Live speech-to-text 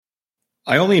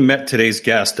I only met today's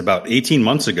guest about 18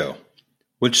 months ago,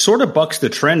 which sort of bucks the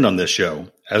trend on this show,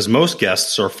 as most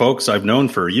guests are folks I've known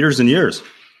for years and years.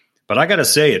 But I gotta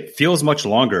say, it feels much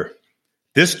longer.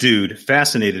 This dude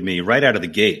fascinated me right out of the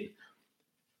gate.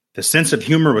 The sense of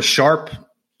humor was sharp.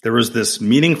 There was this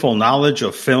meaningful knowledge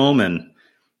of film and,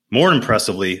 more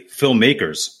impressively,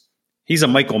 filmmakers. He's a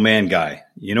Michael Mann guy.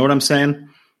 You know what I'm saying?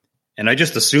 And I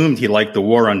just assumed he liked the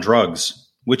war on drugs,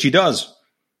 which he does.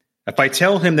 If I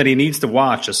tell him that he needs to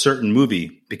watch a certain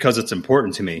movie because it's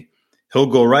important to me, he'll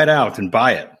go right out and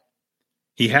buy it.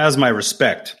 He has my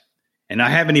respect, and I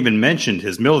haven't even mentioned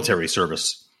his military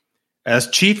service.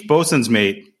 As Chief Bosun's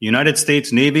Mate, United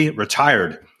States Navy,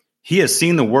 retired, he has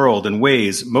seen the world in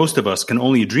ways most of us can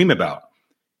only dream about,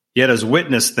 yet has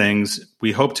witnessed things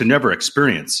we hope to never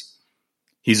experience.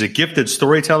 He's a gifted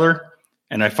storyteller,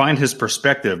 and I find his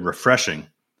perspective refreshing.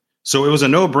 So it was a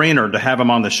no-brainer to have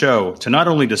him on the show to not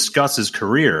only discuss his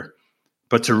career,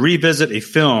 but to revisit a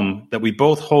film that we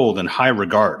both hold in high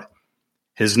regard.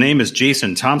 His name is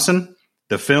Jason Thompson.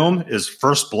 The film is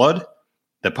First Blood.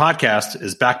 The podcast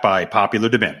is backed by popular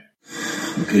demand.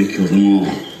 I could have killed them all.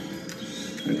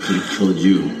 I could have killed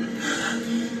you.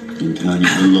 Don't tell you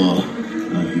the law.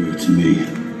 Now give it to me.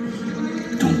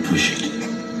 Don't push it.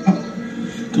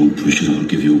 Don't push it. I'll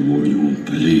give you a war you won't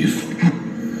believe.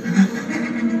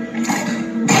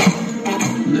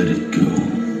 Let it go.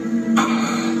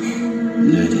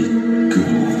 Let it go.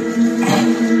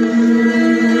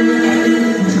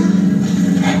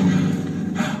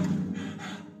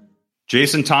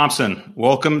 Jason Thompson,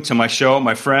 welcome to my show,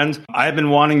 my friend. I've been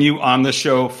wanting you on this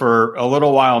show for a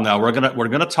little while now. We're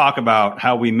gonna talk about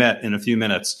how we met in a few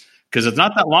minutes because it's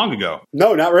not that long ago.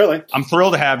 No, not really. I'm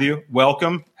thrilled to have you.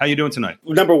 Welcome. How you doing tonight?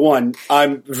 Number one,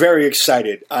 I'm very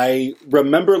excited. I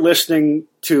remember listening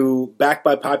to Backed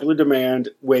by Popular Demand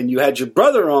when you had your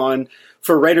brother on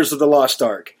for Raiders of the Lost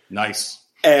Ark. Nice.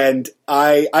 And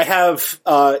I have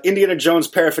Indiana Jones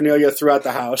paraphernalia throughout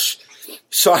the house,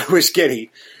 so I was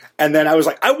giddy. And then I was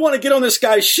like, I want to get on this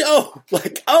guy's show.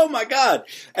 Like, oh my God.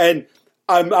 And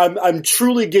I'm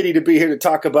truly giddy to be here to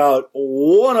talk about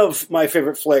one of my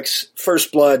favorite flicks,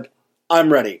 First Blood.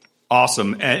 I'm ready.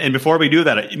 Awesome. And before we do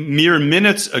that, mere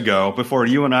minutes ago, before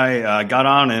you and I got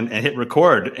on and hit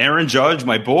record, Aaron Judge,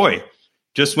 my boy,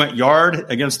 just went yard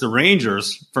against the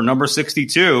Rangers for number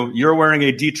 62. You're wearing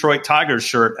a Detroit Tigers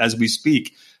shirt as we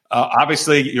speak.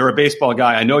 Obviously, you're a baseball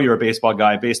guy. I know you're a baseball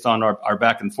guy based on our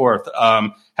back and forth.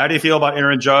 How do you feel about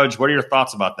Aaron Judge? What are your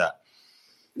thoughts about that?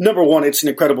 Number one, it's an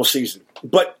incredible season.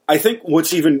 But I think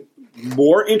what's even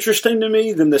more interesting to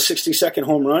me than the 60-second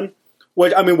home run,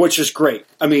 which is great.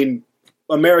 I mean,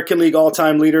 American League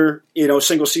all-time leader,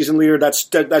 single season leader. That's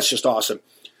just awesome.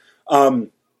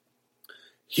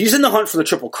 He's in the hunt for the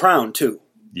Triple Crown too.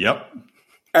 Yep.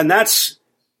 And that's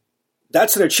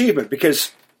an achievement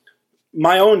because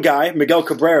my own guy, Miguel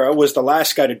Cabrera, was the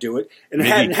last guy to do it. And it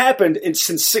hadn't happened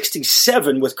since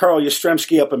 67 with Carl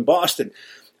Yastrzemski up in Boston.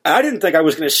 I didn't think I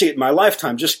was going to see it in my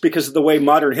lifetime just because of the way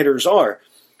modern hitters are.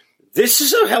 This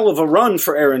is a hell of a run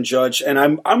for Aaron Judge, and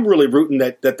I'm really rooting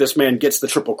that this man gets the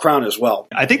Triple Crown as well.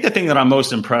 I think the thing that I'm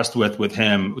most impressed with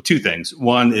him, two things.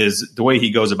 One is the way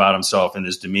he goes about himself and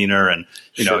his demeanor, and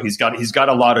Sure. he's got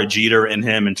a lot of Jeter in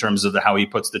him in terms of how he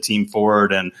puts the team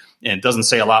forward and doesn't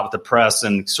say a lot with the press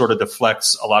and sort of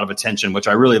deflects a lot of attention, which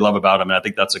I really love about him. And I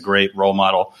think that's a great role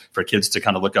model for kids to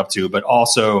kind of look up to, but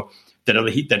also that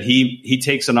he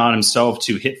takes it on himself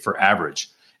to hit for average.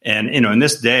 And, in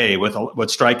this day with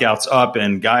strikeouts up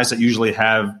and guys that usually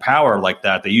have power like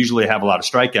that, they usually have a lot of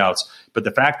strikeouts. But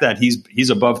the fact that he's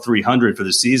above 300 for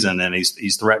the season and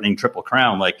he's threatening Triple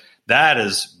Crown, like that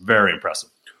is very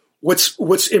impressive. What's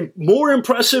more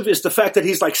impressive is the fact that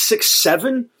he's like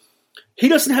 6'7". He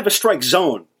doesn't have a strike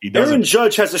zone. He doesn't. Aaron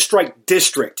Judge has a strike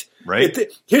district. Right.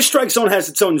 His strike zone has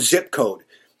its own zip code.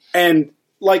 And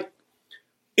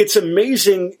it's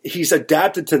amazing he's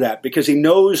adapted to that because he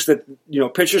knows that,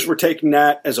 pitchers were taking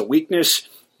that as a weakness.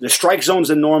 The strike zone's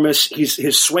enormous.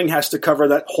 His swing has to cover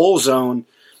that whole zone.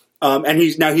 And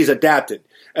he's adapted.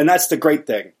 And that's the great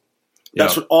thing.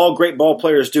 That's what all great ball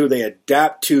players do. They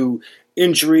adapt to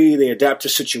injury. They adapt to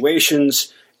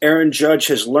situations. Aaron Judge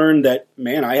has learned that,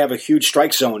 man, I have a huge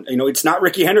strike zone. It's not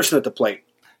Ricky Henderson at the plate.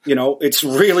 It's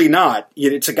really not.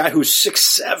 It's a guy who's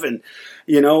 6'7",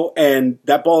 and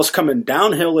that ball is coming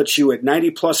downhill at you at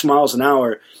 90-plus miles an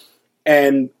hour.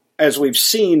 And as we've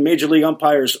seen, Major League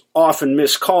umpires often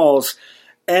miss calls.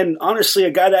 And honestly, a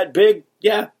guy that big,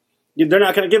 they're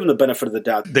not going to give him the benefit of the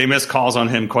doubt. They miss calls on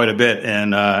him quite a bit.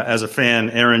 And as a fan,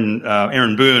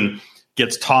 Aaron Boone,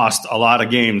 gets tossed a lot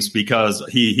of games because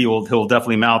he'll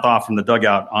definitely mouth off from the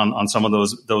dugout on some of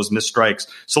those missed strikes.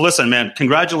 So listen, man,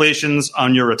 congratulations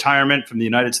on your retirement from the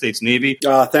United States Navy.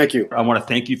 Thank you. I want to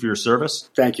thank you for your service.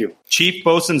 Thank you. Chief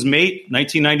Boatswain's Mate,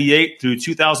 1998 through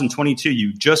 2022.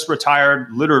 You just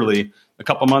retired literally a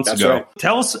couple months That's ago. right.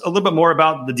 Tell us a little bit more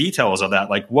about the details of that.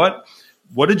 Like what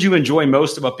did you enjoy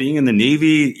most about being in the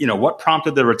Navy? You know, what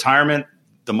prompted the retirement?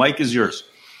 The mic is yours.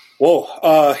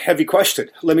 Whoa, heavy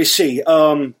question. Let me see.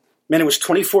 Man, it was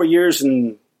 24 years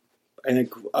and I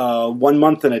think 1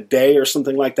 month and a day or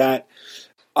something like that.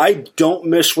 I don't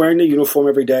miss wearing the uniform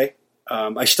every day.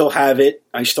 I still have it.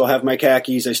 I still have my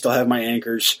khakis. I still have my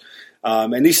anchors.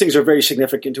 And these things are very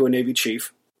significant to a Navy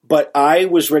chief. But I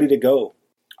was ready to go.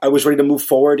 I was ready to move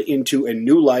forward into a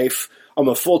new life. I'm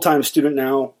a full-time student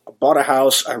now. I bought a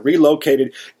house. I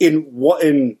relocated. In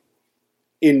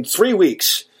 3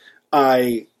 weeks,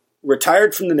 I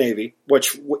retired from the Navy,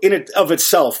 which in and of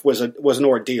itself was an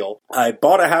ordeal. I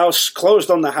bought a house,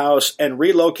 closed on the house, and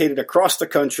relocated across the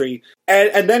country,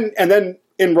 and then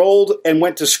enrolled and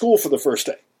went to school for the first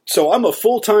day. So I'm a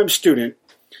full-time student.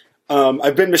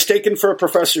 I've been mistaken for a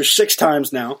professor 6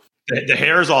 times now. The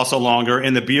hair is also longer,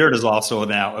 and the beard is also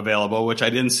now available, which I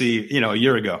didn't see, a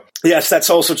year ago. Yes, that's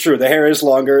also true. The hair is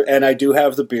longer, and I do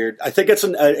have the beard. I think it's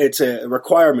a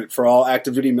requirement for all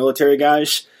active duty military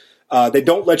guys. They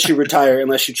don't let you retire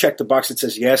unless you check the box that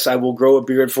says, yes, I will grow a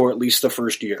beard for at least the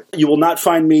first year. You will not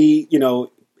find me,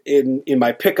 in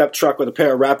my pickup truck with a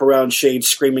pair of wraparound shades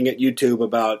screaming at YouTube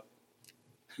about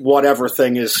whatever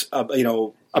thing is,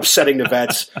 upsetting the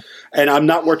vets. And I'm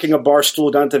not working a bar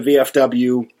stool down to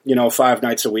VFW, 5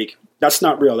 nights a week. That's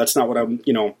not real. That's not what I'm,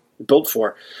 built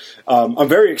for. I'm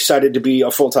very excited to be a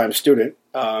full-time student.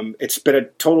 It's been a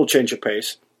total change of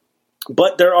pace.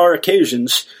 But there are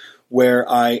occasions where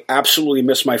I absolutely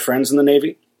miss my friends in the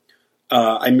Navy.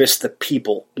 I miss the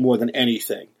people more than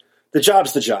anything. The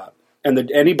job's the job.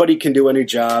 And anybody can do any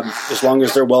job as long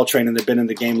as they're well-trained and they've been in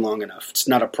the game long enough. It's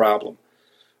not a problem.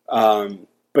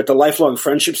 But the lifelong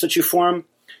friendships that you form,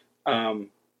 and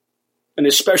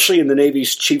especially in the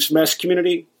Navy's Chiefs Mess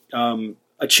community,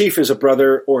 a chief is a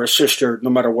brother or a sister no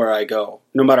matter where I go,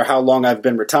 no matter how long I've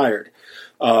been retired.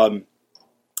 And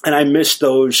I miss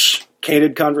those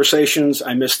candid conversations.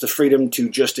 I miss the freedom to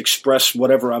just express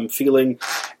whatever I'm feeling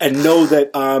and know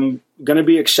that I'm going to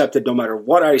be accepted no matter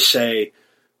what I say.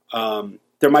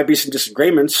 There might be some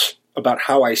disagreements about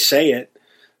how I say it,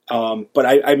 but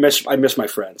I miss my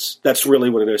friends. That's really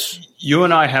what it is. You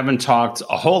and I haven't talked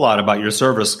a whole lot about your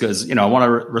service because, I want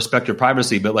to respect your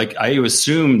privacy, but I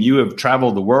assume you have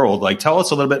traveled the world. Tell us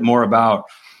a little bit more about,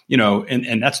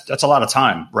 and that's a lot of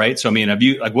time, right? So,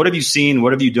 what have you seen?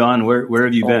 What have you done? Where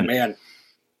have you been? Oh, man.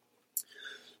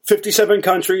 57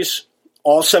 countries,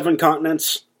 all 7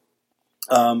 continents.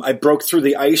 I broke through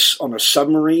the ice on a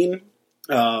submarine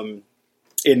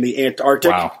in the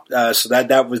Antarctic. Wow. So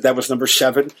that was number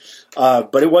 7.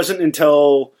 But it wasn't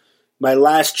until my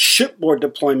last shipboard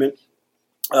deployment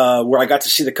where I got to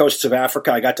see the coasts of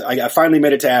Africa. I finally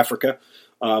made it to Africa.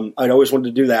 I'd always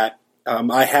wanted to do that.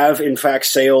 I have, in fact,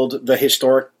 sailed the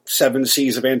historic 7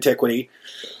 seas of antiquity.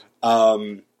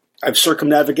 I've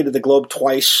circumnavigated the globe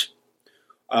twice.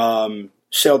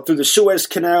 Sailed through the Suez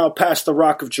Canal, past the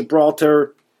Rock of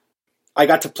Gibraltar. I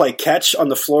got to play catch on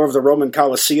the floor of the Roman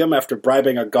Colosseum after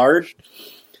bribing a guard.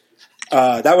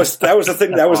 That was the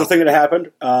thing. That was the thing that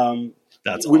happened.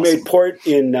 That's we awesome. made port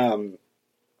in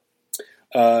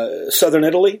southern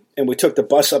Italy, and we took the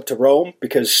bus up to Rome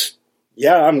because,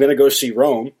 I'm going to go see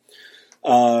Rome.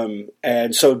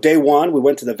 And so day 1, we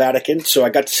went to the Vatican. So I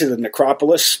got to see the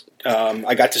necropolis.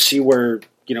 I got to see where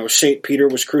St. Peter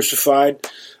was crucified.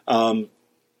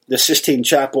 The Sistine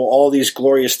Chapel, all these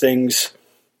glorious things.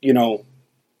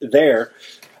 There.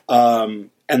 And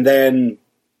then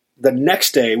the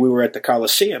next day we were at the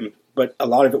Colosseum, but a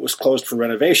lot of it was closed for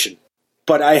renovation.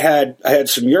 But I had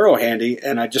some Euro handy,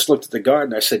 and I just looked at the guard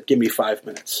and I said, give me 5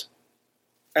 minutes.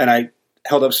 And I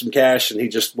held up some cash and he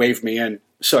just waved me in.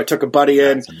 So I took a buddy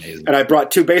in and I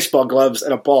brought 2 baseball gloves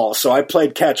and a ball. So I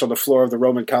played catch on the floor of the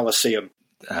Roman Colosseum.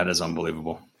 That is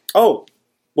unbelievable. Oh,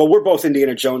 well, we're both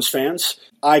Indiana Jones fans.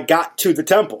 I got to the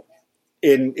temple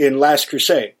in Last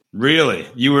Crusade. Really?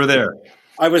 You were there?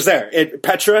 I was there. At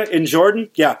Petra in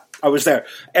Jordan? Yeah, I was there.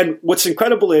 And what's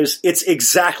incredible is it's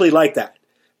exactly like that.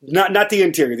 Not the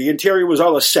interior. The interior was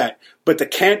all a set. But the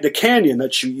canyon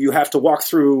that you have to walk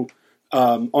through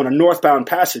on a northbound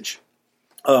passage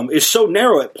is so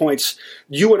narrow at points,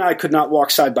 you and I could not walk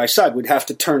side by side. We'd have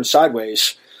to turn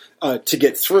sideways to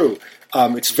get through.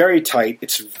 It's very tight.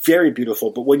 It's very beautiful.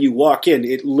 But when you walk in,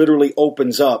 it literally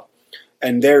opens up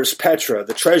and there's Petra,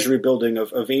 the treasury building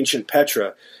of ancient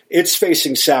Petra. It's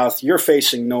facing south, you're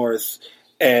facing north,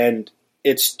 and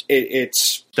it's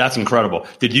That's incredible.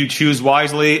 Did you choose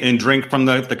wisely and drink from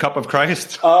the cup of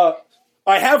Christ?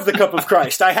 I have the cup of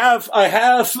Christ. I have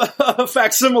a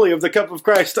facsimile of the cup of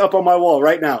Christ up on my wall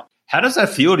right now. How does that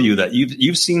feel to you that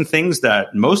you've seen things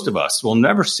that most of us will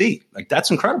never see? Like,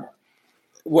 that's incredible.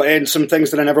 Well, and some things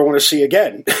that I never want to see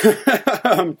again.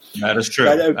 That is true.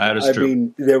 I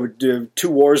mean, there were 2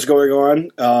 wars going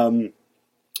on,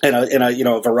 and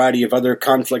a variety of other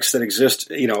conflicts that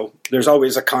exist. There's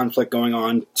always a conflict going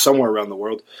on somewhere around the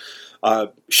world.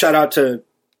 Shout out to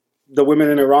the women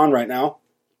in Iran right now.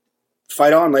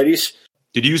 Fight on, ladies.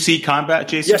 Did you see combat,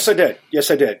 Jason? Yes, I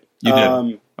did. You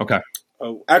did? Okay.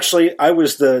 Actually, I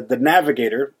was the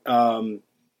navigator.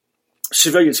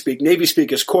 Civilian speak, Navy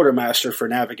speak is quartermaster for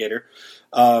navigator.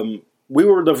 We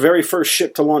were the very first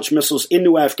ship to launch missiles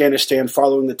into Afghanistan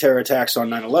following the terror attacks on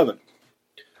 9/11.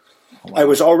 Wow. I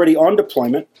was already on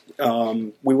deployment.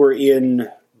 We were in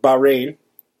Bahrain.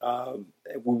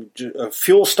 A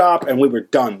fuel stop, and we were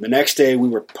done. The next day, we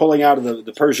were pulling out of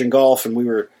the Persian Gulf, and we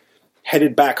were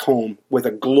headed back home with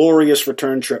a glorious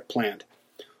return trip planned.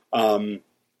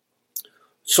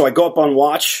 So I go up on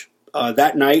watch.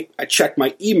 That night, I checked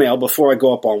my email before I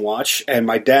go up on watch, and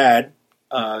my dad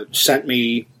sent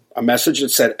me a message that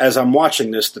said, as I'm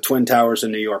watching this, the Twin Towers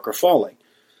in New York are falling.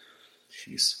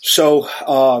 Jeez. So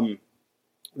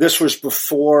this was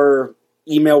before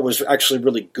email was actually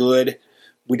really good.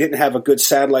 We didn't have a good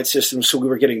satellite system, so we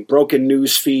were getting broken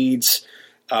news feeds.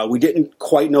 We didn't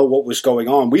quite know what was going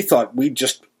on. We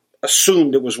just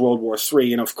assumed it was World War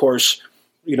III, and of course,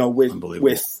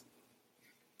 with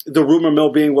the rumor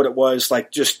mill being what it was, like,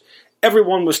 just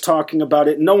everyone was talking about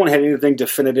it. No one had anything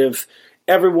definitive.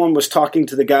 Everyone was talking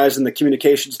to the guys in the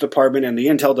communications department and the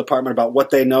intel department about what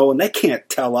they know, and they can't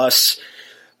tell us,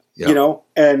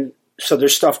 And so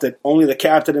there's stuff that only the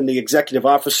captain and the executive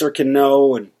officer can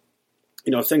know, and,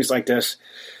 things like this.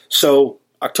 So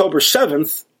October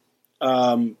 7th,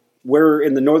 we're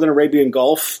in the Northern Arabian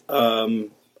Gulf,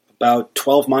 about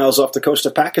 12 miles off the coast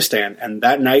of Pakistan. And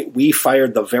that night we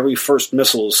fired the very first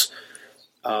missiles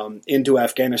into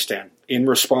Afghanistan in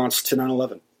response to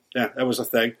 9/11. Yeah, that was a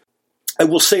thing. I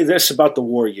will say this about the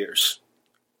war years.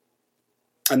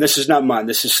 And this is not mine.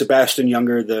 This is Sebastian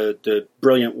Younger, the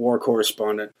brilliant war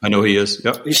correspondent. I know he is.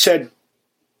 Yep. He said,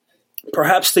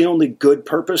 perhaps the only good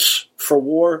purpose for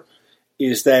war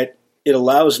is that it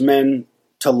allows men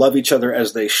to love each other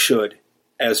as they should,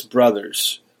 as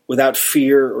brothers, without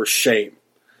fear or shame.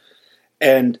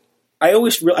 And I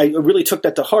really took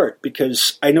that to heart,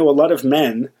 because I know a lot of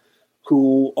men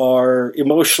who are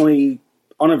emotionally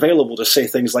unavailable to say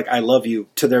things like, I love you,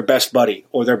 to their best buddy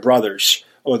or their brothers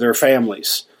or their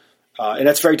families. And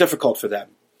that's very difficult for them.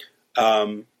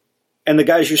 And the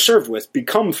guys you serve with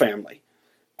become family.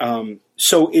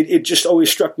 So it just always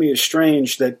struck me as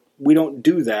strange that we don't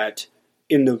do that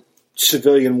in the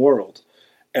civilian world.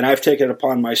 And I've taken it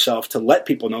upon myself to let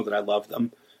people know that I love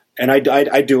them. And I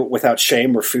do it without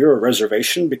shame or fear or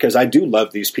reservation, because I do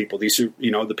love these people. These are,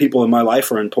 the people in my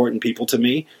life are important people to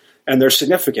me, and they're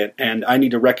significant. And I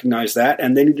need to recognize that,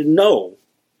 and they need to know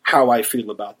how I feel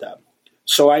about them.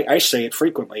 So I say it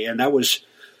frequently. And that was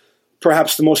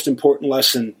perhaps the most important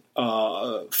lesson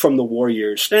from the war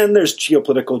years. And there's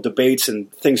geopolitical debates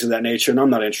and things of that nature, and I'm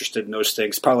not interested in those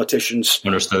things. Politicians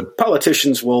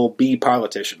will be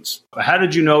politicians. How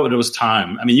did you know that it was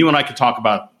time? I mean, you and I could talk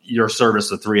about your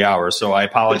service of 3 hours, so I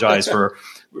apologize for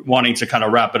wanting to kind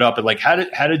of wrap it up. But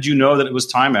how did you know that it was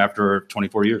time after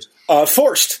 24 years?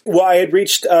 Forced. Well, I had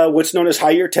reached what's known as high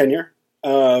year tenure.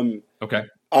 Okay.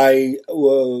 I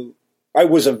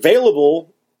was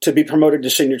available to be promoted to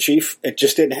senior chief. It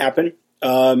just didn't happen.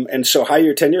 And so high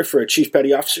year tenure for a chief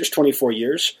petty officer is 24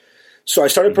 years. So I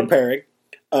started preparing.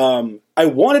 I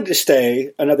wanted to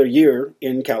stay another year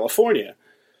in California.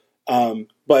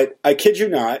 But I kid you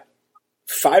not,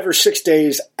 5 or 6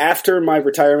 days after my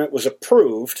retirement was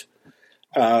approved,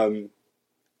 big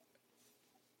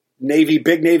Navy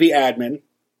admin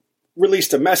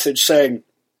released a message saying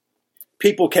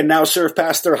people can now serve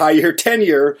past their high year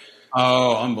tenure.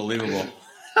 Oh, unbelievable.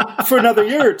 For another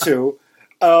year or two.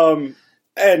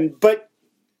 But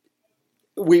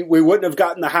we wouldn't have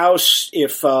gotten the house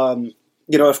if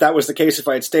that was the case. If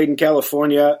I had stayed in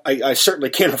California, I certainly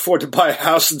can't afford to buy a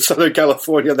house in Southern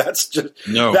California.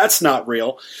 That's not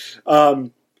real.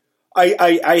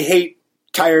 I hate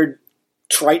tired,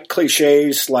 trite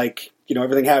cliches like,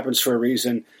 everything happens for a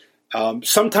reason.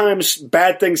 Sometimes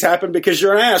bad things happen because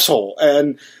you're an asshole,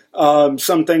 and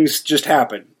some things just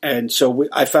happen. And so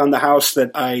I found the house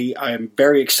that I am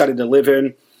very excited to live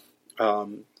in.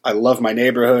 I love my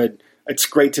neighborhood. It's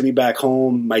great to be back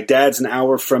home. My dad's an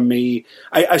hour from me.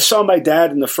 I saw my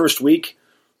dad in the first week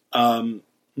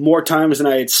more times than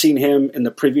I had seen him in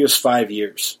the previous 5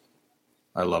 years.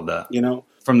 I love that. You know,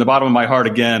 from the bottom of my heart,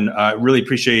 again, I really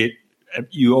appreciate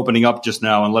you opening up just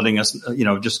now and letting us,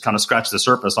 just kind of scratch the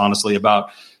surface, honestly,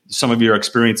 about some of your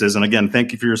experiences. And again,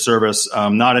 thank you for your service.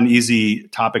 Not an easy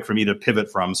topic for me to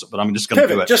pivot from, but I'm just going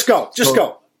to do it. Just go.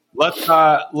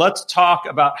 Let's talk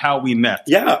about how we met.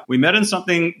 Yeah. We met in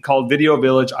something called Video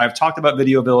Village. I've talked about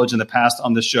Video Village in the past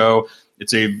on the show.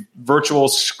 It's a virtual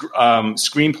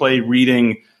screenplay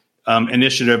reading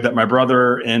initiative that my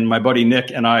brother and my buddy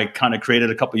Nick and I kind of created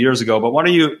a couple years ago. But why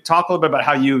don't you talk a little bit about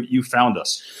how you found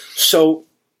us? So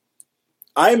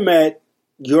I met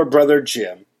your brother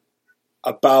Jim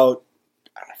about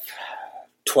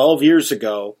 12 years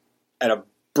ago at a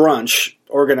brunch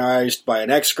organized by an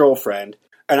ex-girlfriend,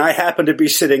 and I happened to be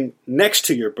sitting next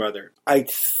to your brother. I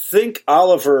think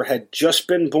Oliver had just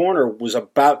been born or was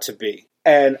about to be.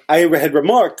 And I had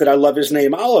remarked that I love his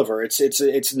name Oliver.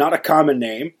 It's not a common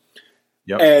name.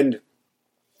 Yep. And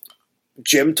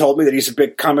Jim told me that he's a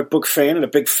big comic book fan and a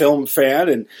big film fan,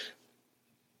 and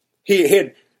he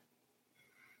had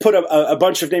put a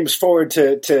bunch of names forward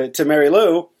to Mary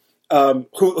Lou,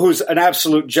 who's an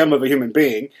absolute gem of a human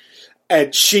being,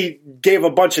 and she gave a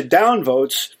bunch of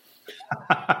downvotes,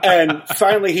 and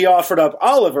finally he offered up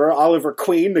Oliver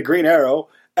Queen, the Green Arrow,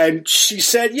 and she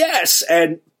said yes,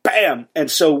 and bam!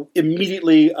 And so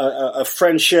immediately a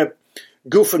friendship,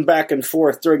 goofing back and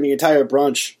forth during the entire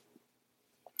brunch.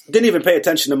 Didn't even pay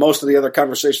attention to most of the other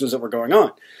conversations that were going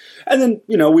on. And then,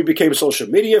 we became social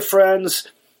media friends.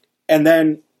 And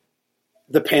then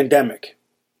the pandemic.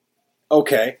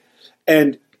 Okay.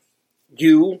 And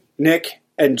you, Nick,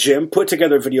 and Jim put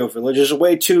together Video Village as a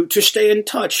way to stay in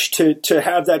touch, to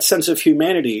have that sense of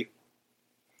humanity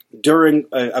during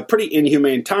a pretty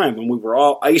inhumane time when we were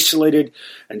all isolated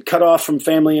and cut off from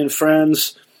family and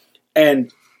friends.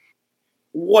 And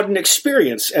what an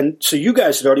experience. And so you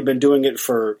guys had already been doing it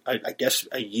for, I guess,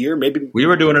 a year, maybe. We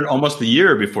were doing it almost a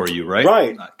year before you, right?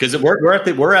 Right. Because we're at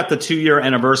the 2-year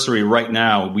anniversary right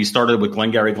now. We started with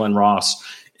Glengarry Glen Ross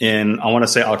in, I want to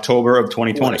say, October of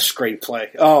 2020. What a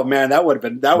screenplay. Oh, man, that would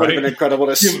have been incredible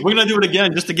to see. We're going to do it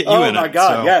again just to get you in it. Oh, my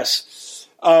God, yes.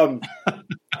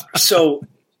 So...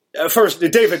 First,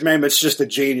 David Mamet's just a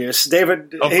genius.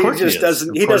 David, he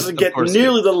doesn't get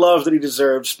nearly the love that he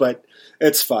deserves, but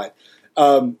it's fine.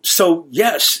 So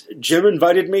yes, Jim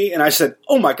invited me, and I said,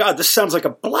 "Oh my God, this sounds like a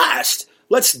blast!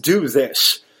 Let's do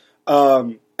this."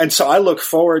 And so I look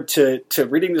forward to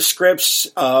reading the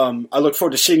scripts. I look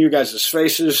forward to seeing you guys'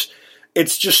 faces.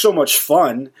 It's just so much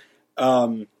fun.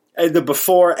 And the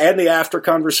before and the after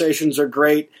conversations are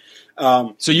great.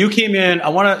 So you came in,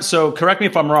 so correct me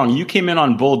if I'm wrong, you came in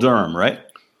on Bull Durham, right?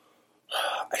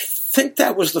 I think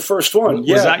that was the first one.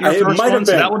 Was that your first one?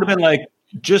 So that would have been like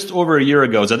just over a year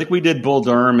ago. So I think we did Bull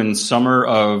Durham in summer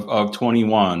of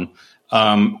 21.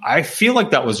 I feel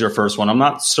like that was your first one. I'm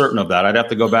not certain of that. I'd have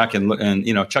to go back and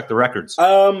check the records.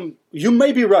 You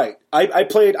may be right. I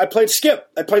played Skip.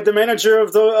 I played the manager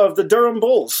of the Durham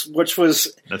Bulls, which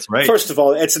was, that's right. First of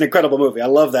all, it's an incredible movie. I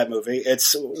love that movie.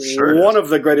 It's one of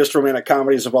the greatest romantic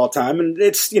comedies of all time, and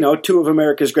it's two of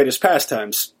America's greatest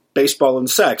pastimes: baseball and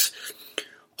sex.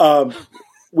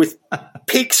 With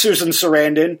peak Susan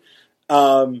Sarandon.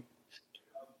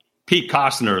 Pete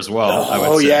Costner as well.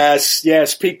 Oh,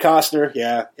 yes, Pete Costner.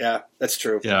 Yeah, that's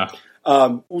true. Yeah.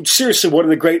 Seriously, one of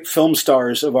the great film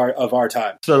stars of our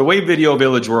time. So the way Video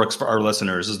Village works for our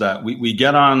listeners is that we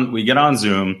get on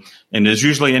Zoom, and there's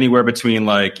usually anywhere between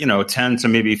 10 to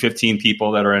maybe 15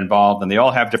 people that are involved, and they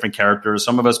all have different characters.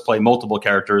 Some of us play multiple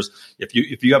characters. If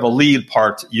you have a lead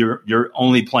part, you're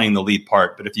only playing the lead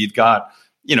part. But if you've got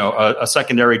a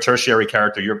secondary, tertiary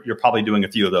character, you're probably doing a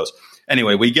few of those.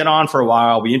 Anyway, we get on for a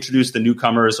while. We introduce the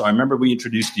newcomers. So I remember we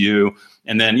introduced you,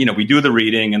 and then we do the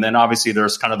reading, and then obviously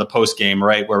there's kind of the post game,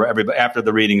 right, where everybody after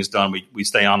the reading is done, we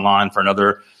stay online for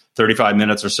another 35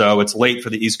 minutes or so. It's late for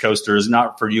the East Coasters,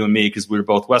 not for you and me because we were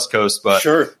both West Coast, but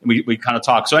sure. we kind of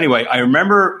talk. So anyway, I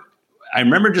remember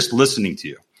just listening to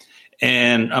you,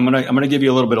 and I'm gonna give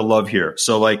you a little bit of love here.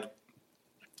 So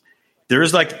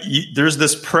there's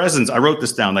this presence. I wrote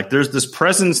this down. There's this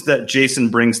presence that Jason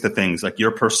brings to things, like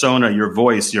your persona, your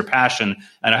voice, your passion.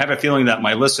 And I have a feeling that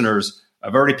my listeners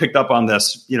have already picked up on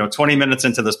this, 20 minutes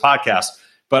into this podcast.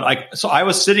 But so I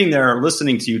was sitting there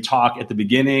listening to you talk at the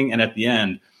beginning and at the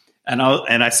end. And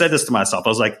I said this to myself. I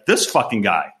was like, this fucking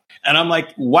guy. And I'm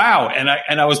like, wow. And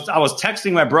I was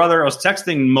texting my brother. I was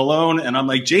texting Malone, and I'm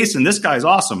like, Jason, this guy's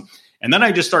awesome. And then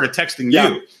I just started texting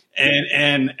you.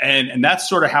 And that's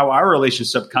sort of how our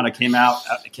relationship kind of came out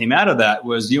of that.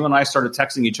 Was you and I started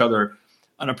texting each other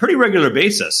on a pretty regular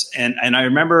basis. And I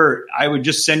remember I would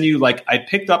just send you, like, I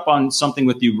picked up on something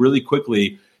with you really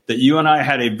quickly, that you and I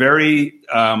had a very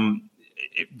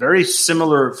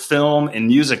similar film and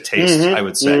music taste, I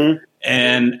would say.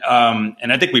 And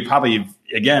I think we probably,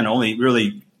 again, only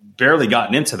really barely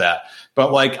gotten into that.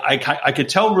 But like, I could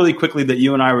tell really quickly that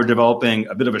you and I were developing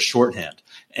a bit of a shorthand.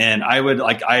 And I would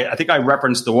like, I think I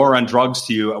referenced The War on Drugs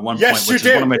to you at one point, which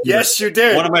is one of my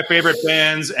one of my favorite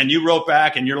bands. And you wrote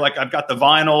back and you're like, I've got the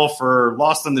vinyl for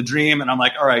Lost in the Dream. And I'm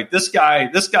like, all right, this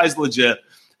guy's legit.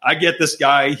 I get this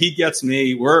guy. He gets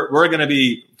me. We're going to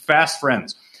be fast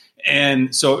friends.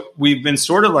 And so we've been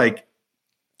sort of like,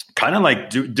 kind of like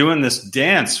doing this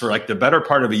dance for like the better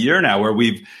part of a year now, where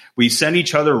we send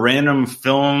each other random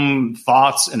film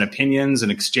thoughts and opinions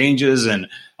and exchanges. And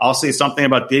I'll say something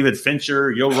about David Fincher.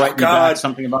 You'll write me back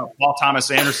something about Paul Thomas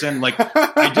Anderson. Like,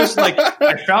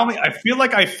 I feel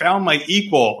like I found my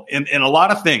equal in a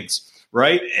lot of things.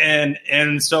 Right.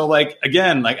 And so like,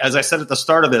 again, like, as I said at the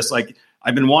start of this, like,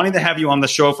 I've been wanting to have you on the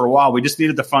show for a while. We just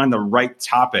needed to find the right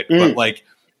topic. But like,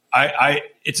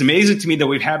 it's amazing to me that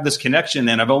we've had this connection,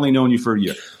 and I've only known you for a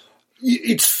year.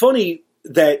 It's funny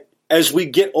that as we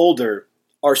get older,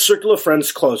 our circle of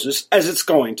friends closes, as it's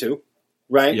going to,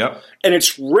 right? Yep. And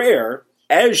it's rare,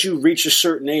 as you reach a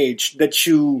certain age, that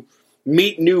you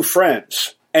meet new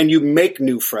friends and you make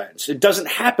new friends. It doesn't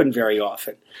happen very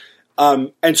often.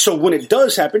 And so when it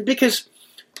does happen, because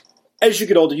as you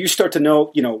get older, you start to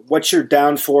know, what you're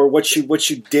down for, what you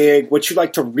dig, what you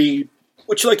like to read,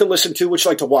 what you like to listen to, what you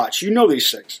like to watch. You know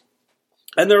these things.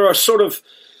 And there are sort of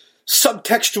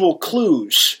subtextual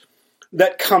clues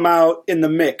that come out in the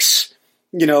mix.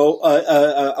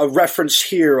 A reference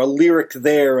here, a lyric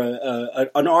there,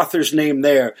 an author's name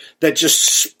there that just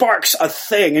sparks a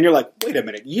thing. And you're like, wait a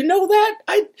minute, you know that?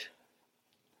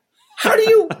 How do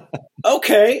you?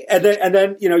 Okay. And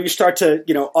then, you start to,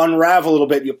 unravel a little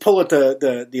bit. You pull at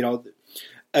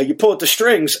you pull at the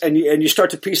strings and you start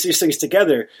to piece these things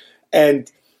together.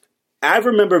 And I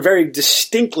remember very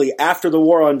distinctly after the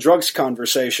War on Drugs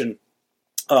conversation,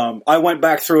 I went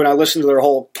back through and I listened to their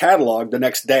whole catalog the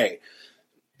next day,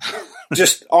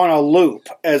 just on a loop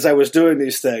as I was doing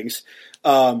these things.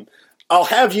 I'll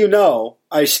have you know,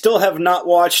 I still have not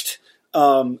watched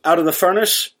Out of the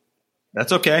Furnace.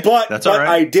 That's okay. But all right.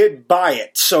 I did buy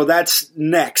it, so that's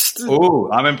next. Ooh,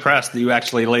 I'm impressed that you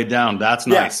actually laid down. That's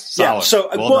nice. Yeah.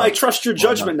 Solid. So, I trust your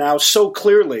judgment now so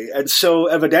clearly and so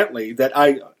evidently that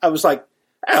I was like,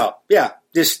 oh yeah,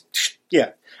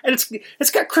 and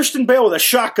it's got Christian Bale with a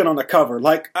shotgun on the cover.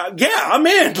 Like, I'm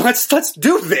in. Let's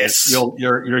do this.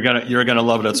 You're gonna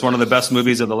love it. It's one of the best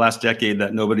movies of the last decade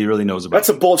that nobody really knows about. That's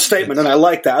a bold statement, and I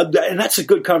like that. And that's a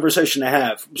good conversation to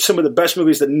have. Some of the best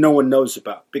movies that no one knows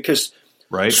about, because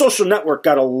Social Network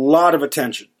got a lot of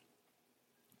attention,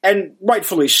 and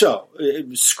rightfully so.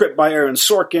 Script by Aaron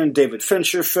Sorkin, David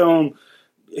Fincher film,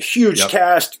 huge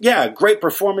cast. Yeah, great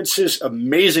performances,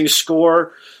 amazing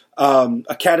score.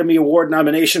 Academy Award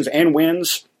nominations and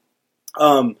wins.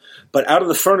 But Out of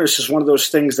the Furnace is one of those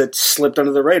things that slipped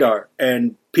under the radar.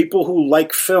 And people who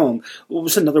like film, what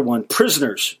was another one?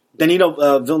 Prisoners. Denis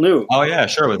Villeneuve. Oh, yeah,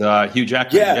 sure, with Hugh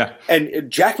Jackman. Yeah, and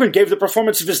Jackman gave the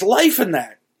performance of his life in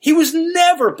that. He was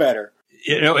never better.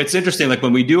 It's interesting. Like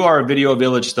when we do our Video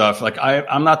Village stuff, like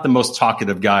I'm not the most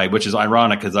talkative guy, which is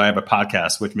ironic because I have a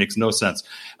podcast, which makes no sense.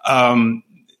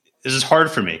 This is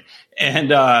hard for me. And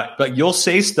but you'll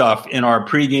say stuff in our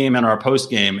pregame and our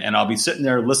postgame, and I'll be sitting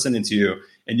there listening to you,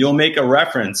 and you'll make a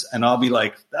reference, and I'll be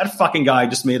like, "That fucking guy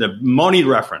just made a money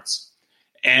reference."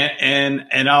 And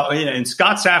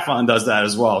Scott Safon does that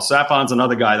as well. Safon's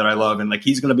another guy that I love, and like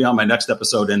he's going to be on my next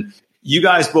episode. And you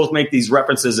guys both make these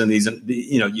references, and these,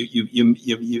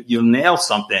 you nail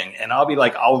something, and I'll be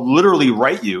like, I'll literally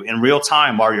write you in real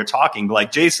time while you're talking,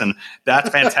 like, Jason, that's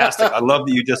fantastic. I love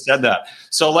that you just said that.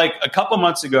 So like a couple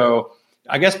months ago,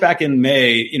 I guess back in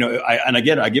May,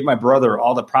 I give my brother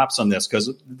all the props on this, because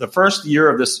the first year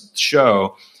of this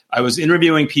show, I was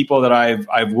interviewing people that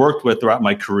I've worked with throughout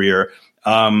my career.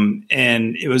 And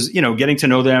it was, getting to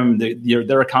know them,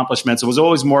 their accomplishments. It was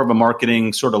always more of a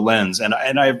marketing sort of lens. And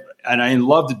I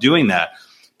loved doing that.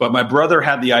 But my brother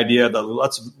had the idea that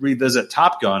let's revisit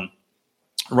Top Gun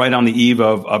right on the eve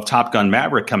of Top Gun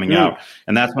Maverick coming out.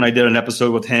 And that's when I did an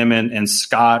episode with him and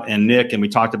Scott and Nick, and we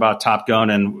talked about Top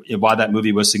Gun and why that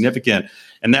movie was significant.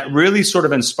 And that really sort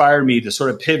of inspired me to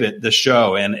sort of pivot the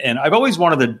show. And I've always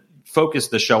wanted to focus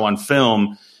the show on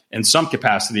film in some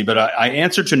capacity, but I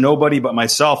answer to nobody but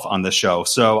myself on the show.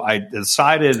 So I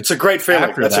decided it's a great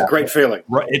feeling. That's a great feeling.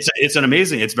 It's an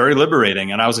amazing, it's very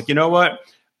liberating. And I was like, you know what?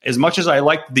 As much as I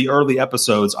liked the early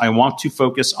episodes, I want to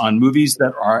focus on movies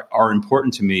that are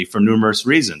important to me for numerous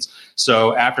reasons.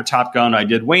 So after Top Gun, I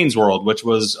did Wayne's World, which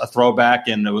was a throwback,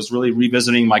 and it was really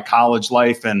revisiting my college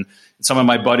life and some of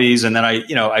my buddies. And then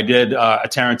I did a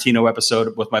Tarantino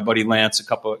episode with my buddy Lance a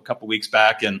couple weeks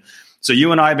back. And so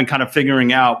you and I have been kind of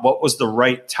figuring out what was the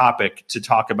right topic to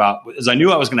talk about, as I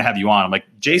knew I was going to have you on. I'm like,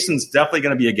 Jason's definitely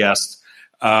going to be a guest.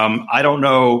 I don't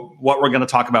know what we're going to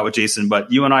talk about with Jason,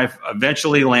 but you and I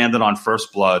eventually landed on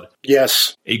First Blood.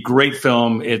 Yes. A great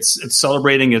film. It's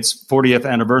celebrating its 40th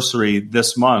anniversary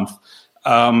this month.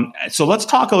 So let's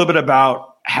talk a little bit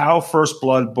about how First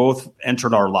Blood both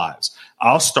entered our lives.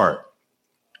 I'll start.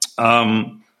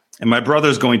 And my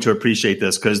brother's going to appreciate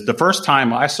this because the first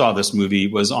time I saw this movie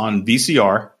was on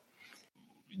VCR.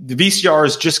 The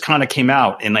VCRs just kind of came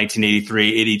out in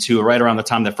 1983, 82, right around the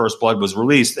time that First Blood was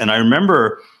released. And I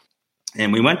remember,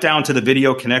 and we went down to the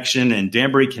Video Connection in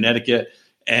Danbury, Connecticut,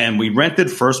 and we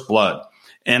rented First Blood.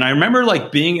 And I remember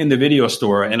like being in the video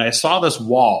store and I saw this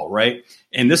wall, right?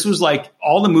 And this was like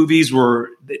all the movies were,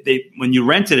 when you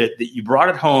rented it, that you brought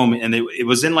it home and it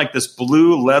was in like this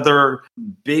blue leather,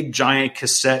 big giant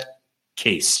cassette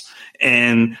case.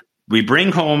 And we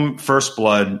bring home First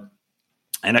Blood.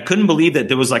 And I couldn't believe that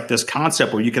there was like this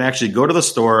concept where you can actually go to the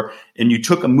store and you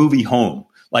took a movie home.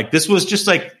 Like this was just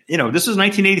like, this was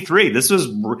 1983.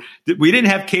 We didn't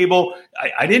have cable.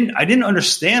 I didn't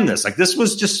understand this. Like this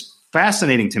was just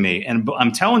fascinating to me. And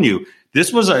I'm telling you,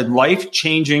 this was a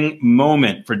life-changing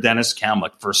moment for Dennis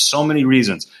Kamlik for so many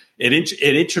reasons. It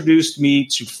introduced me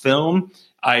to film.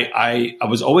 I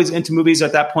was always into movies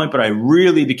at that point, but I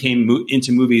really became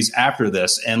into movies after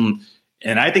this.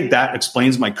 And I think that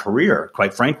explains my career,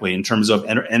 quite frankly, in terms of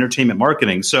entertainment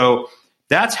marketing. So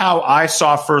that's how I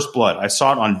saw First Blood. I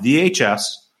saw it on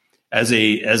VHS as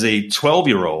a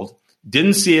 12-year-old.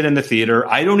 Didn't see it in the theater.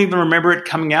 I don't even remember it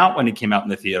coming out when it came out in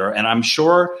the theater. And I'm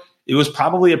sure it was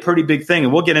probably a pretty big thing.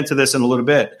 And we'll get into this in a little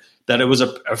bit, that it was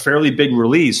a fairly big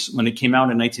release when it came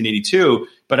out in 1982.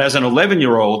 But as an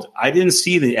 11-year-old, I didn't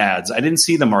see the ads. I didn't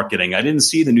see the marketing. I didn't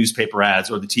see the newspaper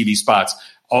ads or the TV spots.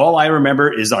 All I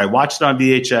remember is that I watched it on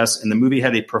VHS and the movie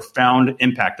had a profound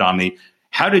impact on me.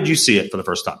 How did you see it for the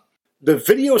first time? The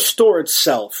video store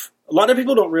itself, a lot of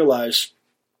people don't realize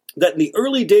that in the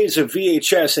early days of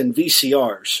VHS and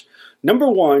VCRs, number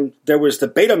one, there was the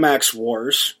Betamax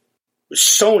wars.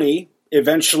 Sony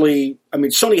eventually,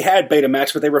 Sony had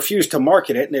Betamax, but they refused to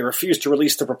market it and they refused to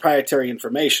release the proprietary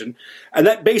information. And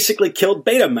that basically killed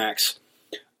Betamax.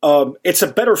 It's a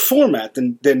better format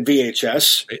than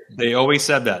VHS. They always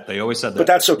said that. But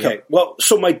that's okay. Yep. Well,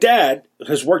 so my dad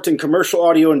has worked in commercial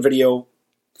audio and video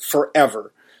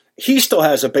forever. He still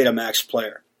has a Betamax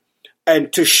player.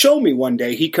 And to show me one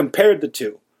day, he compared the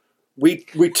two. We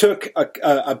took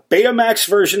a Betamax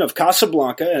version of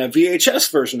Casablanca and a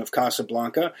VHS version of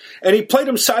Casablanca, and he played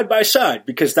them side by side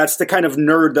because that's the kind of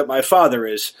nerd that my father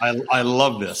is. I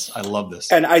love this.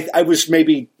 And I was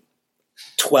maybe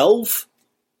 12,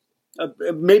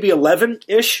 maybe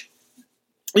 11-ish.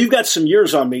 You've got some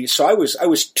years on me, so I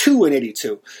was 2 in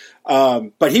 82.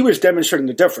 But he was demonstrating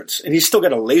the difference, and he's still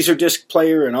got a Laserdisc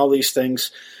player and all these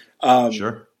things.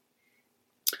 Sure.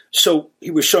 So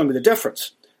he was showing me the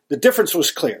difference. The difference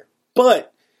was clear.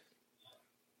 But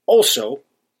also,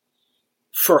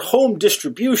 for home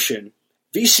distribution,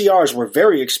 VCRs were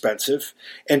very expensive,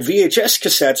 and VHS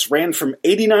cassettes ran from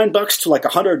 $89 to like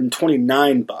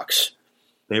 $129.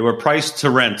 They were priced to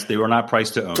rent. They were not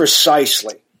priced to own.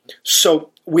 Precisely.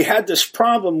 So we had this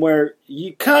problem where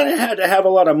you kind of had to have a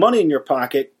lot of money in your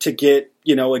pocket to get,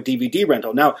 a DVD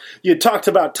rental. Now, you talked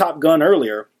about Top Gun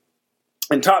earlier,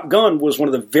 and Top Gun was one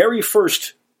of the very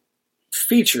first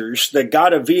features that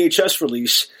got a VHS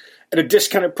release at a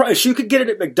discounted price. You could get it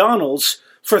at McDonald's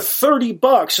for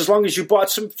 $30 as long as you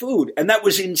bought some food. And that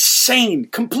was insane,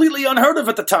 completely unheard of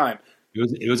at the time.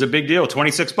 It was a big deal,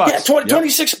 $26. Yeah,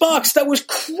 $26. That was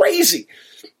crazy.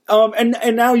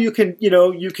 And now you can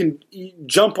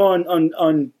jump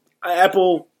on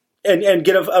Apple and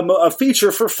get a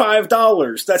feature for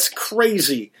 $5. That's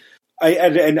crazy.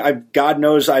 God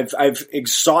knows I've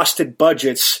exhausted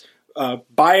budgets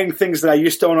buying things that I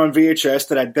used to own on VHS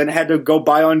that I then had to go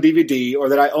buy on DVD, or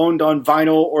that I owned on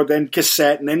vinyl, or then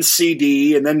cassette, and then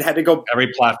CD, and then had to go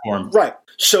every platform. Right.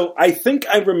 So I think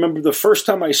I remember the first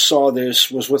time I saw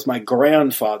this was with my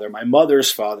grandfather, my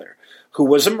mother's father, who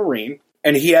was a Marine.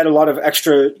 And he had a lot of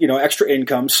extra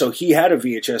income, so he had a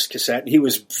VHS cassette. He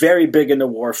was very big into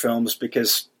war films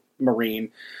because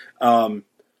Marine.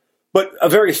 But a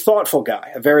very thoughtful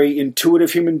guy, a very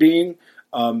intuitive human being,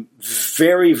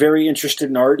 very, very interested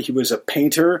in art. He was a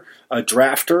painter, a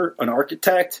drafter, an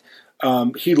architect.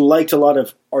 He liked a lot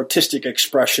of artistic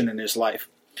expression in his life.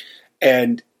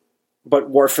 But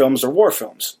war films are war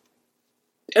films.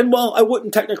 And while I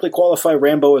wouldn't technically qualify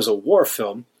Rambo as a war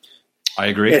film, I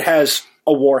agree. It has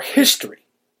a war history.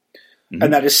 Mm-hmm.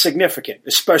 And that is significant,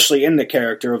 especially in the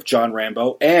character of John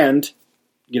Rambo and,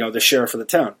 the sheriff of the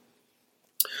town.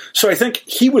 So I think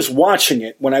he was watching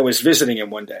it when I was visiting him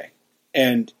one day.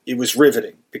 And it was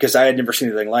riveting because I had never seen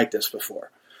anything like this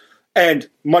before. And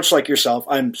much like yourself,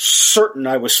 I'm certain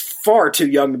I was far too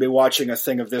young to be watching a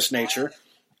thing of this nature.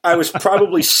 I was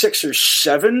probably 6 or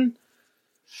 7.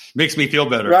 Makes me feel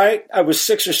better. Right? I was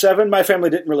 6 or 7. My family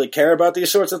didn't really care about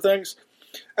these sorts of things.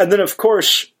 And then, of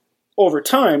course, over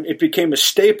time, it became a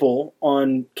staple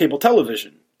on cable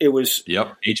television. It was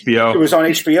HBO. It was on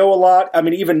HBO a lot. I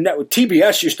mean, even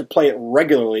TBS used to play it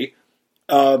regularly,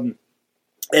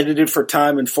 edited for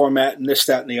time and format and this,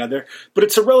 that, and the other. But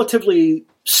it's a relatively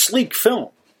sleek film.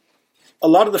 A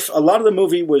lot of the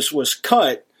movie was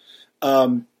cut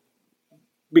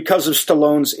because of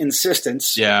Stallone's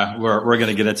insistence. Yeah, we're going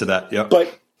to get into that. Yep.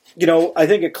 But I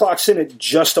think it clocks in at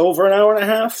just over an hour and a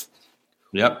half.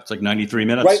 Yep, it's like 93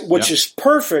 minutes. Right, which is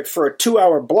perfect for a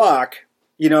 2-hour block,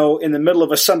 in the middle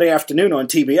of a Sunday afternoon on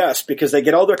TBS because they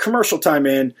get all their commercial time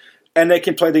in and they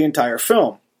can play the entire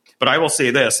film. But I will say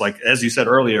this, like as you said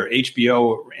earlier,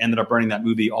 HBO ended up running that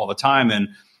movie all the time, and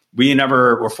we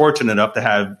never were fortunate enough to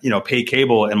have pay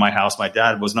cable in my house. My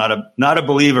dad was not a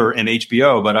believer in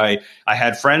HBO, but I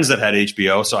had friends that had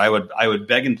HBO, so I would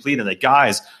beg and plead, and like,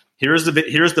 guys, here's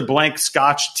the blank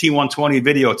Scotch T120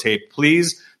 videotape.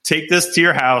 Please take this to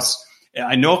your house.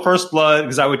 I know First Blood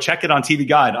because I would check it on TV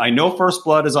Guide. I know First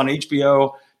Blood is on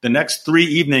HBO the next 3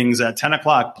 evenings at 10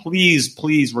 o'clock. Please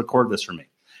record this for me.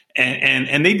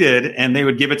 And they did, and they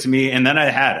would give it to me, and then I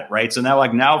had it, right? So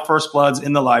now First Blood's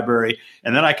in the library,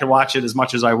 and then I could watch it as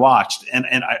much as I watched, and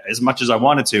as much as I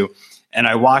wanted to, and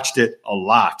I watched it a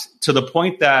lot to the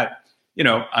point that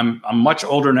I'm much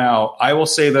older now. I will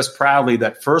say this proudly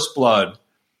that First Blood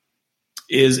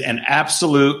is an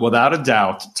absolute, without a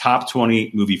doubt, top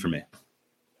 20 movie for me.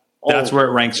 That's where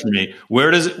it ranks for me.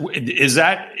 Where is it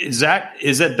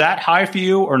that high for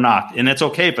you or not? And it's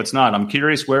okay if it's not. I'm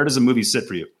curious, where does a movie sit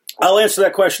for you? I'll answer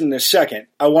that question in a second.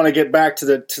 I want to get back to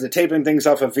the taping things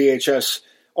off of VHS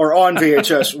or on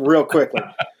VHS real quickly.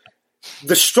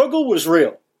 The struggle was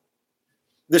real.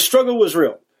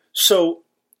 So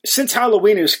since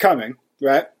Halloween is coming,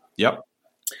 right? Yep.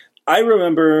 I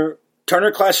remember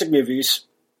Turner Classic Movies,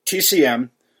 TCM,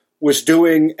 was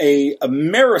doing a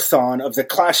marathon of the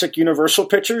classic Universal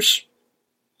pictures,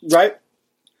 right?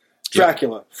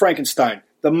 Dracula, Frankenstein,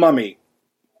 The Mummy.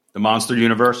 The Monster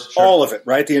Universe. Sure. All of it,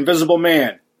 right? The Invisible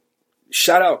Man.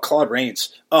 Shout out Claude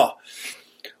Rains. And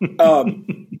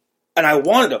I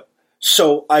wanted them.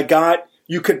 So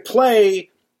you could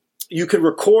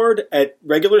record at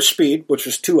regular speed, which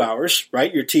was 2 hours,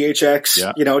 right? Your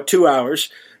THX, 2 hours.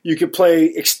 You could play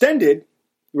extended,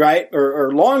 right?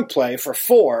 Or long play for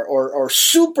 4 or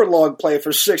super long play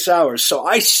for 6 hours. So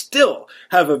I still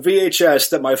have a VHS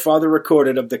that my father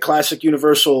recorded of the classic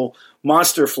Universal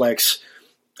monster flicks.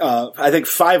 I think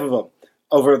 5 of them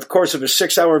over the course of a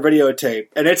 6-hour videotape.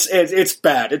 And it's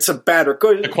bad. It's a bad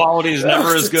record. The quality is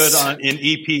never as good in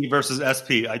EP versus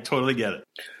SP. I totally get it.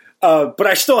 But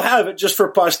I still have it just for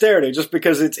posterity, just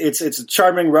because it's a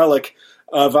charming relic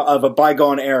of a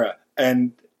bygone era.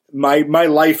 And my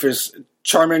life is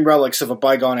charming relics of a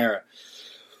bygone era.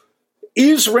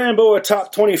 Is Rambo a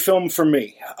top 20 film for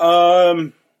me?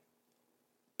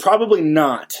 Probably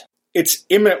not. It's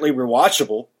imminently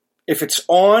rewatchable. If it's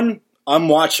on, I'm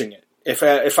watching it. If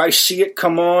I see it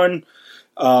come on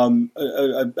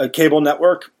a cable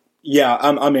network, yeah,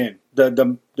 I'm in.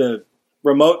 The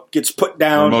remote gets put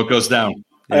down. Remote goes down.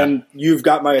 Yeah. And you've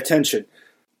got my attention.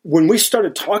 When we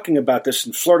started talking about this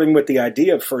and flirting with the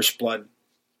idea of First Blood,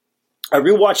 I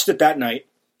rewatched it that night,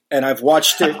 and I've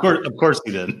watched it. Of course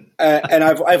you did. And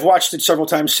I've watched it several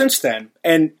times since then.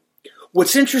 And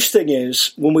what's interesting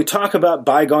is when we talk about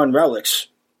bygone relics,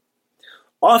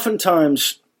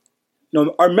 oftentimes,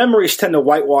 our memories tend to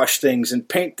whitewash things and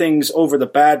paint things over the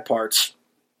bad parts.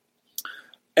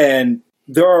 And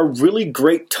there are really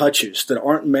great touches that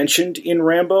aren't mentioned in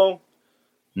Rambo.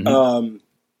 Mm-hmm.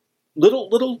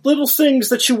 Little things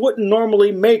that you wouldn't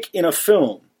normally make in a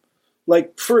film.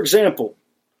 Like, for example,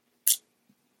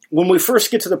 when we first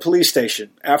get to the police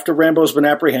station, after Rambo's been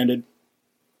apprehended,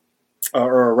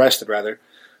 or arrested, rather,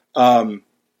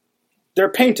 they're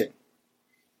painting.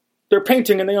 They're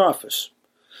painting in the office.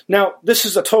 Now, this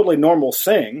is a totally normal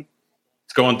thing,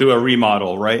 It's going through a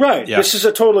remodel, right? Right. Yeah. This is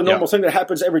a totally normal thing that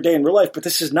happens every day in real life, but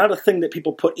this is not a thing that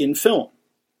people put in film.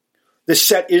 The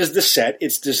set is the set.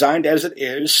 It's designed as it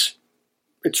is.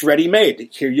 It's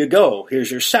ready-made. Here you go.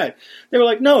 Here's your set. They were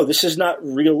like, no, this is not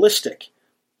realistic.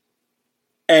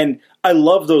 And I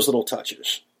love those little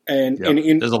touches. And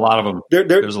there's a lot of them.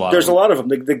 There's a lot of them.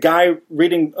 The guy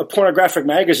reading a pornographic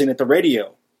magazine at the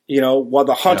radio, while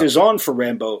the hunt is on for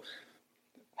Rambo.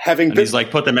 He's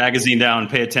like, put the magazine down,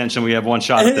 pay attention. We have one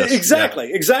shot at this.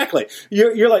 Exactly.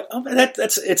 You're like, oh man,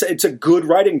 it's a good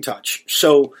writing touch.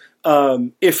 So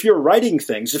if you're writing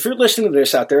things, if you're listening to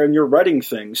this out there and you're writing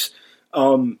things,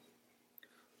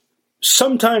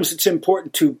 sometimes it's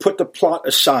important to put the plot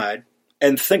aside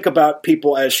and think about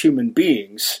people as human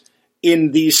beings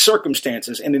in these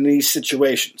circumstances and in these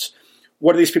situations.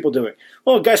 What are these people doing?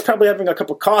 Well, a guy's probably having a cup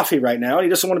of coffee right now and he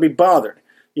doesn't want to be bothered.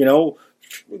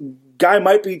 Guy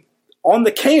might be on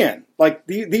the can. Like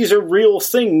these are real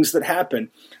things that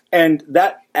happen, and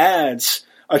that adds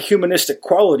a humanistic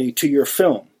quality to your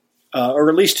film, or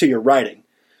at least to your writing.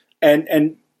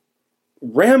 And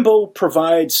Rambo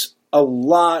provides a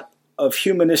lot of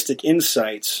humanistic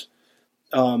insights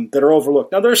that are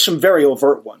overlooked. Now, there's some very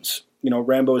overt ones.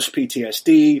 Rambo's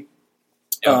PTSD,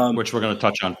 which we're going to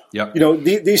touch on. Yep.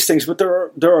 These things, but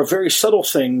there are very subtle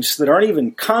things that aren't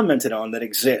even commented on that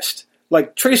exist.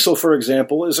 Like Tracel, for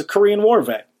example, is a Korean War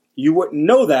vet. You wouldn't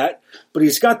know that, but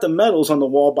he's got the medals on the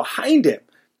wall behind him.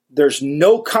 There's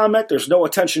no comment. There's no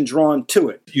attention drawn to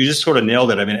it. You just sort of nailed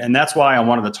it. I mean, and that's why I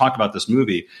wanted to talk about this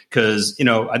movie because,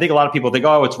 I think a lot of people think,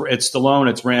 oh, it's Stallone,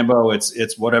 it's Rambo,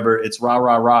 it's whatever, it's rah,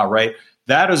 rah, rah, right?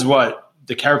 That is what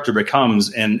the character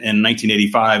becomes in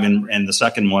 1985 and the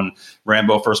second one,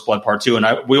 Rambo First Blood Part 2. And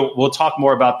we'll talk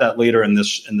more about that later in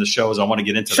this show as I want to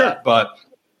get into that. But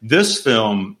this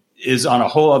film is on a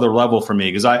whole other level for me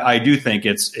because I do think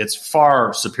it's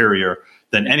far superior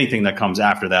than anything that comes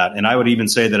after that. And I would even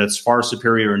say that it's far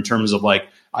superior in terms of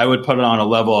I would put it on a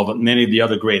level of many of the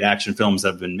other great action films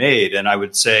that have been made. And I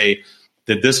would say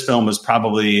that this film is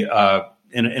probably,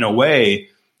 in a way,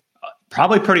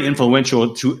 probably pretty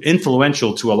influential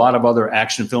to a lot of other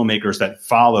action filmmakers that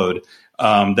followed,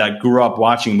 that grew up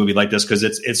watching a movie like this because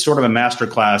it's sort of a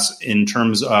masterclass in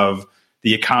terms of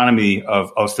the economy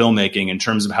of filmmaking, in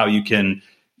terms of how you can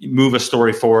move a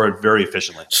story forward very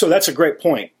efficiently. So that's a great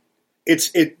point.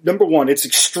 Number one, it's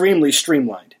extremely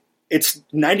streamlined. It's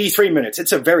 93 minutes.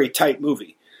 It's a very tight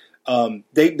movie.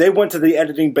 They went to the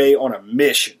editing bay on a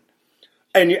mission.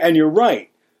 And you're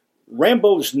right.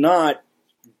 Rambo's not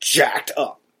jacked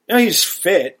up. He's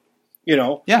fit,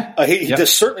 Yeah. He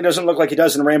just certainly doesn't look like he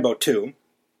does in Rambo 2.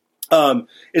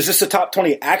 Is this a top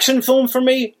 20 action film for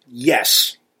me?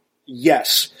 Yes.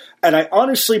 And I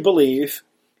honestly believe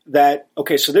that,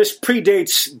 so this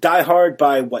predates Die Hard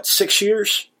by 6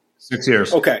 years? 6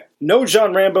 years. Okay. No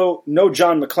John Rambo, no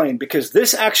John McClane, because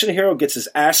this action hero gets his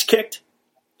ass kicked.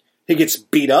 He gets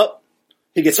beat up.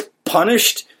 He gets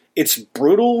punished. It's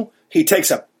brutal. He takes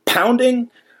a pounding.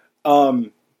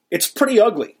 It's pretty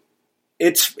ugly.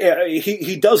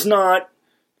 He does not,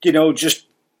 just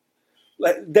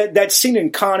that scene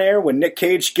in Con Air when Nick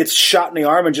Cage gets shot in the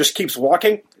arm and just keeps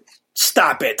walking.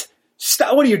 Stop it.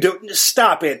 Stop. What are you doing?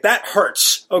 Stop it. That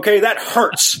hurts. Okay. That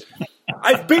hurts.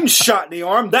 I've been shot in the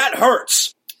arm. That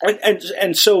hurts.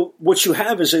 And so what you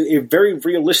have is a very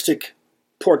realistic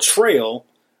portrayal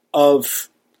of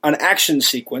an action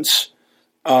sequence.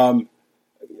 The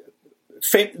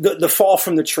fall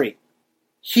from the tree.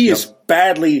 He is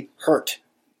badly hurt.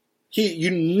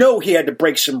 He had to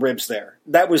break some ribs there.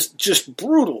 That was just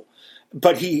brutal.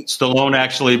 But Stallone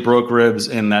actually broke ribs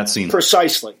in that scene.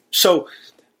 Precisely. So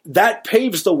that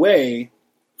paves the way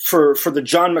for the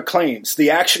John McClanes,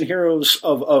 the action heroes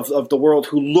of the world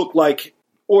who look like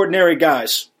ordinary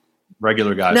guys.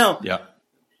 Regular guys. Now,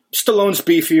 Stallone's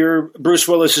beefier, Bruce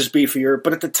Willis is beefier,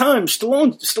 but at the time,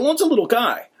 Stallone's a little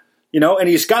guy, and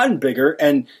he's gotten bigger,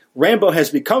 and Rambo has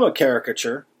become a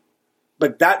caricature,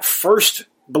 but that First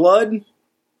Blood,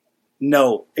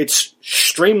 no, it's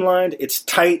streamlined, it's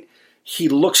tight. He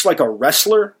looks like a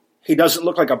wrestler. He doesn't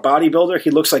look like a bodybuilder. He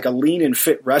looks like a lean and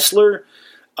fit wrestler.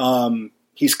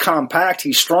 He's compact.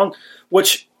 He's strong,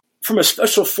 which from a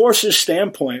special forces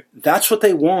standpoint, that's what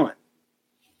they want.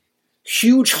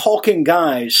 Huge hulking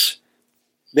guys.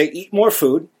 They eat more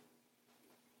food.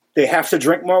 They have to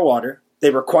drink more water. They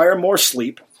require more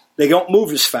sleep. They don't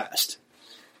move as fast.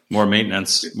 More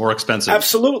maintenance, more expensive.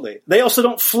 Absolutely. They also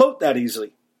don't float that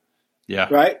easily. Yeah.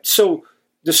 Right? So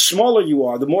the smaller you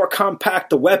are, the more compact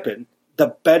the weapon,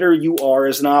 the better you are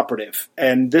as an operative.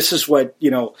 And this is what,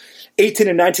 18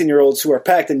 and 19-year-olds who are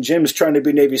packed in gyms trying to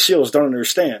be Navy SEALs don't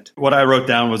understand. What I wrote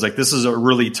down was like, this is a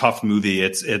really tough movie.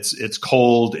 It's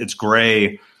cold, it's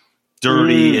gray,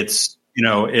 dirty, it's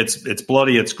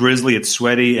bloody, it's grisly, it's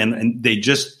sweaty, and they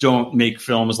just don't make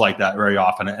films like that very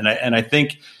often. And I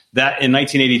think that in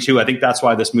 1982, I think that's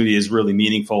why this movie is really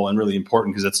meaningful and really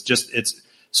important, because it's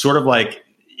sort of like,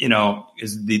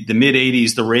 is the mid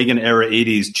 80s, the Reagan era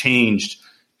 80s changed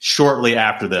shortly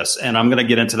after this. And I'm going to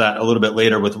get into that a little bit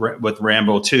later with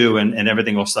Rambo 2 and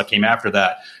everything else that came after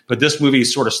that. But this movie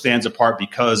sort of stands apart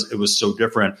because it was so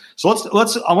different. So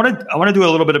I want to do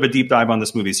a little bit of a deep dive on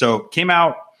this movie. So it came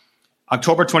out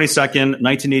October 22nd,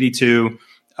 1982.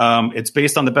 It's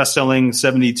based on the best-selling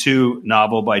 72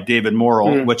 novel by David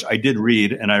Morrell, which I did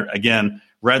read. And I, again,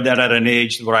 read that at an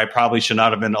age where I probably should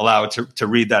not have been allowed to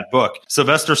read that book.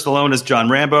 Sylvester Stallone is John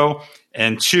Rambo,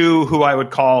 and two who I would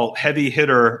call heavy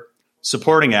hitter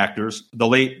supporting actors, the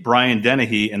late Brian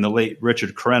Dennehy and the late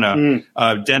Richard Crenna.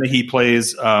 Dennehy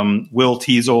plays Will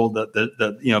Teasel,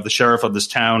 the sheriff of this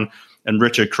town, and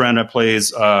Richard Crenna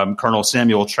plays Colonel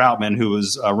Samuel Troutman, who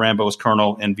was Rambo's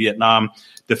colonel in Vietnam.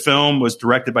 The film was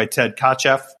directed by Ted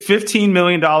Kotcheff. $15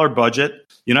 million budget.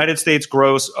 United States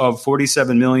gross of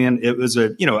 $47 million. It was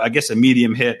a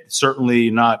medium hit. Certainly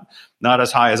not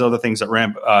as high as other things that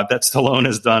Stallone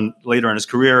has done later in his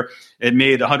career. It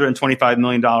made $125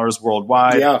 million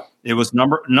worldwide. Yeah. It was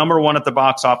number one at the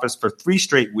box office for 3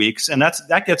 straight weeks. And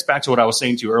that gets back to what I was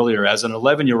saying to you earlier. As an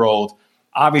 11-year-old,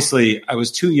 obviously I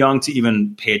was too young to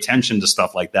even pay attention to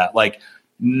stuff like that. Like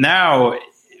now,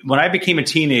 when I became a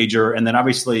teenager, and then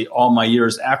obviously all my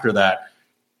years after that,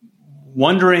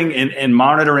 wondering and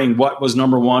monitoring what was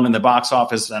number one in the box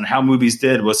office and how movies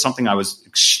did was something I was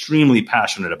extremely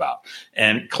passionate about.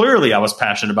 And clearly I was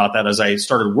passionate about that as I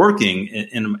started working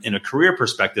in a career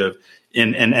perspective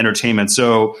in entertainment.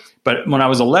 So, but when I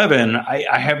was 11,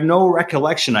 I have no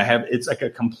recollection. It's like a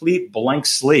complete blank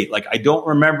slate. Like I don't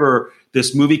remember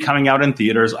this movie coming out in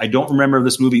theaters. I don't remember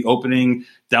this movie opening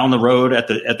down the road at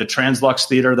the Translux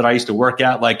theater that I used to work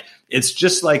at. Like, it's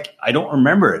just like, I don't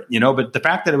remember it, but the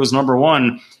fact that it was number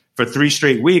one for 3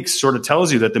 straight weeks sort of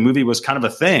tells you that the movie was kind of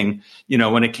a thing,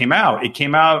 when it came out. It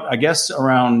came out, I guess,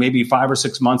 around maybe 5 or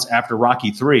 6 months after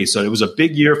Rocky III. So it was a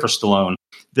big year for Stallone.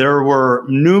 There were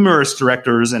numerous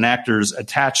directors and actors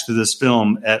attached to this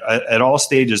film at all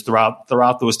stages throughout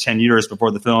those 10 years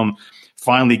before the film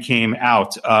finally came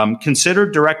out.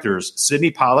 Considered directors: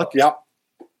 Sidney Pollack,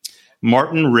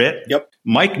 Martin Ritt,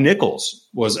 Mike Nichols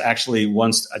was actually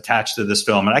once attached to this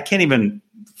film. And I can't even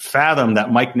fathom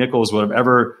that Mike Nichols would have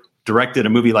ever directed a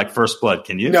movie like First Blood.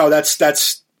 Can you? No,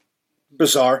 that's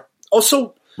bizarre.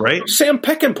 Also, right? Sam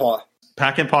Peckinpah.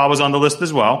 Peckinpah was on the list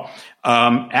as well.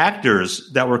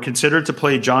 Actors that were considered to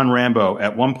play John Rambo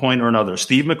at one point or another: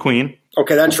 Steve McQueen.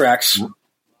 Okay, that tracks.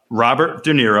 Robert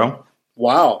De Niro.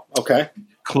 Wow. Okay.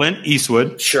 Clint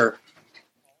Eastwood. Sure.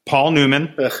 Paul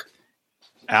Newman. Ugh.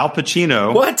 Al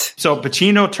Pacino. What? So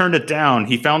Pacino turned it down.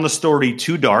 He found the story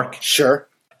too dark. Sure.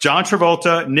 John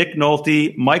Travolta, Nick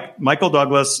Nolte, Michael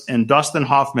Douglas, and Dustin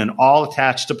Hoffman all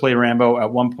attached to play Rambo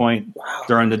at one point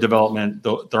during the development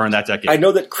during that decade. I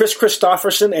know that Chris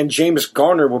Christopherson and James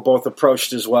Garner were both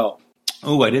approached as well.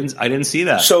 Oh, I didn't see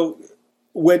that. So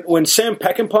when Sam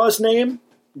Peckinpah's name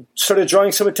started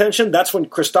drawing some attention, that's when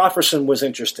Christopherson was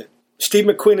interested. Steve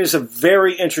McQueen is a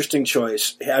very interesting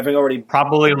choice, having already...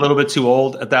 Probably a little bit too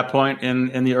old at that point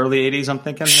in the early 80s, I'm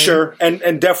thinking. Maybe? Sure,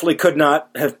 and definitely could not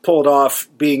have pulled off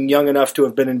being young enough to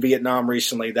have been in Vietnam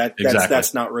recently.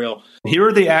 That's not real. Here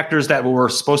are the actors that were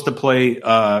supposed to play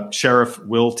Sheriff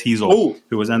Will Teasel,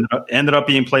 who was ended up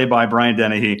being played by Brian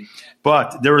Dennehy.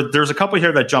 But there's a couple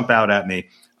here that jump out at me.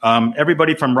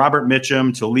 Everybody from Robert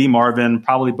Mitchum to Lee Marvin,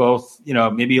 probably both,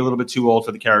 maybe a little bit too old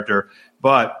for the character.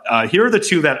 But here are the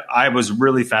two that I was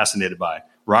really fascinated by: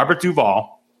 Robert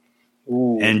Duvall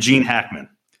and Gene Hackman.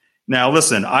 Now,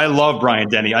 listen, I love Brian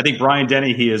Dennehy. I think Brian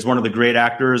Dennehy is one of the great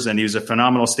actors, and he's a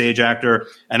phenomenal stage actor.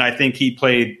 And I think he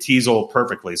played Teasel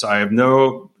perfectly.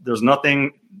 So there's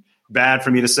nothing bad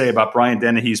for me to say about Brian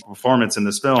Dennehy's performance in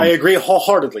this film. I agree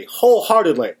wholeheartedly.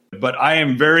 But I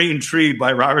am very intrigued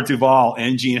by Robert Duvall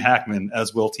and Gene Hackman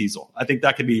as Will Teasel. I think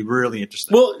that could be really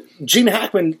interesting. Well, Gene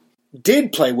Hackman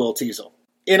did play Will Teasel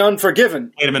in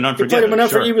Unforgiven. Played him in Unforgiven.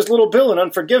 Sure. He was Little Bill in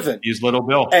Unforgiven. He's Little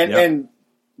Bill. And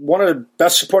one of the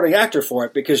best supporting actor for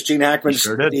it, because Gene Hackman,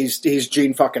 he's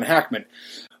Gene fucking Hackman.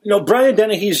 Brian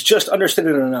Dennehy's just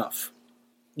understated enough.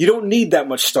 You don't need that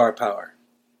much star power.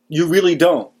 You really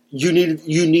don't. You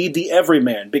need the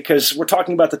everyman, because we're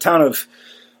talking about the town of,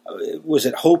 was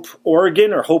it Hope,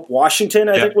 Oregon, or Hope, Washington?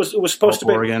 I think it was supposed to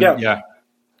be. Oregon, yeah.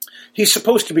 He's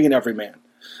supposed to be an everyman.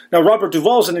 Now, Robert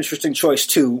Duvall's an interesting choice,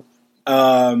 too.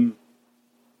 Oh,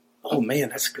 man,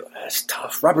 that's good. That's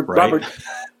tough. Robert.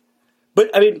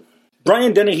 But, I mean,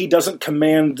 Brian Dennehy doesn't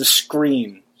command the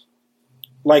screen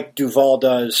like Duvall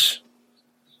does.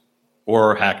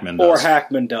 Or Hackman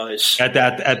does. At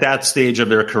that stage of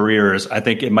their careers, I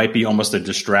think it might be almost a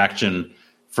distraction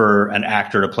for an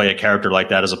actor to play a character like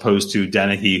that as opposed to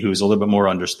Dennehy, who's a little bit more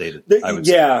understated.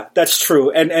 Yeah, that's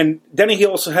true. And Dennehy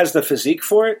also has the physique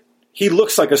for it. He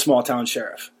looks like a small-town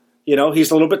sheriff. You know,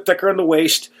 he's a little bit thicker in the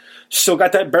waist, still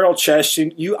got that barrel chest.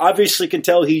 And you obviously can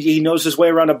tell he knows his way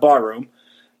around a barroom.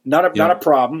 Not a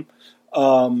problem.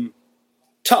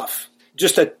 Tough.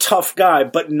 Just a tough guy,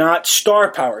 but not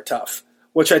star power tough,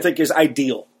 which I think is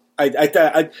ideal.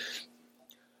 I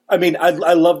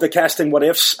love the casting what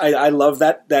ifs. I love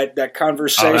that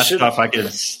conversation. Oh, that's tough. I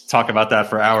could talk about that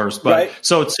for hours. But right.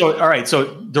 So all right.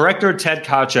 So director Ted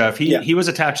Kotcheff, he was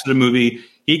attached to the movie.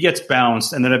 He gets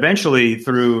bounced, and then eventually,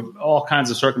 through all kinds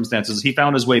of circumstances, he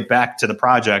found his way back to the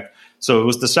project. So it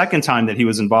was the second time that he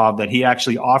was involved that he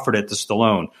actually offered it to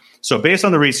Stallone. So based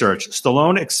on the research,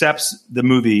 Stallone accepts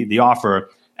the offer,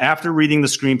 after reading the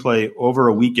screenplay over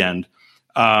a weekend.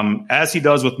 As he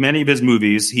does with many of his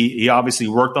movies, he obviously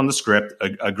worked on the script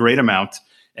a great amount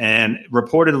and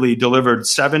reportedly delivered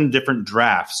 7 different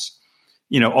drafts,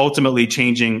 ultimately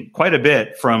changing quite a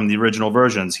bit from the original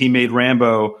versions. He made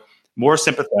Rambo more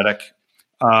sympathetic,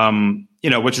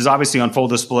 which is obviously on full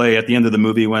display at the end of the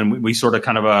movie when we sort of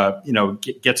kind of,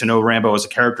 get to know Rambo as a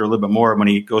character a little bit more when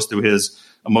he goes through his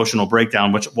emotional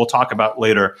breakdown, which we'll talk about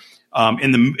later.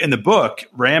 In the book,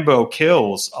 Rambo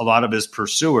kills a lot of his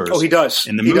pursuers. Oh, he does.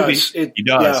 In the movie, he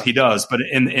does. But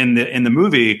in the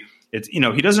movie, it's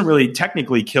he doesn't really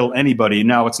technically kill anybody.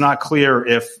 Now, it's not clear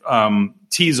if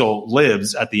Teasel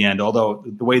lives at the end, although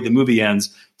the way the movie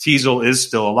ends, Teasel is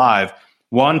still alive.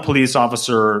 One police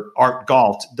officer, Art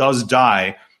Galt, does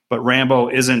die, but Rambo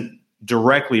isn't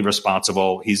directly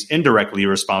responsible. He's indirectly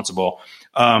responsible.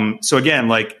 So again,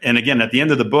 at the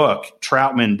end of the book,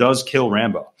 Troutman does kill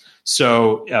Rambo.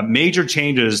 So major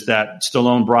changes that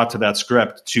Stallone brought to that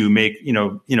script to make,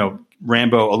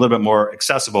 Rambo a little bit more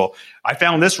accessible. I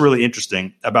found this really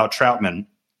interesting about Troutman.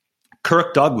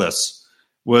 Kirk Douglas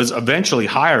was eventually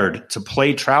hired to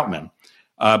play Troutman.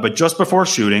 But just before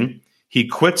shooting, he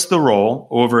quits the role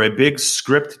over a big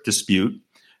script dispute.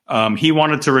 He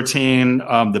wanted to retain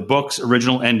the book's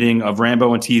original ending of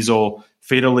Rambo and Teasel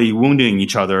fatally wounding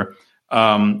each other.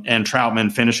 And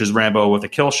Troutman finishes Rambo with a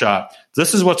kill shot.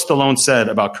 This is what Stallone said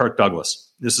about Kirk Douglas.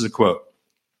 This is a quote.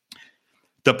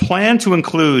 "The plan to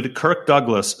include Kirk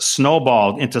Douglas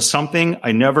snowballed into something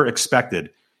I never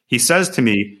expected. He says to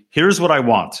me, 'Here's what I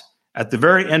want. At the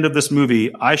very end of this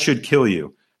movie, I should kill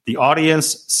you.' The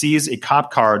audience sees a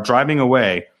cop car driving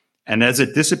away, and as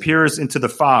it disappears into the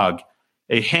fog,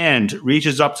 a hand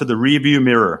reaches up to the rearview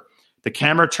mirror. The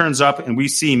camera turns up and we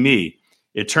see me.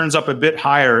 It turns up a bit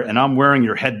higher and I'm wearing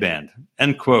your headband."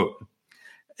 End quote.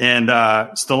 And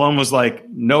Stallone was like,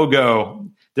 no go.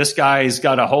 This guy's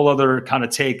got a whole other kind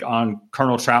of take on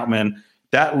Colonel Troutman.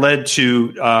 That led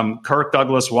to Kirk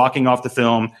Douglas walking off the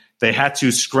film. They had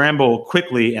to scramble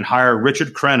quickly and hire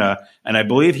Richard Crenna. And I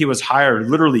believe he was hired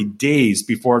literally days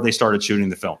before they started shooting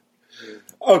the film.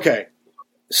 Okay.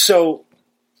 So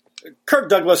Kirk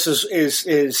Douglas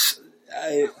is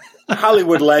a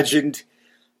Hollywood legend.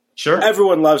 Sure.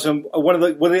 Everyone loves him. One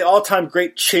of the all-time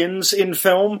great chins in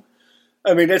film.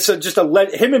 I mean, it's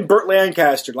him and Burt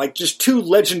Lancaster, like just 2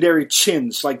 legendary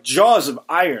chins, like jaws of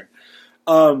iron.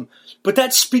 But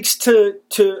that speaks to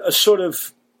a sort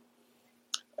of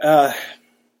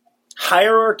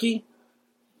hierarchy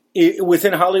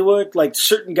within Hollywood. Like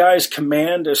certain guys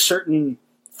command a certain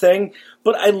thing.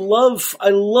 But I love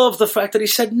the fact that he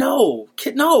said, no,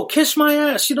 kiss my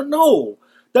ass. You don't know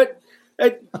that.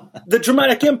 The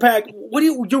dramatic impact.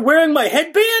 You're wearing my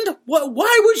headband?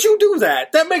 Why would you do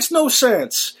that? That makes no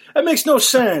sense. Curb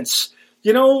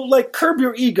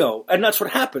your ego. And that's what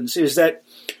happens is that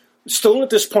Stallone at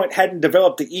this point hadn't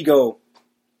developed the ego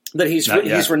that he's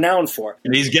renowned for.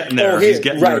 And he's getting there.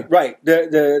 Right.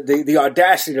 The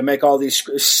audacity to make all these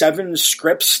 7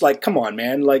 scripts. Like, come on,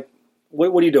 man. Like,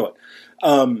 what are you doing?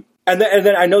 And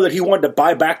then I know that he wanted to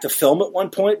buy back the film at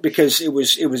one point because it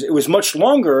was much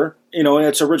longer, in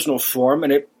its original form,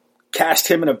 and it cast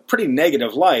him in a pretty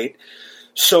negative light.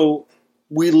 So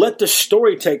we let the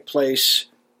story take place.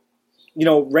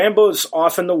 Rambo's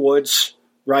off in the woods,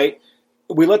 right?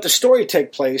 We let the story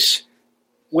take place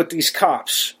with these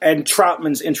cops and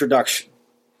Troutman's introduction,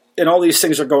 and all these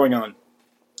things are going on.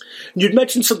 You'd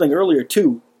mentioned something earlier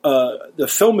too. The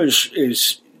film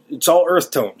is all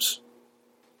earth tones.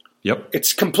 Yep.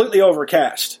 It's completely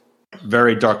overcast.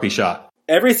 Very darkly shot.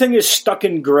 Everything is stuck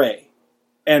in gray.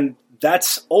 And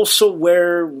that's also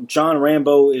where John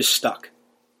Rambo is stuck.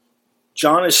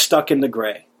 John is stuck in the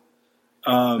gray.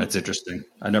 That's interesting.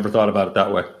 I never thought about it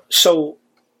that way. So,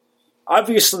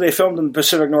 obviously, they filmed in the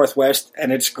Pacific Northwest,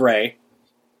 and it's gray,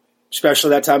 especially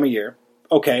that time of year.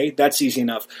 Okay, that's easy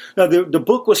enough. Now, the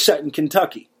book was set in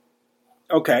Kentucky.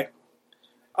 Okay.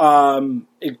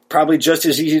 It probably just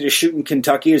as easy to shoot in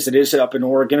Kentucky as it is up in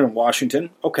Oregon and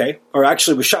Washington. Okay. Or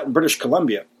actually, it was shot in British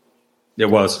Columbia. It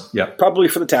was, yeah. Probably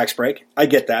for the tax break. I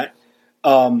get that.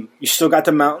 You still got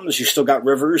the mountains. You still got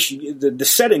rivers. The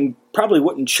setting probably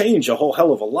wouldn't change a whole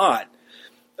hell of a lot.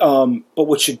 But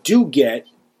what you do get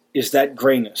is that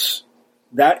grayness,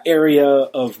 that area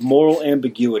of moral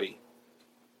ambiguity.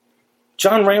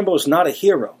 John Rambo is not a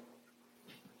hero.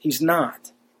 He's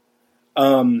not.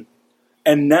 And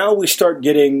now we start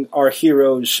getting our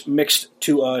heroes mixed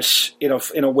to us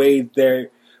in a way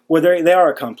where they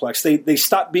are complex. They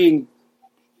stop being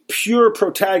pure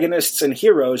protagonists and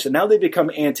heroes, and now they become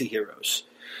anti-heroes.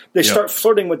 They start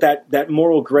flirting with that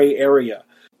moral gray area.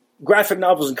 Graphic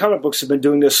novels and comic books have been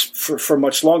doing this for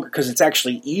much longer because it's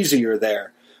actually easier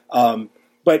there.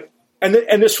 But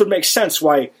this would make sense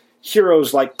why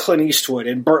heroes like Clint Eastwood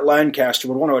and Burt Lancaster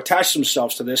would want to attach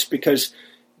themselves to this, because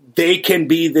they can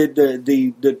be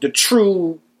the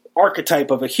true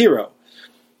archetype of a hero.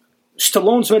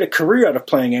 Stallone's made a career out of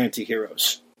playing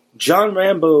anti-heroes. John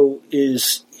Rambo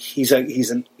he's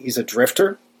a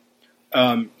drifter.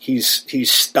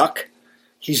 He's stuck.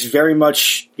 He's very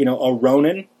much, a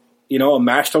Ronin, a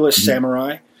masterless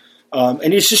samurai.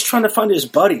 And he's just trying to find his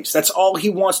buddies. That's all he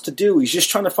wants to do. He's just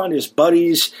trying to find his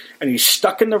buddies, and he's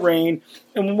stuck in the rain.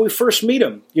 And when we first meet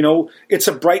him, it's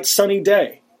a bright, sunny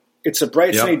day. It's a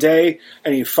bright, sunny day,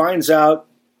 and he finds out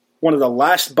one of the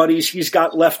last buddies he's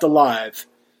got left alive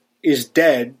is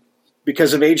dead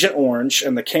because of Agent Orange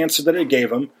and the cancer that it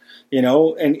gave him,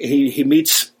 and he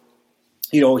meets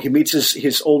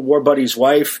his old war buddy's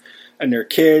wife and their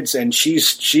kids, and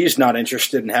she's not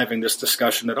interested in having this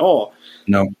discussion at all.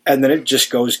 No. And then it just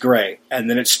goes gray, and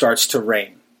then it starts to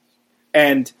rain.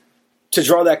 And to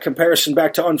draw that comparison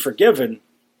back to Unforgiven,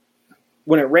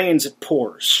 when it rains, it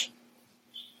pours.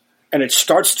 And it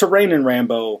starts to rain in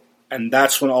Rambo, and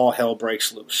that's when all hell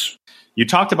breaks loose. You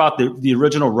talked about the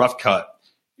original rough cut.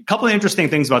 A couple of interesting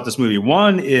things about this movie.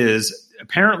 One is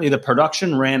apparently the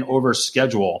production ran over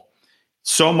schedule,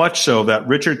 so much so that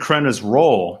Richard Crenna's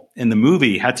role in the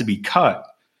movie had to be cut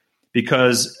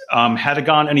because had it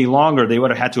gone any longer, they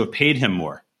would have had to have paid him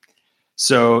more.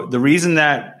 So the reason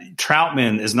that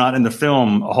Troutman is not in the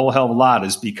film a whole hell of a lot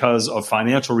is because of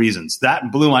financial reasons.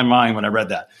 That blew my mind when I read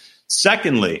that.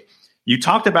 Secondly, you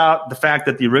talked about the fact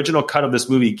that the original cut of this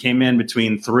movie came in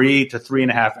between 3 to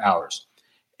 3.5 hours.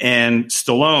 And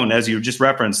Stallone, as you just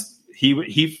referenced,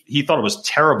 he thought it was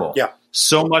terrible. Yeah.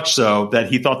 So much so that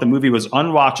he thought the movie was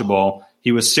unwatchable.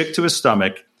 He was sick to his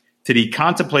stomach, that he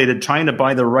contemplated trying to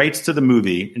buy the rights to the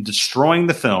movie and destroying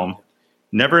the film,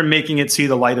 never making it see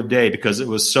the light of day because it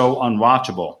was so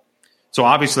unwatchable. So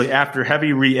obviously, after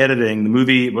heavy re-editing, the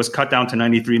movie was cut down to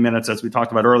 93 minutes, as we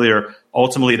talked about earlier.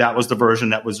 Ultimately, that was the version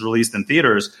that was released in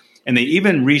theaters. And they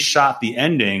even reshot the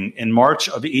ending in March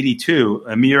of 82,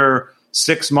 a mere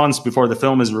 6 months before the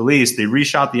film is released. They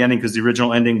reshot the ending because the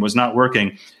original ending was not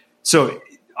working. So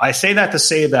I say that to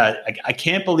say that I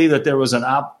can't believe that there was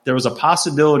a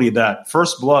possibility that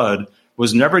First Blood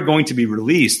was never going to be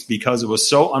released because it was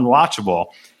so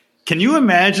unwatchable. Can you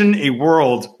imagine a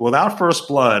world without First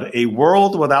Blood, a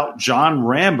world without John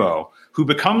Rambo, who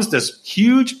becomes this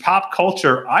huge pop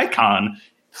culture icon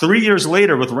 3 years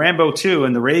later with Rambo 2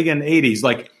 in the Reagan 80s?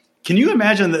 Like, can you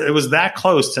imagine that it was that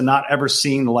close to not ever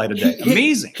seeing the light of day?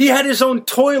 Amazing. He had his own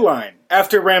toy line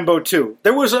after Rambo 2.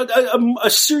 There was a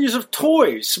series of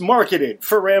toys marketed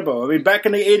for Rambo. I mean, back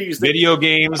in the 80s. Video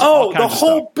games. Oh, the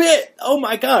whole bit. Oh,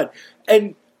 my God.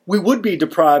 And we would be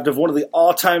deprived of one of the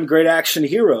all-time great action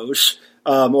heroes,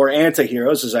 or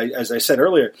anti-heroes, as I said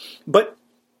earlier. But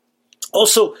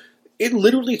also, it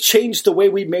literally changed the way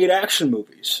we made action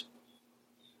movies.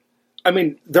 I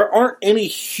mean, there aren't any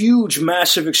huge,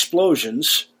 massive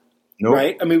explosions, nope.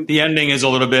 Right? I mean, the ending is a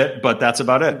little bit, but that's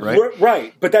about it, right?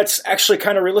 Right, but that's actually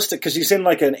kind of realistic because he's in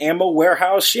like an ammo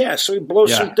warehouse, so he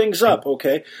blows some things up,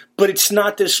 okay? But it's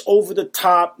not this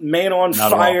over-the-top, man on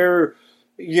not fire,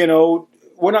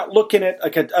 we're not looking at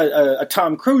like a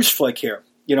Tom Cruise flick here.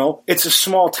 It's a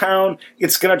small town.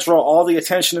 It's going to draw all the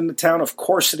attention in the town. Of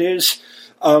course it is.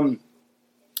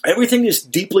 Everything is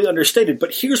deeply understated.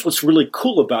 But here's what's really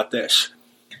cool about this.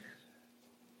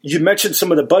 You mentioned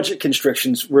some of the budget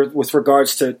constrictions with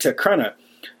regards to Crenna.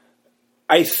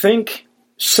 I think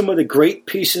some of the great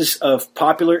pieces of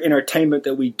popular entertainment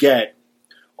that we get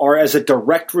are as a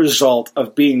direct result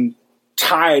of being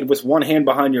tied with one hand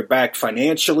behind your back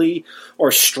financially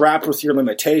or strapped with your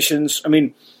limitations. I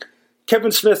mean,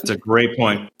 Kevin Smith. That's a great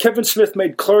point. Kevin Smith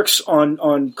made Clerks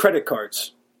on credit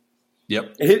cards.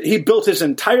 Yep. He built his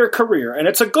entire career, and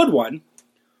it's a good one,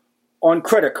 on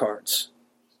credit cards.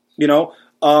 You know,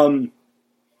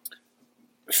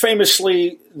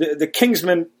 famously, the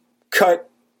Kingsman cut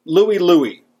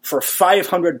Louie for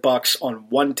 $500 on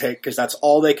one take because that's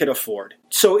all they could afford.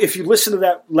 So if you listen to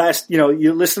that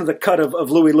you listen to the cut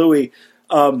of Louie,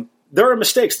 there are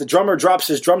mistakes. The drummer drops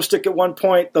his drumstick at one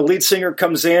point. The lead singer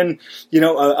comes in,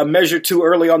 a measure too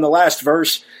early on the last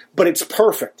verse, but it's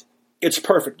perfect. It's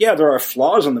perfect. Yeah, there are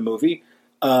flaws in the movie.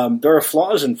 There are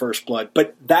flaws in First Blood,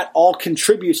 but that all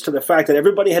contributes to the fact that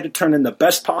everybody had to turn in the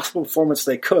best possible performance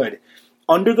they could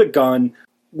under the gun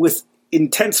with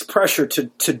intense pressure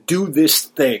to do this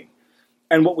thing.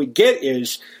 And what we get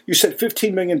is, you said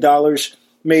 $15 million,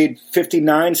 made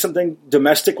 59 something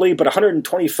domestically, but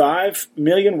 125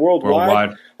 million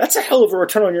worldwide. That's a hell of a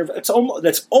return on your. That's almost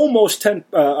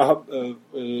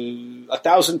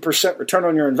 1,000% return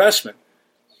on your investment.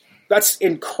 That's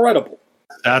incredible.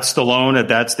 That's Stallone at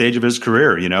that stage of his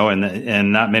career,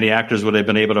 and not many actors would have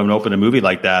been able to open a movie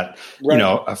like that. Right.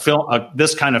 A film,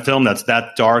 this kind of film that's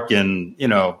that dark and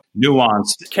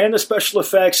nuanced. Can the special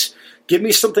effects give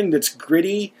me something that's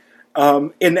gritty?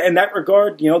 In that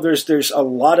regard, there's a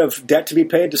lot of debt to be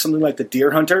paid to something like The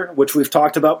Deer Hunter, which we've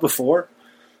talked about before.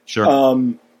 Sure.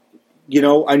 I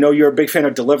know you're a big fan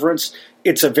of Deliverance.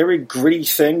 It's a very gritty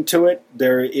thing to it.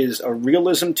 There is a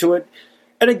realism to it.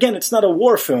 And again, it's not a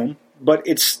war film, but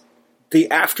it's the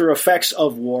after effects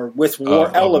of war with war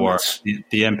elements. War.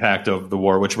 The impact of the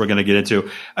war, which we're going to get into.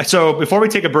 So before we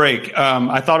take a break,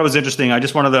 I thought it was interesting. I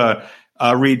just wanted to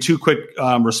read two quick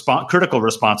critical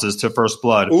responses to First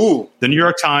Blood. Ooh. The New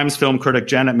York Times film critic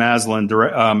Janet Maslin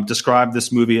described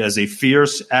this movie as a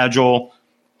fierce, agile,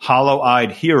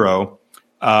 hollow-eyed hero.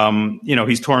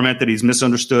 He's tormented, he's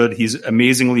misunderstood, he's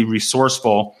amazingly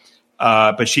resourceful.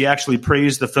 But she actually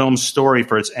praised the film's story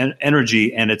for its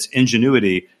energy and its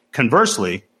ingenuity.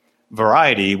 Conversely,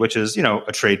 Variety, which is,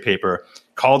 a trade paper,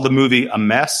 called the movie a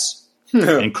mess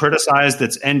and criticized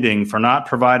its ending for not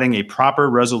providing a proper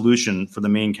resolution for the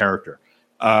main character.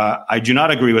 I do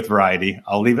not agree with Variety.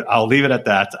 I'll leave it at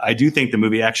that. I do think the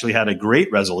movie actually had a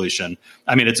great resolution.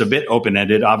 I mean, it's a bit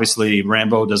open-ended. Obviously,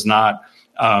 Rambo does not.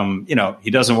 He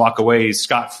doesn't walk away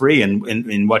scot-free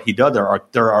in what he does.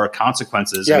 There are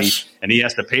consequences, yes. and he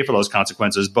has to pay for those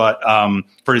consequences. But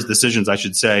for his decisions, I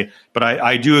should say. But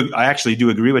I actually do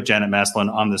agree with Janet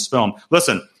Maslin on this film.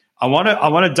 Listen, I want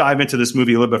to dive into this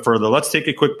movie a little bit further. Let's take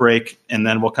a quick break, and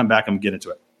then we'll come back and get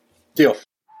into it. Deal.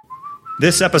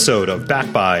 This episode of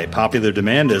Back by Popular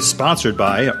Demand is sponsored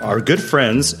by our good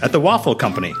friends at the Waffle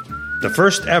Company, the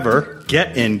first ever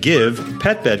get and give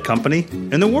pet bed company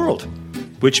in the world.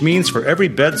 Which means for every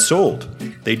bed sold,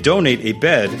 they donate a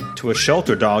bed to a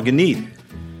shelter dog in need.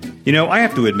 I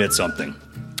have to admit something.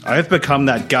 I have become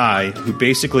that guy who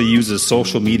basically uses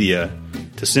social media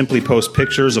to simply post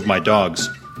pictures of my dogs.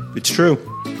 It's true.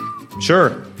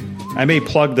 Sure, I may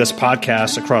plug this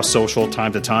podcast across social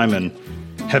time to time and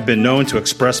have been known to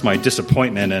express my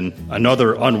disappointment in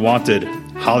another unwanted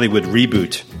Hollywood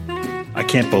reboot. I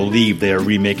can't believe they are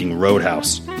remaking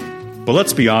Roadhouse. But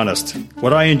let's be honest,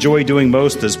 what I enjoy doing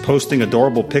most is posting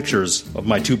adorable pictures of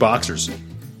my two boxers.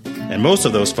 And most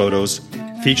of those photos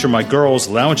feature my girls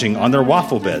lounging on their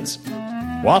waffle beds.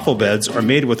 Waffle beds are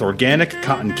made with organic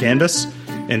cotton canvas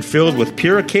and filled with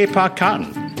pure K-Pop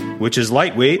cotton, which is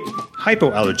lightweight,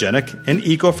 hypoallergenic, and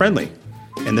eco-friendly.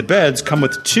 And the beds come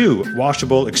with 2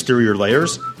 washable exterior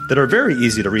layers that are very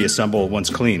easy to reassemble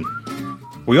once clean.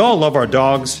 We all love our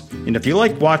dogs, and if you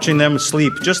like watching them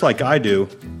sleep just like I do,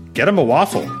 get them a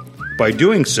waffle. By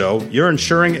doing so, you're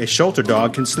ensuring a shelter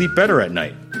dog can sleep better at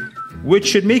night, which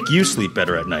should make you sleep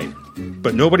better at night.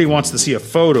 But nobody wants to see a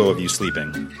photo of you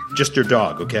sleeping. Just your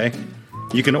dog, okay?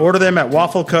 You can order them at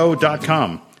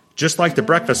waffleco.com, just like the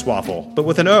breakfast waffle, but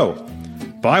with an O.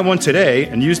 Buy one today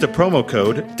and use the promo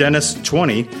code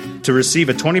Dennis20 to receive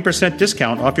a 20%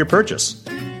 discount off your purchase.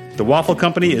 The Waffle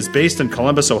Company is based in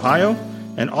Columbus, Ohio,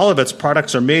 and all of its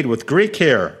products are made with great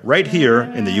care right here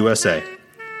in the USA.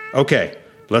 Okay,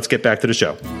 let's get back to the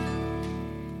show.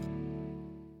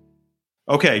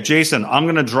 Okay, Jason, I'm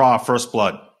going to draw First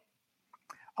Blood.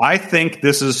 I think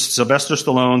this is Sylvester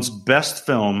Stallone's best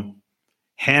film,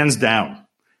 hands down.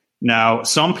 Now,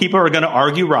 some people are going to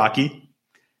argue Rocky,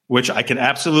 which I can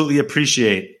absolutely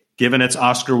appreciate given its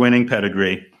Oscar-winning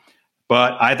pedigree.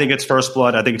 but I think it's First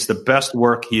Blood. I think it's the best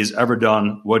work he's ever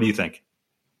done. What do you think?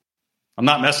 I'm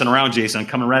not messing around, Jason. I'm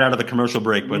coming right out of the commercial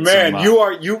break. But man,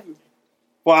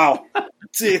 wow.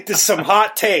 There's some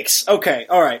hot takes. Okay,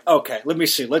 all right, okay. Let me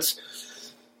see. Let's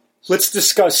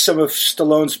discuss some of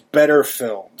Stallone's better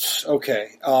films.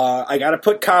 Okay, I got to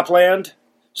put Copland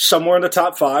somewhere in the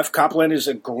top 5. Copland is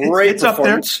a great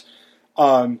performance.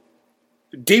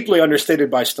 Deeply understated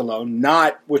by Stallone,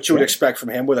 not what you would expect from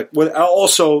him. With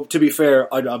also, to be fair,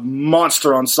 a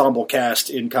monster ensemble cast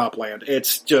in Copland.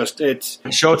 It's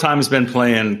Showtime has been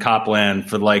playing Copland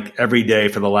for like every day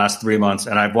for the last 3 months,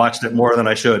 and I've watched it more than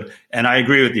I should. And I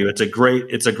agree with you. It's a great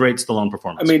Stallone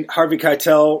performance. I mean, Harvey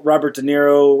Keitel, Robert De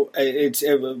Niro,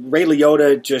 Ray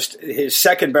Liotta, just his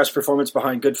second best performance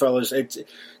behind Goodfellas.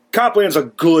 Copland's a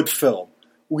good film.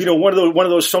 You know, one of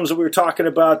those films that we were talking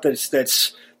about that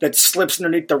slips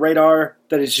underneath the radar,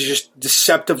 that is just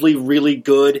deceptively really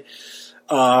good.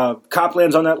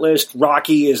 Copland's on that list.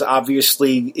 Rocky is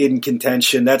obviously in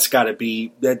contention. That's got to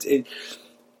be that. Of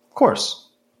course,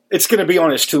 it's going to be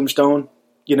on his tombstone.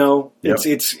 You know, yep.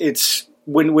 It's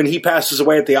when he passes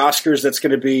away at the Oscars. That's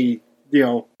going to be, you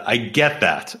know. I get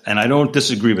that, and I don't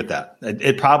disagree with that.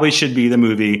 It probably should be the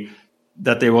movie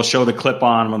that they will show the clip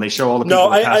on when they show all the people. No,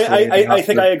 I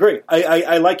think I agree.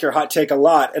 I like your hot take a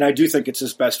lot, and I do think it's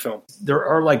his best film. There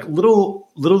are like little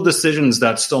decisions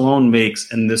that Stallone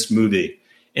makes in this movie.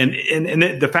 And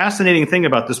the fascinating thing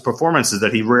about this performance is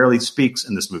that he rarely speaks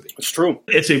in this movie. It's true.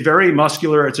 It's a very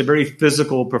muscular, it's a very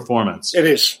physical performance. It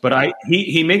is. But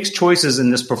he makes choices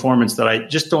in this performance that I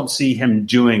just don't see him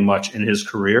doing much in his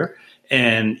career.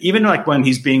 And even like when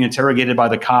he's being interrogated by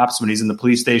the cops, when he's in the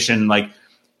police station, like,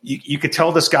 you could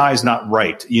tell this guy's not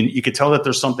right. You could tell that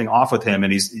there's something off with him.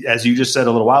 And he's, as you just said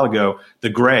a little while ago, the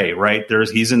gray, right?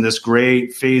 He's in this gray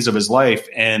phase of his life.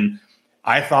 And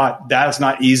I thought that's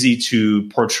not easy to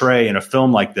portray in a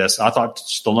film like this. I thought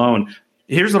Stallone,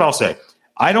 here's what I'll say.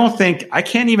 I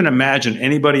can't even imagine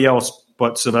anybody else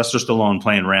but Sylvester Stallone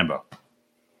playing Rambo.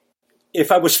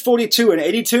 If I was 42 and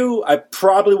 82, I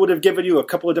probably would have given you a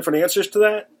couple of different answers to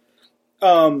that.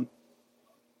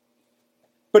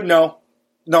 But no.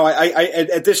 No, I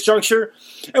at this juncture,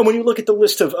 and when you look at the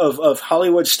list of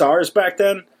Hollywood stars back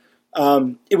then,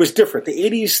 it was different. The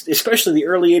 80s, especially the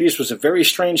early 80s, was a very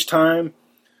strange time.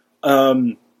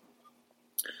 Filmmakers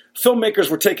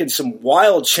were taking some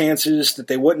wild chances that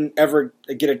they wouldn't ever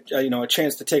get a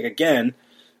chance to take again.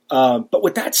 But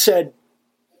with that said,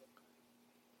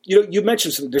 you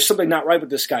mentioned something. There's something not right with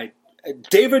this guy,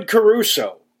 David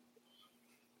Caruso.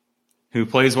 Who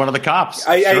plays one of the cops.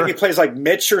 Sure. He plays like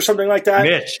Mitch or something like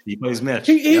that. He plays Mitch.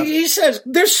 He says,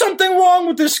 there's something wrong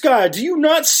with this guy. Do you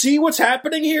not see what's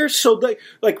happening here? So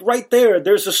right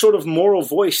there's a sort of moral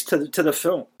voice to the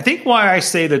film. I think why I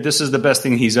say that this is the best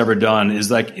thing he's ever done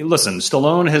is like, listen,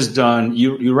 Stallone has done,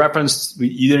 you referenced,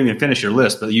 you didn't even finish your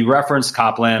list, but you referenced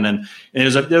Copland and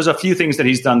there's a few things that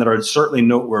he's done that are certainly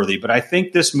noteworthy, but I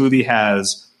think this movie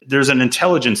there's an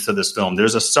intelligence to this film.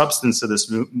 There's a substance to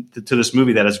this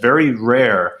movie that is very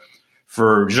rare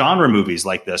for genre movies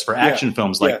like this, for action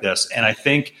films like this. And I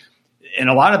think, and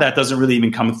a lot of that doesn't really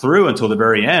even come through until the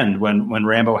very end when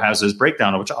Rambo has his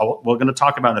breakdown, which we're going to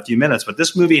talk about in a few minutes. But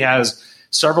this movie has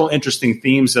several interesting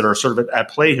themes that are sort of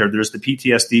at play here. There's the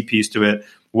PTSD piece to it,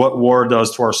 what war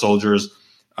does to our soldiers.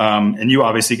 And you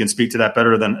obviously can speak to that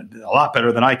a lot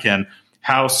better than I can.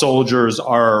 How soldiers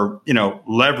are,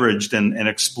 leveraged and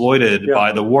exploited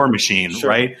by the war machine, sure.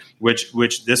 Right?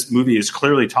 Which this movie is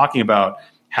clearly talking about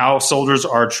how soldiers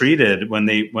are treated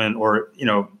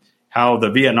how the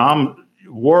Vietnam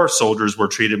War soldiers were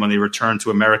treated when they returned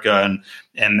to America,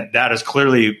 and that is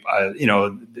clearly,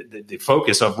 the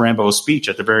focus of Rambo's speech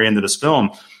at the very end of this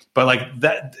film. But like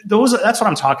that, that's what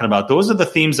I'm talking about. Those are the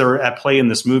themes that are at play in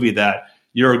this movie that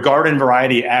your garden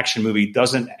variety action movie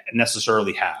doesn't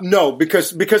necessarily have. No,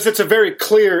 because it's a very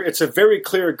clear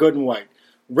good and white.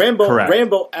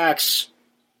 Rambo acts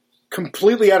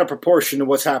completely out of proportion to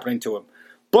what's happening to him.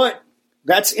 But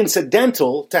that's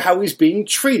incidental to how he's being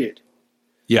treated.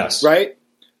 Yes. Right?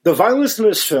 The violence in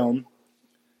this film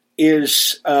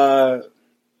is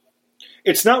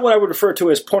it's not what I would refer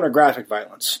to as pornographic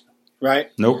violence.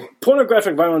 Right? Nope.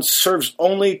 Pornographic violence serves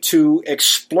only to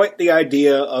exploit the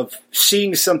idea of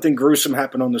seeing something gruesome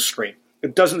happen on the screen.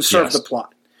 It doesn't serve the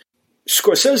plot.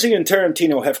 Scorsese and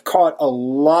Tarantino have caught a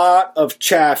lot of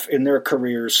chaff in their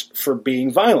careers for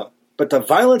being violent. But the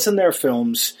violence in their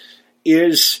films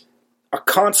is a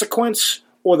consequence,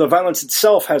 or the violence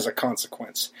itself has a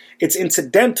consequence. It's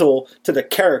incidental to the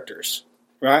characters,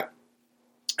 right?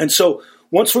 And so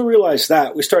once we realize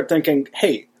that, we start thinking,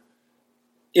 hey,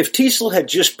 if Teasle had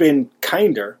just been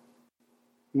kinder,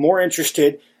 more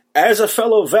interested as a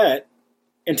fellow vet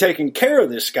in taking care of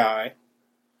this guy,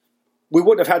 we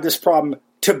wouldn't have had this problem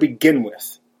to begin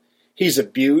with. He's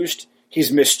abused,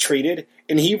 he's mistreated,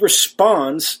 and he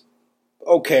responds,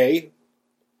 okay,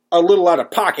 a little out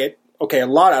of pocket, okay, a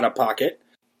lot out of pocket,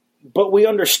 but we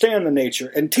understand the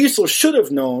nature. And Teasel should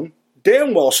have known,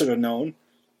 damn well should have known,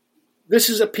 this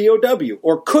is a POW,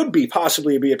 or could be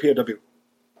possibly be a POW.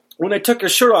 When they took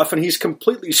his shirt off and he's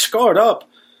completely scarred up,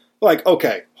 like,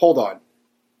 okay, hold on.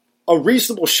 A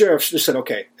reasonable sheriff should have said,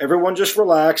 okay, everyone just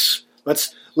relax.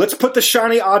 Let's put the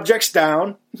shiny objects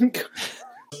down.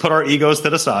 Put our egos to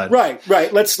the side.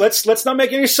 Right. Let's not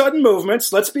make any sudden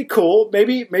movements. Let's be cool.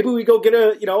 Maybe we go get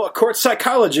a court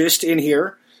psychologist in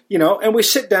here, and we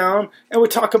sit down and we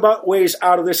talk about ways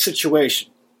out of this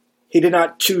situation. He did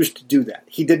not choose to do that.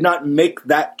 He did not make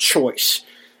that choice.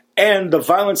 And the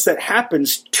violence that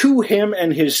happens to him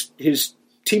and his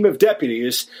team of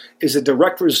deputies is a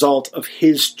direct result of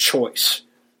his choice.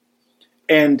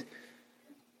 And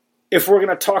if we're going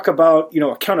to talk about,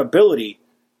 accountability,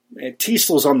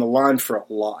 Tiesel's on the line for a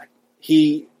lot.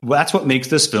 Well, that's what makes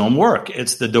this film work.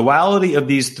 It's the duality of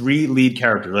these three lead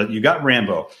characters. You got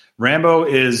Rambo. Rambo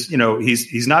is,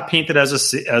 he's not painted as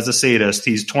a sadist.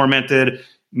 He's tormented,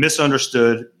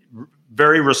 misunderstood,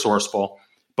 very resourceful.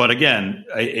 But again,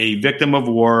 a victim of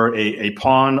war, a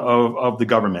pawn of the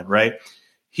government, right?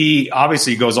 He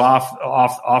obviously goes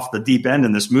off the deep end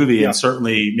in this movie and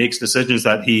certainly makes decisions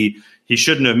that he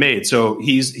shouldn't have made. So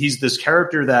he's this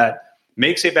character that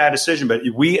makes a bad decision, but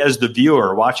we as the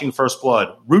viewer watching First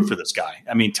Blood root for this guy.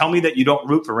 I mean, tell me that you don't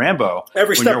root for Rambo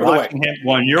every step of the way.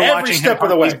 When you're watching him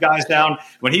hunt these guys down,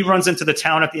 when he runs into the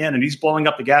town at the end and he's blowing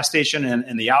up the gas station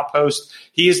and the outpost,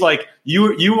 he's like,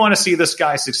 you want to see this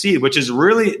guy succeed, which is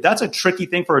really, that's a tricky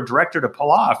thing for a director to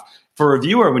pull off. For a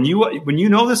viewer, when you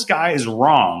know this guy is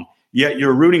wrong, yet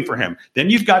you're rooting for him. Then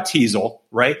you've got Teasel,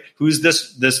 right? Who's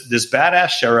this badass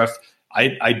sheriff.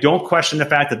 I don't question the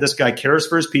fact that this guy cares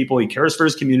for his people. He cares for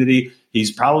his community. He's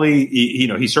probably,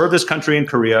 he served his country in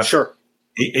Korea. Sure.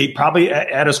 He probably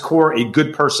at his core, a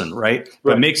good person, right?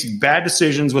 But makes bad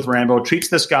decisions with Rambo, treats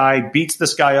this guy, beats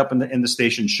this guy up in the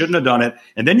station, shouldn't have done it.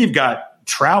 And then you've got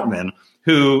Troutman,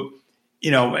 who,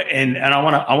 and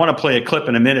I want to play a clip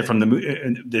in a minute from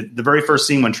the very first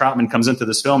scene when Troutman comes into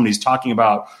this film and he's talking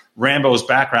about Rambo's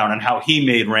background and how he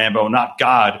made Rambo, not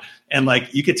God. And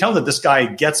you could tell that this guy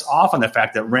gets off on the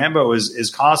fact that Rambo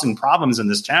is causing problems in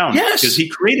this town. Yes, because he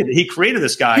created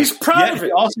this guy. He's proud of it.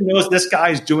 He also knows this guy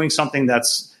is doing something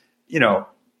that's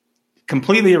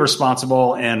completely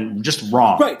irresponsible and just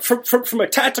wrong. Right. From a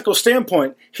tactical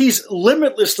standpoint, he's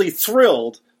limitlessly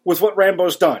thrilled with what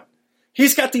Rambo's done.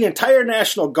 He's got the entire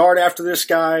National Guard after this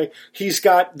guy. He's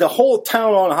got the whole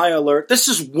town on high alert. This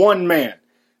is one man,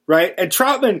 right? And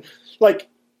Troutman,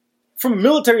 from a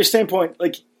military standpoint,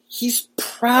 he's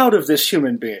proud of this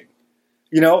human being,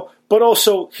 but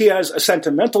also he has a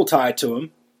sentimental tie to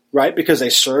him, right? Because they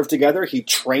served together. He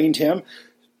trained him.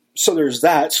 So there's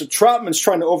that. So Troutman's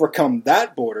trying to overcome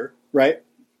that border, right?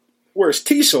 Whereas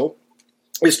Teasel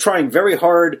is trying very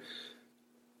hard.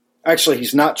 Actually,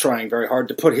 he's not trying very hard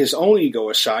to put his own ego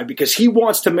aside because he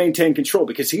wants to maintain control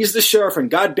because he's the sheriff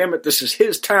and goddammit, this is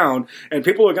his town and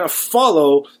people are going to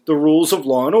follow the rules of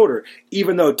law and order,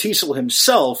 even though Teasel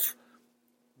himself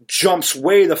jumps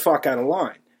way the fuck out of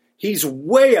line. He's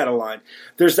way out of line.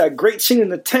 There's that great scene in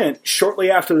the tent shortly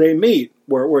after they meet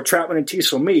where Troutman and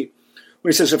Teasel meet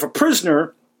where he says, if a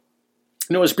prisoner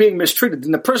is being mistreated,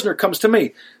 then the prisoner comes to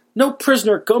me. No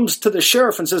prisoner comes to the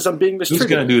sheriff and says, I'm being mistreated.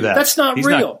 Who's going to do that? That's not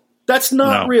real. That's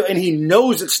not real. And he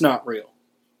knows it's not real.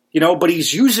 But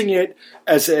he's using it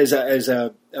as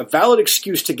a valid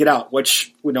excuse to get out,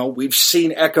 which, we've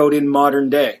seen echoed in modern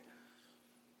day.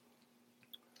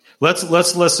 Let's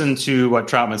listen to what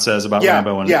Troutman says about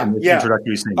Rambo in the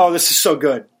introductory scene. Oh, this is so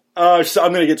good. I'm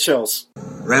going to get chills.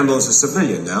 Rambo's a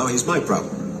civilian now. He's my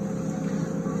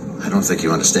problem. I don't think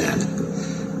you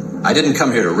understand. I didn't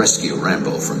come here to rescue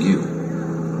Rambo from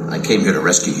you. I came here to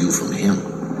rescue you from him.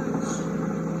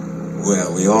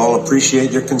 Well, we all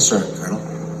appreciate your concern, Colonel.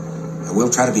 I will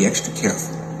try to be extra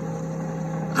careful.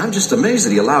 I'm just amazed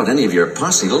that he allowed any of your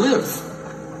posse to live.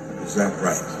 Is that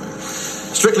right?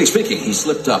 Strictly speaking, he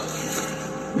slipped up.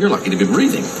 You're lucky to be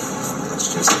breathing.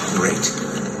 That's just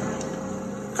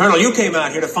great. Colonel, you came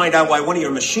out here to find out why one of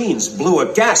your machines blew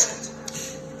a gasket.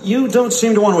 You don't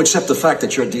seem to want to accept the fact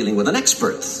that you're dealing with an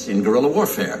expert in guerrilla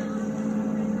warfare.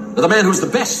 With a man who's the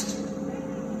best.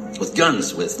 With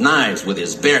guns, with knives, with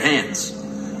his bare hands.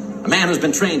 A man who's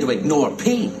been trained to ignore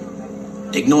pain,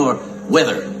 ignore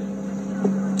weather,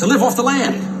 to live off the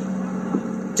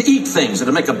land, to eat things and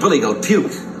to make a billy goat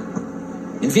puke.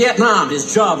 In Vietnam,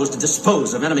 his job was to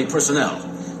dispose of enemy personnel.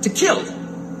 To kill.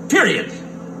 Period.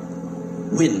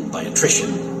 Win by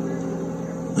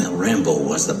attrition. Well, Rambo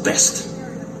was the best.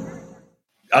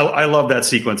 I love that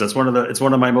sequence. It's one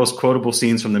of my most quotable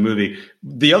scenes from the movie.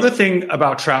 The other thing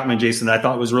about Troutman, Jason, that I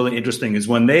thought was really interesting is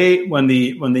when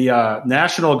the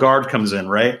National Guard comes in,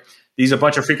 right? These are a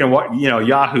bunch of freaking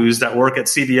yahoos that work at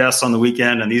CBS on the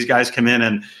weekend, and these guys come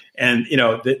in and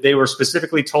they were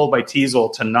specifically told by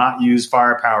Teasel to not use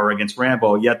firepower against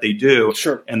Rambo, yet they do.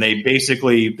 Sure. And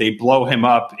they blow him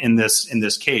up in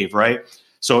this cave, right?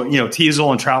 So Teasel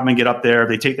and Troutman get up there.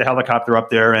 They take the helicopter up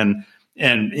there, and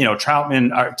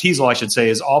Teasel, I should say,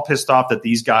 is all pissed off that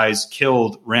these guys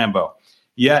killed Rambo.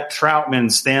 Yet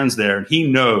Troutman stands there and he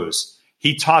knows,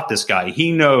 he taught this guy.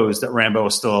 He knows that Rambo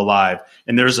is still alive.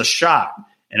 And there's a shot,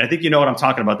 and I think you know what I'm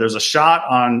talking about. There's a shot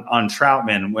on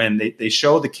Troutman when they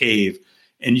show the cave,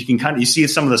 and you can you see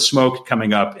some of the smoke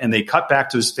coming up, and they cut back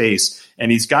to his face,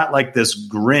 and he's got like this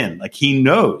grin, like he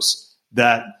knows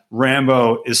that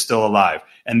Rambo is still alive.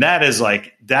 And that is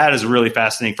really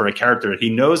fascinating for a character. He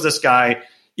knows this guy,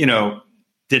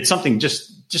 did something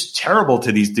just terrible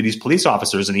to these police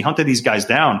officers, and he hunted these guys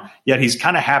down, yet he's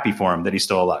kind of happy for him that he's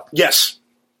still alive. Yes,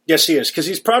 he is, because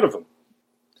he's proud of him.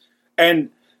 And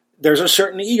there's a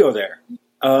certain ego there.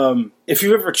 If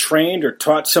you've ever trained or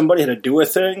taught somebody how to do a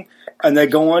thing, and they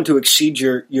go on to exceed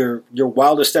your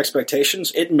wildest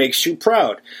expectations, it makes you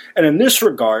proud. And in this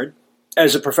regard,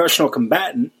 as a professional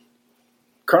combatant,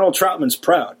 Colonel Troutman's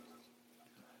proud.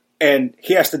 And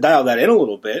he has to dial that in a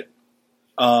little bit.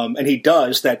 And he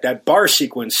does. That bar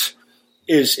sequence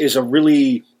is a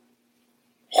really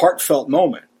heartfelt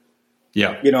moment.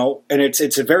 Yeah. And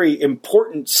it's a very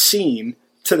important scene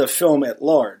to the film at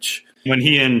large. When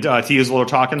he and Teasel are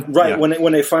talking? Right. Yeah.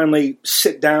 When they finally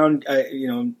sit down,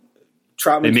 Troutman.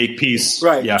 They make peace.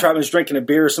 Right. Yeah. Troutman's drinking a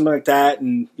beer or something like that.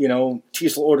 And,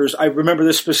 Teasel orders, I remember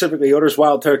this specifically, he orders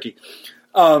wild turkey.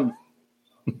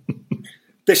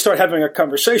 They start having a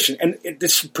conversation. And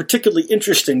it's particularly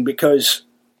interesting because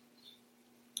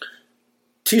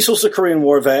Teasel's a Korean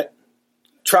War vet.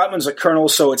 Troutman's a colonel,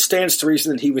 so it stands to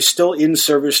reason that he was still in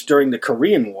service during the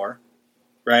Korean War,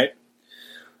 right?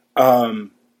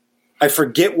 I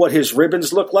forget what his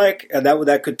ribbons look like, and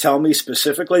that could tell me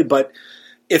specifically, but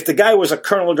if the guy was a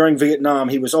colonel during Vietnam,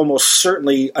 he was almost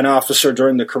certainly an officer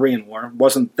during the Korean War. It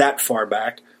wasn't that far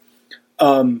back.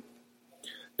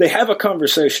 They have a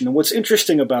conversation, and what's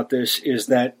interesting about this is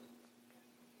that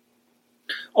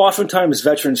oftentimes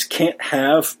veterans can't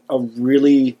have a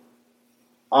really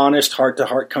honest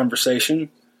heart-to-heart conversation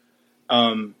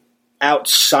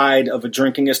outside of a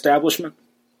drinking establishment.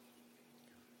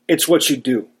 It's what you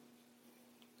do.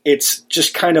 It's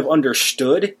just kind of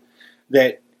understood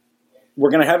that we're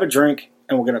going to have a drink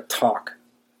and we're going to talk.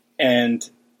 And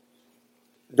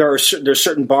there's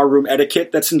certain barroom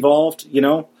etiquette that's involved,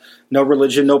 no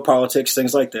religion, no politics,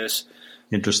 things like this.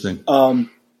 Interesting.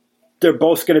 They're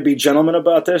both going to be gentlemen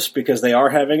about this because they are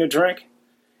having a drink.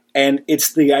 And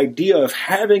it's the idea of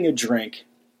having a drink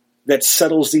that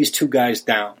settles these two guys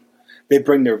down. They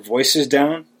bring their voices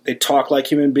down. They talk like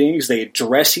human beings. They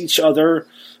address each other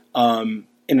in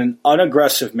an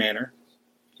unaggressive manner.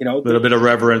 A little bit of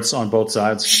reverence on both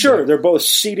sides. Sure. They're both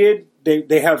seated.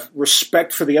 They have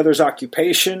respect for the other's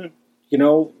occupation.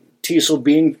 Teasel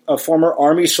being a former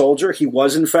Army soldier. He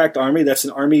was, in fact, Army. That's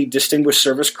an Army Distinguished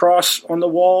Service Cross on the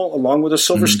wall, along with a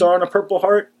Silver Star and a Purple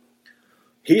Heart.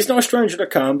 He's no stranger to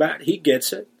combat. He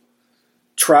gets it.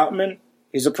 Troutman,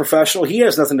 he's a professional. He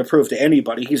has nothing to prove to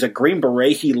anybody. He's a Green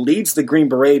Beret. He leads the Green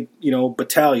Beret,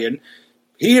 battalion.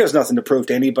 He has nothing to prove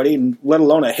to anybody, let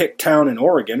alone a hick town in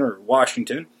Oregon or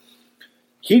Washington.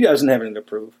 He doesn't have anything to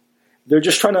prove. They're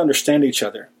just trying to understand each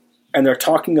other. And they're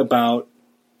talking about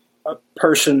a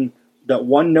person that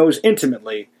one knows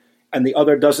intimately and the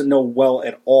other doesn't know well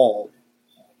at all.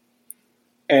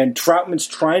 And Troutman's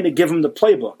trying to give him the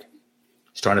playbook.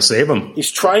 He's trying to save him. He's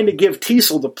trying to give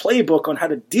Teasel the playbook on how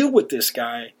to deal with this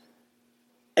guy.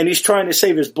 And he's trying to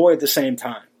save his boy at the same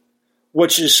time.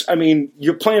 Which is,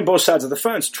 you're playing both sides of the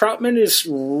fence. Troutman is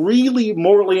really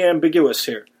morally ambiguous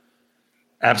here.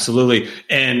 Absolutely.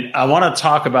 And I want to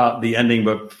talk about the ending,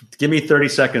 but give me 30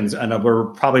 seconds. And we're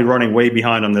probably running way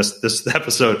behind on this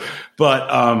episode. But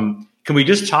can we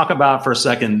just talk about for a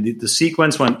second the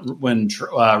sequence when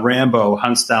Rambo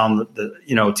hunts down the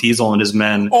Teasel and his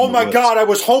men? Oh my God! I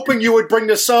was hoping you would bring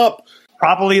this up.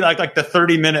 Probably like the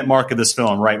 30-minute mark of this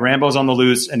film, right? Rambo's on the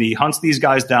loose and he hunts these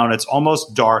guys down. It's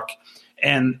almost dark,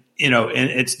 and and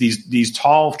it's these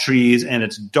tall trees, and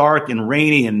it's dark and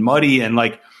rainy and muddy, and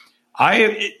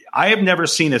I have never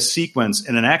seen a sequence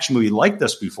in an action movie like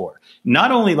this before.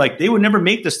 Not only like they would never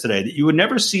make this today, that you would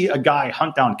never see a guy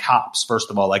hunt down cops.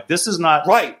 First of all, like this is not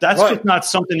right. That's right. just not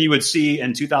something you would see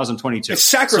in 2022. It's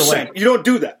sacrosanct. So, like, you don't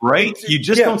do that, right? You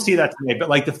just don't see that today. But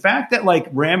like the fact that like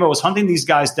Rambo is hunting these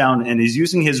guys down and he's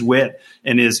using his wit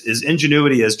and his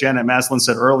ingenuity, as Janet Maslin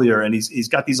said earlier, and he's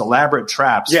got these elaborate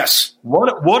traps. Yes.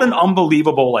 What an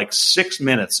unbelievable like 6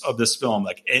 minutes of this film.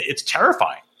 Like it's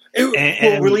terrifying.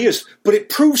 It really is. But it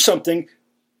proves something,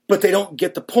 but they don't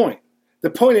get the point. The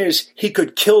point is he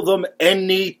could kill them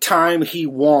any time he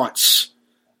wants.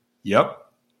 Yep.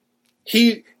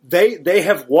 They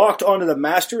have walked onto the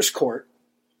master's court.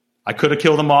 I could have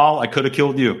killed them all. I could have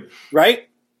killed you. Right?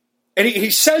 And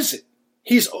he says it.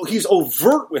 He's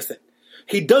overt with it.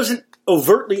 He doesn't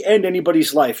overtly end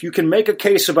anybody's life. You can make a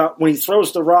case about when he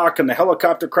throws the rock and the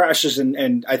helicopter crashes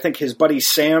and I think his buddy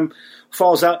Sam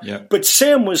falls out. Yeah. But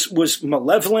Sam was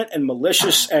malevolent and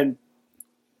malicious and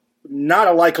not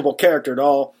a likable character at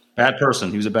all. Bad person.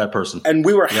 He was a bad person. And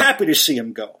we were happy to see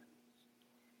him go.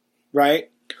 Right?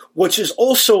 Which is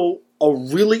also a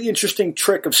really interesting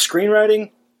trick of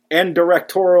screenwriting and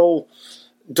directorial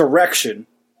direction.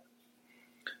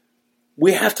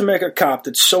 We have to make a cop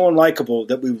that's so unlikable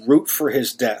that we root for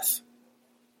his death.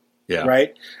 Yeah.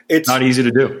 Right? It's not easy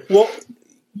to do. Well,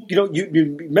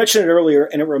 you mentioned it earlier,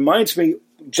 and it reminds me,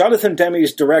 Jonathan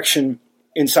Demme's direction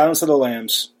in Silence of the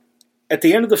Lambs. At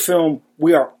the end of the film,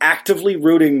 we are actively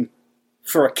rooting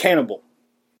for a cannibal.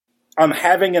 I'm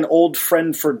having an old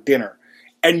friend for dinner.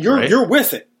 And you're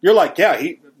with it. You're like, yeah,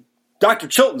 Dr.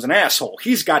 Chilton's an asshole.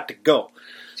 He's got to go.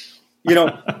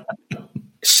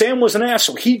 Sam was an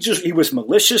asshole. He was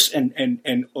malicious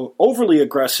and overly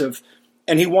aggressive,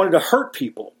 and he wanted to hurt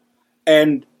people.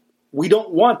 And we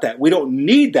don't want that. We don't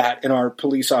need that in our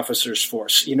police officers'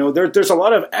 force. There's a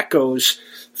lot of echoes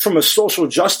from a social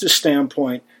justice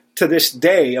standpoint to this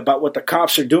day about what the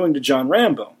cops are doing to John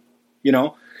Rambo.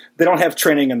 They don't have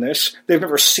training in this. They've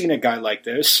never seen a guy like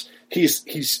this.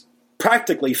 He's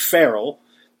practically feral.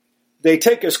 They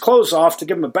take his clothes off to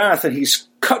give him a bath, and he's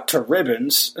cut to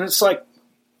ribbons. And it's like,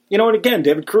 and again,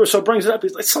 David Caruso brings it up.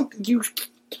 He's like,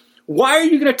 why are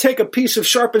you going to take a piece of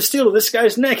sharpened steel to this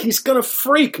guy's neck? He's going to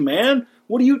freak, man.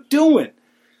 What are you doing?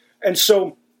 And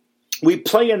so we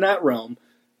play in that realm.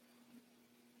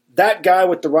 That guy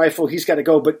with the rifle, he's got to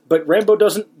go. But Rambo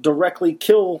doesn't directly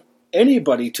kill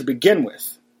anybody to begin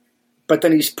with. But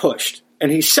then he's pushed.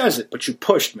 And he says it, but you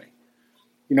pushed me.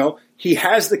 He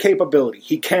has the capability.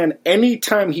 He can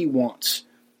anytime he wants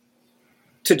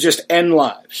to just end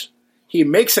lives. He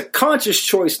makes a conscious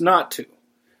choice not to.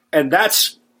 And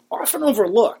that's often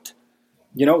overlooked.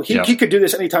 He could do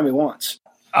this anytime he wants.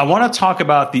 I want to talk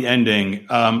about the ending.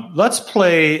 Let's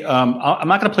play. I'm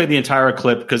not going to play the entire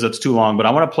clip because it's too long, but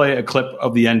I want to play a clip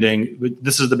of the ending.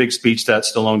 This is the big speech that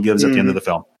Stallone gives at the end of the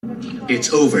film.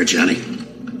 It's over, Johnny.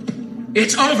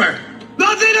 It's over.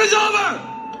 Nothing is over!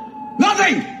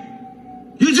 Nothing!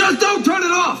 You just don't turn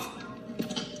it off!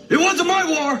 It wasn't my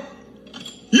war!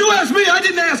 You asked me, I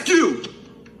didn't ask you!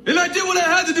 And I did what I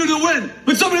had to do to win,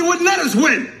 but somebody wouldn't let us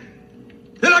win!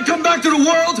 Then I come back to the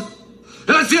world,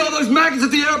 and I see all those maggots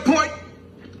at the airport,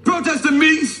 protesting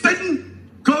me, spitting,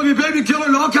 calling me baby killer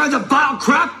and all kinds of vile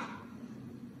crap!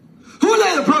 Who are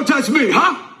they to protest me,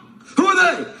 huh? Who are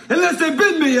they? Unless they've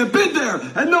been me and been there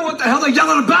and know what the hell they're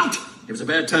yelling about! It was a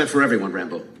bad time for everyone,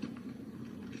 Rambo.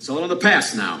 It's all in the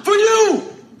past now. For you!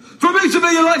 For me,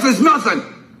 civilian life is nothing.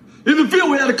 In the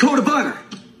field, we had a code of honor.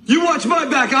 You watch my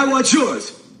back, I watch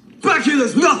yours. Back here,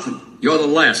 there's nothing. You're the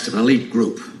last of an elite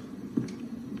group.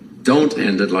 Don't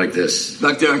end it like this.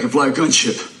 Back there, I can fly a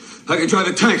gunship. I can drive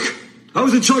a tank. I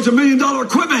was in charge of $1 million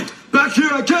equipment. Back here,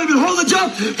 I can't even hold a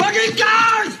jump. Fucking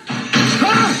cars!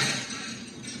 Ah!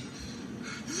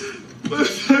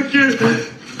 I can't.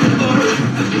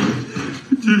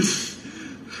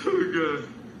 Oh, God.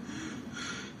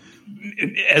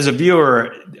 As a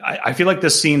viewer, I feel like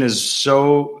this scene is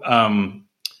so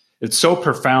it's so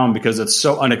profound because it's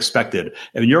so unexpected.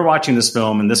 And you're watching this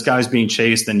film and this guy's being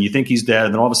chased and you think he's dead.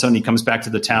 And then all of a sudden he comes back to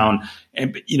the town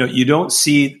and, you don't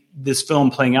see this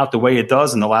film playing out the way it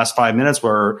does in the last 5 minutes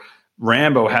where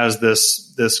Rambo has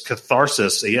this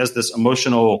catharsis. He has this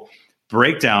emotional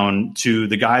breakdown to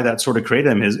the guy that sort of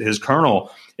created him, his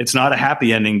colonel. It's not a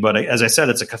happy ending, but as I said,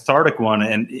 it's a cathartic one.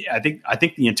 And I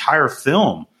think the entire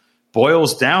film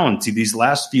boils down to these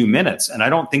last few minutes. And I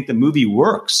don't think the movie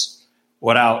works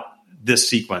without this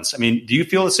sequence. I mean, do you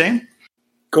feel the same?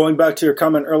 Going back to your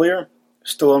comment earlier,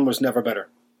 Stallone was never better.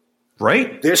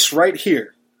 Right? This right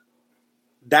here,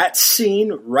 that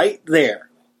scene right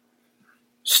there,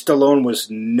 Stallone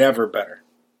was never better.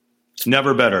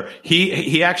 Never better.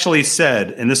 He actually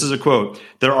said, and this is a quote,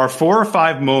 there are 4 or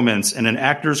 5 moments in an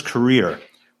actor's career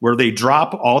where they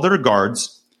drop all their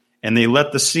guards and they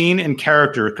let the scene and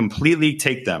character completely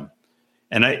take them.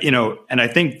 And I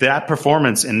think that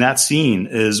performance in that scene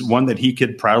is one that he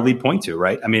could proudly point to,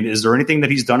 right? I mean, is there anything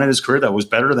that he's done in his career that was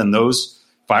better than those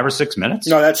 5 or 6 minutes?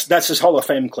 No, that's his Hall of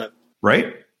Fame clip.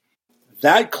 Right?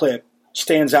 That clip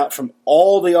stands out from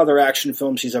all the other action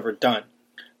films he's ever done.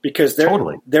 Because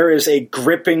there is a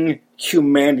gripping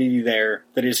humanity there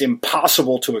that is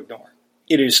impossible to ignore.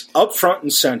 It is up front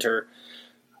and center.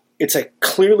 It's a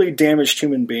clearly damaged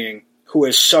human being who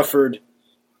has suffered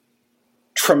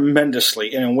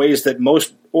tremendously and in ways that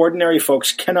most ordinary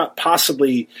folks cannot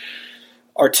possibly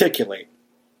articulate.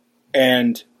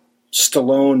 And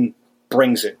Stallone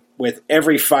brings it with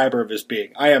every fiber of his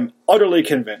being. I am utterly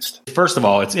convinced. First of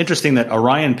all, it's interesting that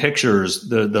Orion Pictures,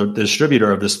 the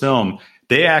distributor of this film,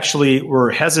 they actually were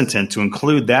hesitant to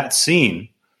include that scene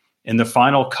in the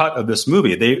final cut of this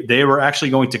movie. They were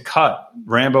actually going to cut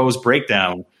Rambo's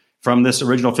breakdown from this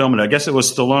original film. And I guess it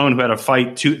was Stallone who had to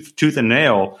fight tooth and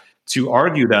nail to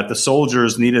argue that the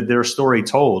soldiers needed their story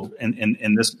told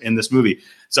in this movie.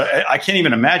 So I can't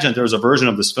even imagine that there was a version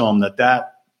of this film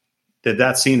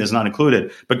that scene is not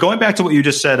included. But going back to what you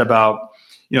just said about,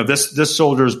 this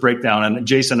soldier's breakdown, and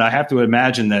Jason, I have to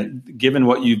imagine that given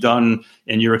what you've done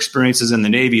and your experiences in the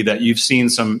Navy, that you've seen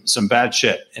some bad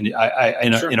shit. And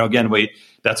Sure. Again,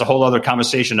 that's a whole other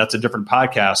conversation. That's a different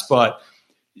podcast. But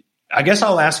I guess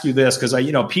I'll ask you this because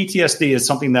PTSD is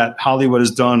something that Hollywood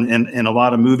has done in a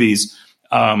lot of movies.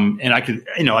 And I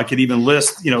could even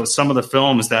list some of the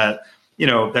films that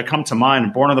come to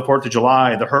mind: Born on the 4th of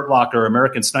July, The Hurt Locker,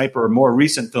 American Sniper, more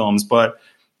recent films, but.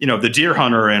 The Deer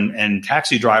Hunter and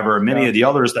Taxi Driver, and many of the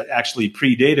others that actually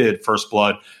predated First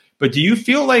Blood. But do you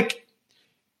feel like,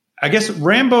 I guess,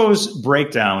 Rambo's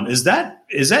breakdown, is that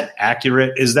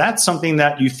accurate? Is that something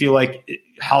that you feel like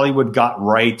Hollywood got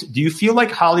right? Do you feel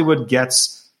like Hollywood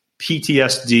gets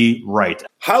PTSD right?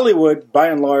 Hollywood, by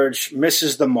and large,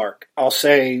 misses the mark. I'll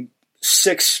say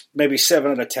 6, maybe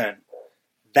 7 out of 10.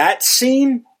 That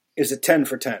scene is a 10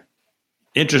 for 10.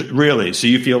 Really? So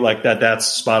you feel like that's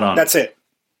spot on? That's it.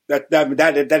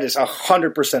 That is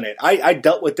 100% it. I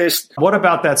dealt with this. What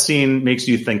about that scene makes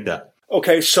you think that?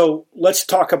 Okay, so let's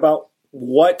talk about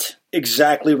what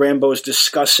exactly Rambo is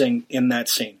discussing in that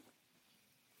scene.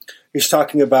 He's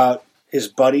talking about his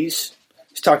buddies.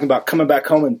 He's talking about coming back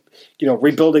home and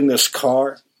rebuilding this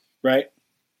car, right?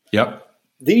 Yep.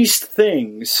 These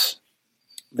things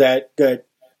that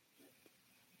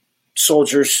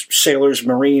soldiers, sailors,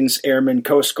 Marines, airmen,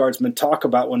 Coast Guardsmen talk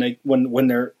about when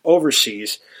they're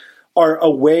overseas are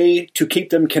a way to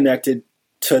keep them connected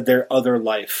to their other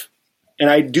life. And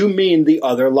I do mean the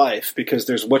other life, because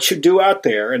there's what you do out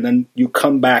there and then you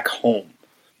come back home,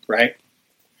 right?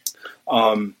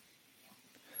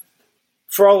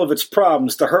 For all of its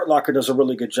problems, The Hurt Locker does a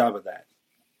really good job of that.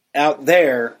 Out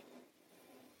there,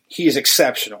 he's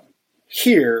exceptional.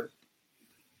 Here,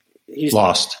 he's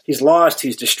lost. He's lost.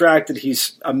 He's distracted.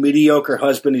 He's a mediocre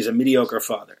husband. He's a mediocre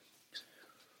father.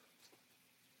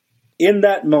 In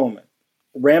that moment,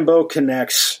 Rambo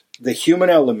connects the human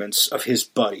elements of his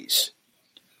buddies.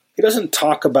 He doesn't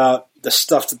talk about the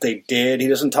stuff that they did. He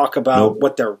doesn't talk about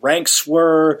what their ranks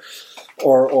were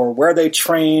or where they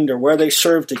trained or where they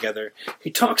served together.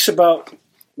 He talks about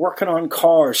working on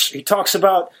cars. He talks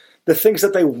about the things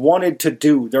that they wanted to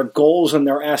do, their goals and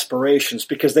their aspirations,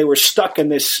 because they were stuck in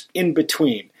this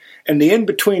in-between. And the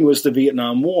in-between was the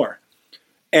Vietnam War.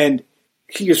 And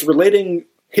he is relating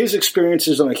his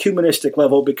experiences on a humanistic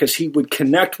level because he would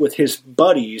connect with his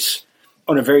buddies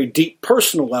on a very deep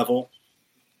personal level,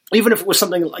 even if it was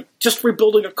something like just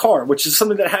rebuilding a car, which is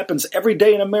something that happens every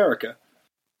day in America.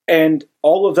 And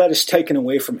all of that is taken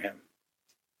away from him.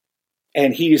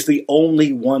 And he is the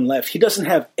only one left. He doesn't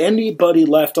have anybody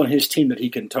left on his team that he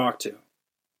can talk to.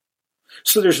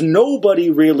 So there's nobody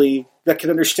really that can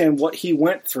understand what he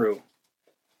went through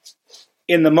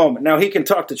in the moment. Now, he can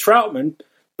talk to Troutman,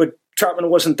 but Troutman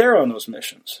wasn't there on those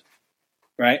missions,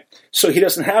 right? So he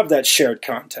doesn't have that shared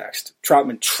context.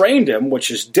 Troutman trained him, which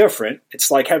is different.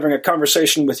 It's like having a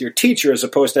conversation with your teacher as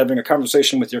opposed to having a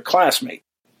conversation with your classmate.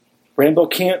 Rambo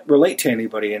can't relate to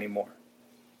anybody anymore.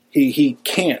 He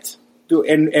can't.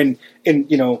 And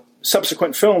in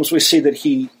subsequent films, we see that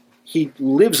he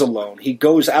lives alone. He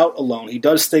goes out alone. He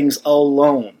does things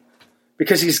alone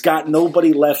because he's got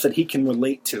nobody left that he can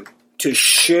relate to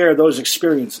share those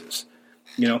experiences.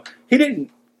 He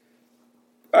didn't.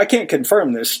 I can't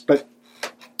confirm this, but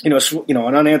an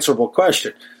unanswerable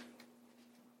question.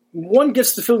 One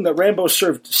gets the feeling that Rambo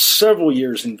served several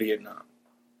years in Vietnam.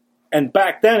 And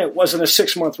back then, it wasn't a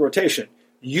 6-month rotation.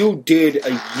 You did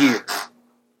a year,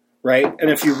 right? And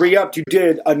if you re-upped, you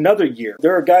did another year.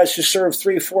 There are guys who served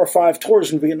 3, 4, 5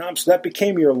 tours in Vietnam, so that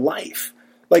became your life.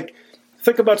 Like,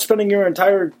 think about spending your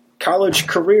entire college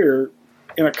career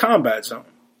in a combat zone.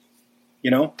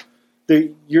 You know,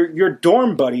 your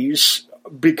dorm buddies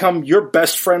become your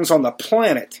best friends on the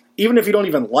planet, even if you don't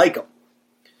even like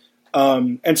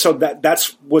them. And so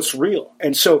that's what's real.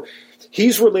 And so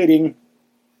he's relating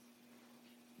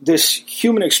this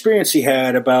human experience he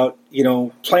had about, you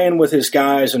know, playing with his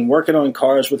guys and working on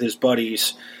cars with his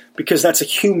buddies, because that's a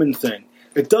human thing.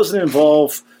 It doesn't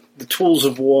involve the tools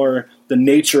of war, the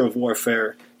nature of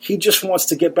warfare. He just wants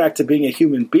to get back to being a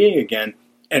human being again,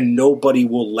 and nobody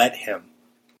will let him.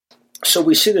 So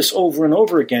we see this over and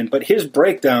over again, but his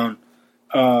breakdown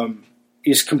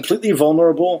is completely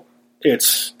vulnerable.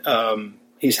 It's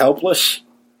he's helpless.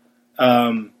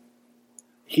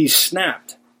 He's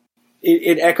snapped.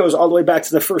 It echoes all the way back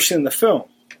to the first scene in the film.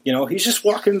 You know, he's just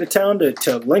walking into town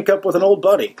to link up with an old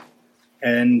buddy,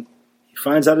 and he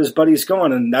finds out his buddy's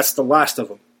gone, and that's the last of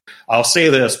them. I'll say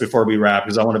this before we wrap,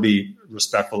 because I want to be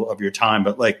respectful of your time,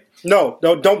 but like, no,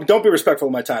 don't be respectful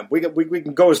of my time. We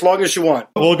can go as long as you want.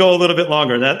 We'll go a little bit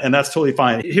longer, and that's totally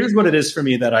fine. Here's what it is for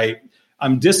me that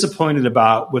I'm disappointed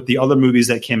about with the other movies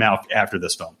that came out after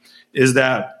this film, is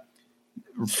that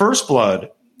First Blood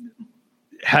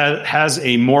has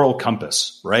a moral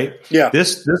compass, right? Yeah.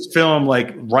 This film,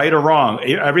 like, right or wrong,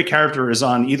 every character is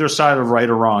on either side of right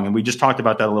or wrong, and we just talked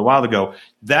about that a little while ago.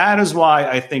 That is why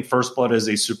I think First Blood is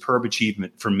a superb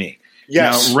achievement for me.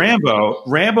 Yes. Now,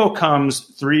 Rambo comes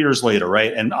 3 years later,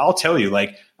 right? And I'll tell you,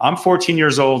 like, I'm 14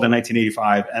 years old in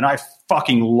 1985, and I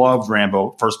fucking loved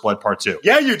Rambo First Blood Part 2.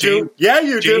 Yeah, you do.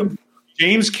 Do.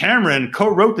 James Cameron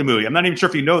co-wrote the movie. I'm not even sure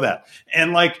if you know that.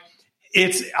 And, like,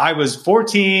 I was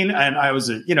 14 and I was,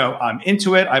 I'm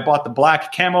into it. I bought the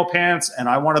black camo pants and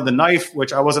I wanted the knife,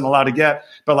 which I wasn't allowed to get.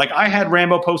 But like, I had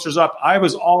Rambo posters up. I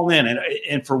was all in.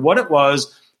 And for what it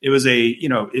was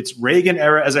it's Reagan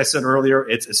era, as I said earlier.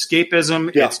 It's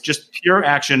escapism. Yeah. It's just pure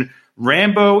action.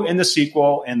 Rambo in the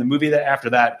sequel and the movie that after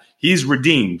that, he's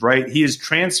redeemed, right? He is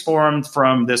transformed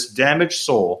from this damaged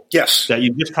soul that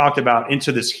you just talked about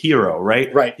into this hero,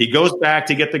 right? Right. He goes back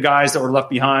to get the guys that were left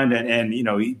behind and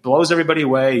he blows everybody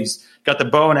away. He's got the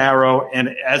bow and arrow.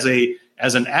 And as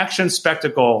an action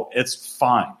spectacle, it's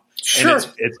fine. Sure.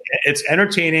 And it's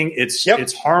entertaining.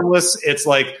 It's harmless. It's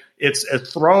like, it's a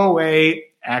throwaway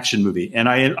action movie. And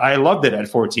I loved it at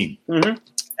 14. Mm-hmm.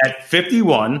 At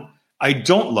 51, I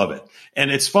don't love it. And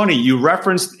it's funny, you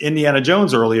referenced Indiana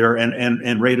Jones earlier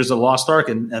and Raiders of the Lost Ark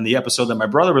and the episode that my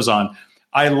brother was on.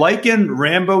 I liken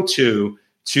Rambo 2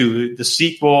 to the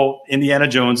sequel, Indiana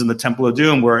Jones and the Temple of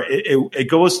Doom, where it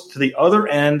goes to the other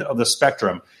end of the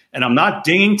spectrum. And I'm not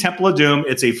dinging Temple of Doom.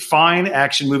 It's a fine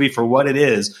action movie for what it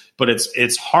is, but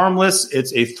it's harmless.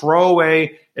 It's a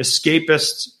throwaway,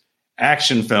 escapist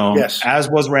action film, as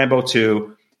was Rambo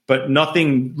 2, but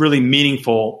nothing really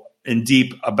meaningful and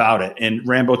deep about it. And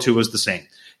Rambo 2 was the same.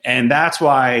 And that's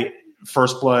why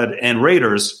First Blood and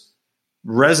Raiders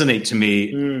resonate to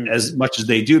me as much as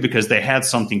they do, because they had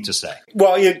something to say.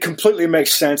 Well, it completely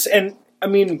makes sense. And I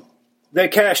mean, they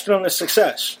cashed in on the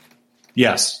success.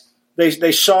 Yes.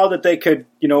 They saw that they could,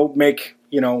 make,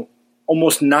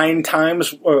 almost 9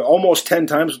 times or almost 10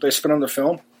 times what they spent on the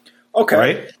film. Okay,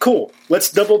 right. Cool.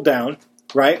 Let's double down,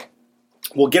 right?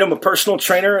 We'll get him a personal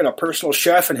trainer and a personal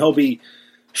chef, and he'll be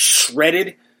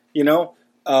shredded,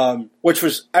 which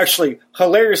was actually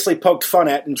hilariously poked fun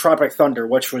at in Tropic Thunder,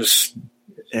 which was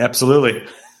absolutely,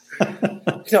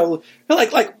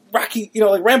 like Rocky,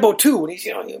 like Rambo 2, when he's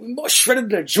more shredded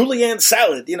than a julienne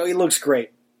salad. He looks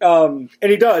great, and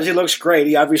he does. He looks great.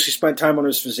 He obviously spent time on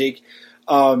his physique,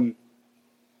 and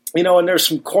there's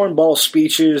some cornball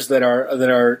speeches that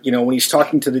are when he's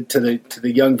talking to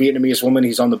the young Vietnamese woman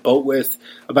he's on the boat with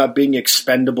about being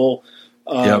expendable.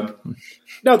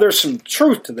 Now, there's some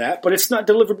truth to that, but it's not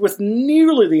delivered with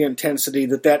nearly the intensity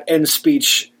that end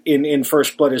speech in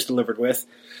First Blood is delivered with.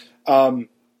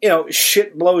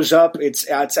 Shit blows up.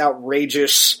 It's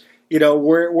outrageous.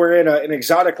 We're in an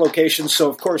exotic location, so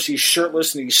of course he's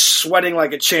shirtless and he's sweating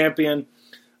like a champion.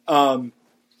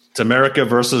 It's America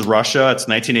versus Russia. It's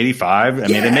 1985. I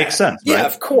mean, it makes sense, right? Yeah,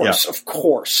 of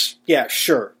course. Yeah,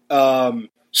 sure.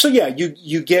 So yeah,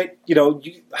 you get,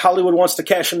 Hollywood wants to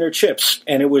cash in their chips.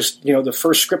 And it was, the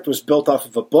first script was built off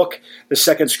of a book. The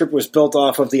second script was built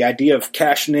off of the idea of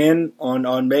cashing in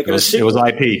on making a sequel. It was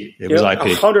IP. It was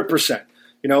IP. 100%.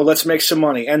 Let's make some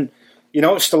money. And,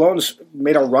 Stallone's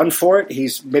made a run for it.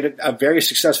 He's made it a very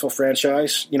successful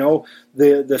franchise.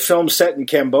 The film set in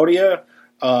Cambodia,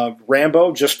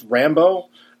 Rambo, just Rambo.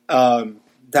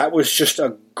 That was just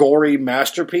a gory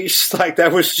masterpiece. Like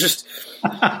that was just,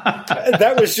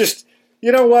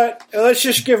 you know what? Let's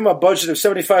just give him a budget of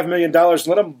 $75 million and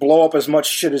let him blow up as much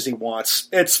shit as he wants.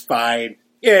 It's fine.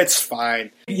 It's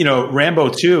fine. You know, Rambo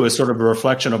 2 is sort of a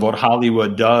reflection of what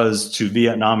Hollywood does to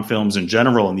Vietnam films in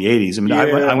general in the 80s. I mean,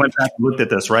 I went back and looked at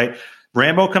this, right?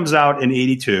 Rambo comes out in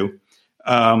 82.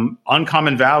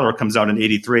 Uncommon Valor comes out in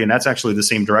 83, and that's actually the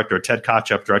same director. Ted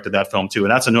Kotcheff directed that film too.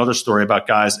 And that's another story about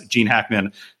guys, Gene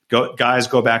Hackman, guys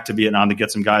go back to Vietnam to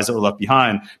get some guys that were left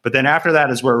behind. But then after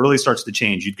that is where it really starts to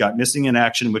change. You've got Missing in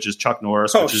Action, which is Chuck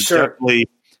Norris, which is definitely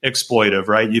exploitive,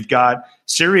 right? You've got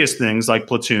serious things like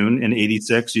Platoon in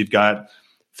 86. You've got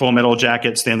Full Metal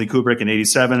Jacket, Stanley Kubrick in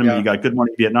 87. Yeah. You got Good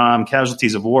Morning Vietnam,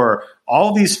 Casualties of War.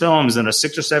 All these films in a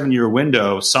 6 or 7 year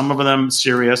window, some of them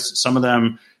serious, some of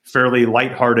them fairly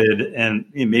lighthearted, and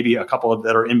maybe a couple of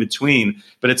that are in between.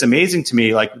 But it's amazing to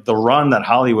me, like the run that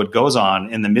Hollywood goes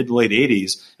on in the mid to late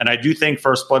 80s. And I do think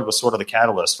First Blood was sort of the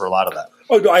catalyst for a lot of that.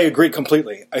 Oh, I agree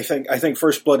completely. I think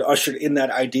First Blood ushered in that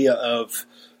idea of,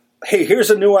 hey, here's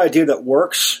a new idea that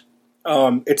works.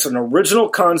 It's an original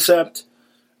concept.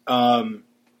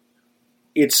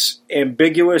 It's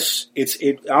ambiguous.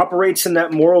 It operates in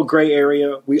that moral gray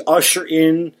area. We usher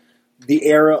in the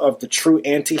era of the true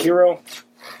anti-hero.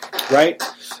 Right,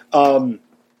 and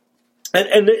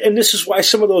this is why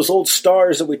some of those old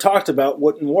stars that we talked about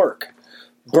wouldn't work.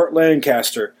 Burt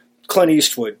Lancaster, Clint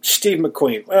Eastwood, Steve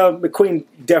McQueen. Well, McQueen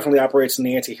definitely operates in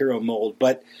the anti-hero mold,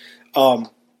 but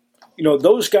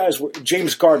those guys were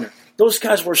James Gardner. Those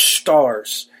guys were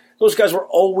stars. Those guys were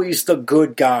always the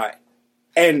good guy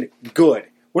and good.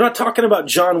 We're not talking about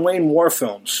John Wayne war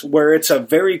films where it's a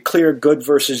very clear good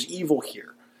versus evil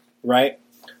here, right?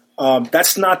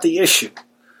 That's not the issue.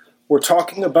 We're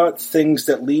talking about things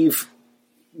that leave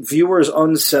viewers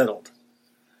unsettled.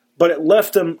 But it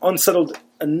left them unsettled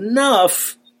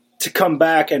enough to come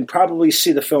back and probably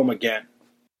see the film again.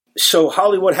 So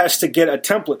Hollywood has to get a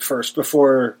template first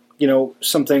before,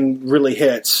 something really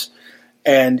hits.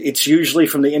 And it's usually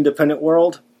from the independent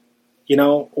world,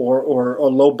 or a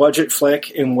low-budget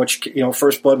flick, in which,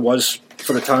 First Blood was,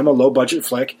 for the time, a low-budget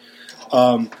flick.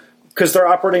 Because they're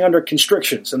operating under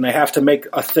constrictions and they have to make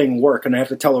a thing work and they have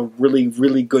to tell a really,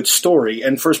 really good story.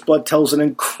 And First Blood tells an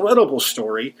incredible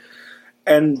story,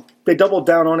 and they double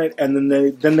down on it, and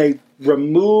then they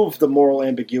remove the moral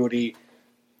ambiguity,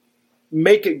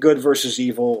 make it good versus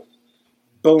evil.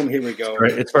 Boom, here we go.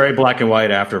 Right. It's very black and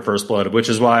white after First Blood, which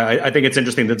is why I think it's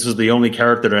interesting that this is the only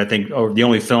character that I think, or the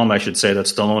only film I should say, that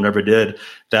Stallone ever did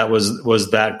that was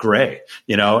that gray,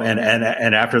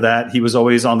 and after that he was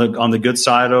always on the good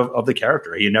side of the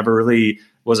character. He never really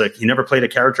he never played a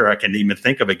character I can even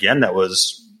think of again that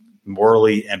was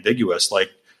morally ambiguous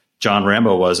like John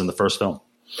Rambo was in the first film.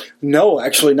 No,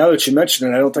 actually, now that you mention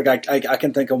it, I don't think I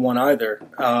can think of one either.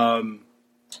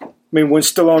 When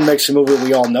Stallone makes a movie,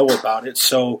 we all know about it,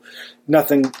 so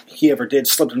nothing he ever did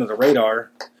slipped under the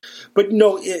radar. But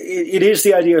no, it is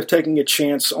the idea of taking a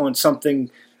chance on something,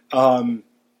 and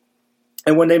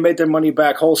when they made their money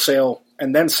back wholesale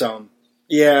and then some,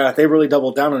 yeah, they really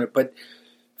doubled down on it. But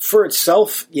for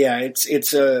itself, yeah,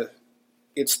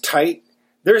 it's tight.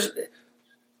 There's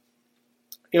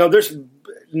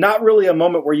not really a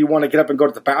moment where you want to get up and go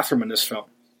to the bathroom in this film.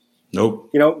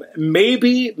 Nope.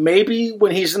 Maybe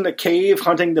when he's in the cave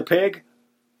hunting the pig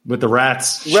with the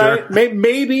rats, right? Sure.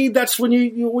 Maybe that's when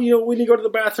you go to the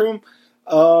bathroom.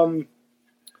 But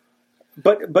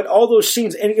all those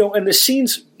scenes, and the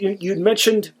scenes you'd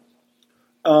mentioned,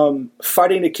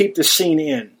 fighting to keep the scene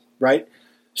in, right?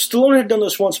 Stallone had done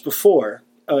this once before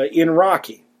in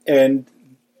Rocky, and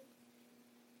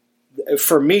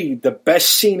for me, the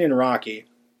best scene in Rocky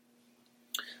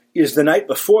is the night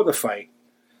before the fight.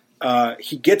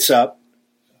 He gets up,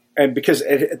 and because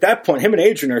at that point, him and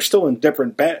Adrian are still in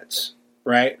different beds,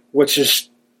 right? Which is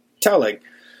telling.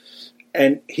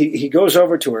 And he goes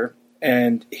over to her,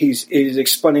 and he's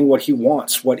explaining what he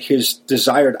wants, what his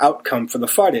desired outcome for the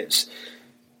fight is.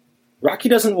 Rocky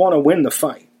doesn't want to win the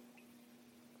fight.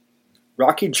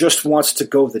 Rocky just wants to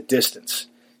go the distance.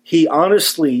 He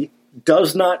honestly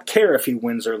does not care if he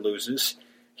wins or loses.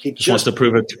 He just wants to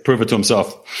prove it to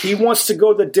himself. He wants to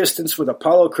go the distance with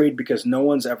Apollo Creed because no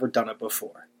one's ever done it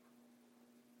before.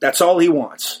 That's all he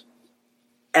wants.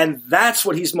 And that's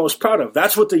what he's most proud of.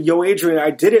 That's what the Yo Adrian, I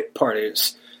did it part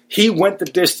is. He went the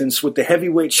distance with the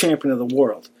heavyweight champion of the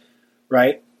world,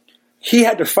 right? He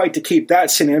had to fight to keep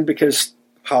that scene in because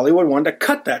Hollywood wanted to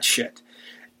cut that shit.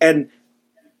 And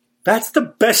that's the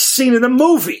best scene in the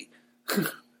movie.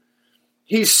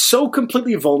 He's so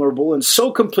completely vulnerable and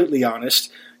so completely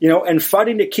honest, and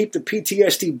fighting to keep the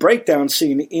PTSD breakdown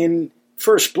scene in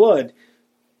First Blood,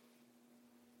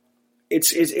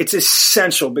 it's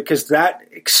essential because that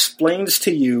explains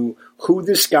to you who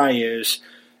this guy is,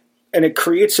 and it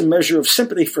creates a measure of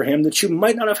sympathy for him that you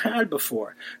might not have had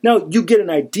before. Now, you get an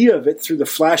idea of it through the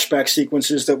flashback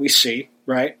sequences that we see,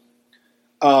 right?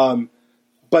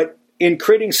 But in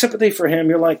creating sympathy for him,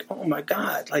 you're like, oh my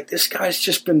God, like this guy's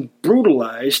just been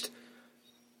brutalized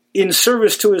in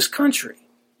service to his country.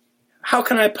 How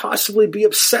can I possibly be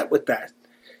upset with that?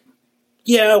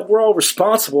 Yeah, we're all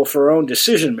responsible for our own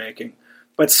decision-making,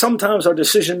 but sometimes our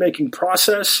decision-making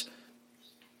process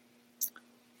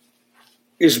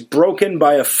is broken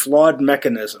by a flawed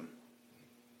mechanism.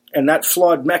 And that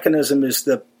flawed mechanism is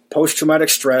the post-traumatic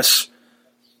stress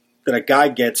that a guy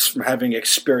gets from having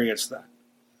experienced that.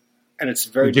 And it's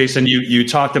very... Jason, you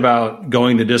talked about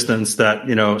going the distance that,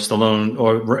 Stallone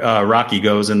or Rocky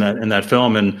goes in that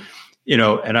film. And,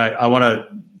 and I want to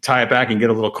tie it back and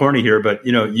get a little corny here, but,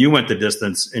 you went the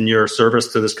distance in your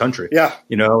service to this country. Yeah.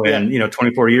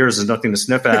 24 years is nothing to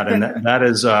sniff at. And that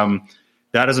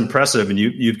is impressive. And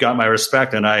you've got my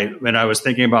respect. And I was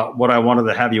thinking about what I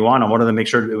wanted to have you on. I wanted to make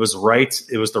sure it was right.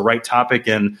 It was the right topic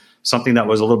and something that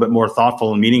was a little bit more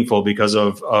thoughtful and meaningful because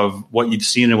of what you've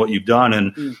seen and what you've done.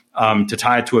 And to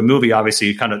tie it to a movie,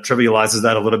 obviously kind of trivializes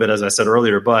that a little bit, as I said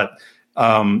earlier, but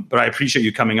I appreciate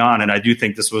you coming on. And I do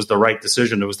think this was the right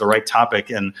decision. It was the right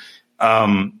topic. And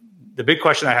the big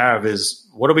question I have is,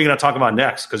 what are we going to talk about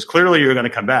next? Because clearly you're going to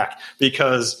come back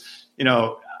because,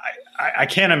 I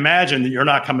can't imagine that you're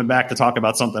not coming back to talk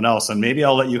about something else. And maybe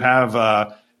I'll let you have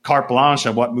carte blanche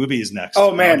of what movie is next.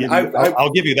 Oh man,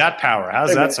 I'll give you that power. How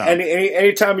does that sound?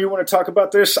 Anytime you want to talk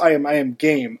about this, I am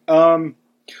game. Well,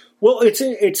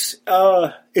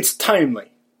 it's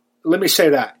timely. Let me say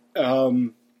that.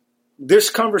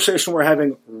 This conversation we're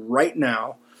having right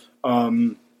now,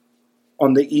 on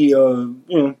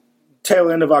the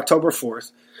tail end of October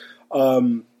 4th,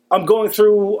 I'm going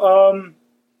through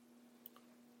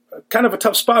kind of a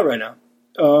tough spot right now.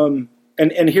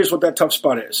 And here's what that tough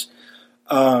spot is.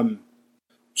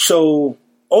 So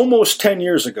almost 10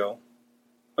 years ago,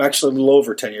 actually a little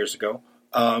over 10 years ago,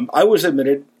 I was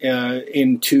admitted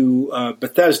into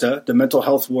Bethesda, the mental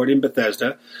health ward in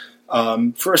Bethesda,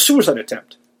 for a suicide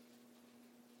attempt.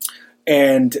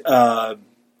 And I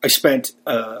spent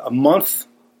a month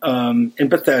in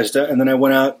Bethesda, and then I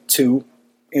went out to,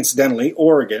 incidentally,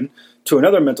 Oregon, to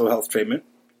another mental health treatment.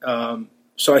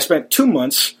 So I spent 2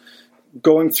 months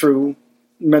going through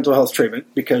mental health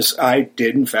treatment because I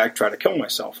did, in fact, try to kill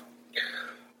myself.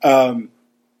 And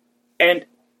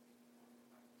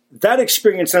that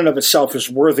experience in and of itself is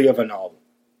worthy of a novel.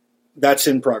 That's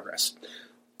in progress.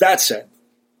 That said,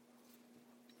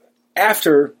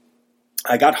 after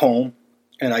I got home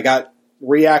and I got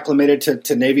reacclimated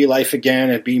to Navy life again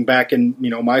and being back in,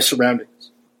 my surroundings,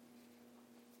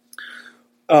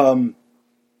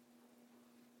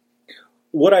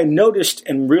 what I noticed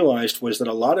and realized was that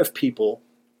a lot of people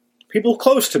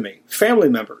close to me, family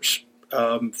members,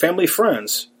 family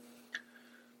friends,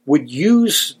 would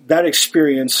use that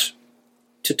experience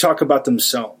to talk about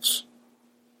themselves.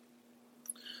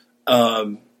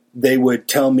 They would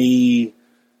tell me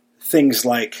things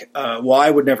like, well, I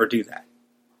would never do that.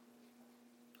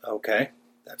 Okay,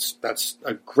 that's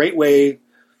a great way.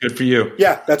 Good for you.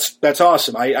 Yeah, that's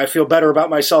awesome. I feel better about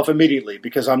myself immediately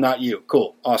because I'm not you.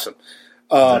 Cool, awesome.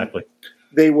 Exactly.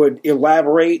 They would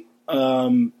elaborate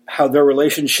how their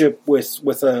relationship with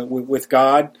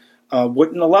God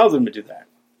wouldn't allow them to do that.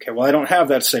 Okay, well, I don't have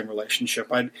that same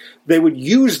relationship. They would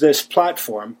use this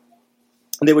platform.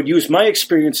 They would use my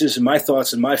experiences and my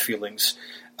thoughts and my feelings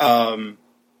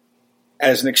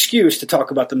as an excuse to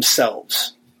talk about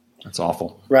themselves. That's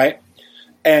awful. Right?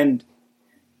 And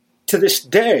to this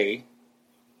day,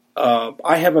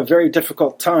 I have a very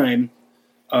difficult time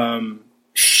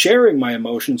sharing my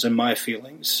emotions and my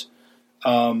feelings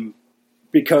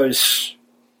because,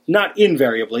 not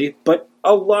invariably, but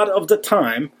a lot of the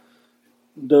time,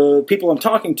 the people I'm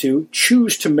talking to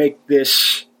choose to make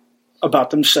this about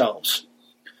themselves.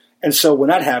 And so when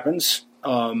that happens,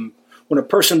 when a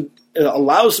person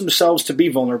allows themselves to be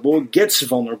vulnerable, gets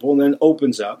vulnerable, and then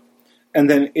opens up, and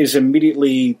then is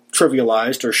immediately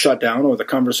trivialized or shut down, or the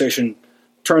conversation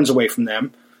turns away from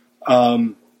them,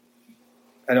 I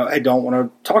don't want to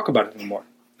talk about it anymore.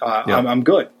 I'm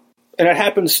good. And it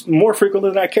happens more frequently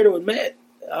than I care to admit.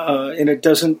 And it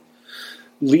doesn't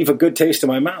leave a good taste in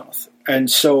my mouth.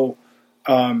 And so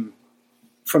from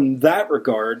that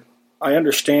regard, I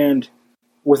understand,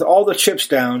 with all the chips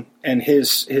down and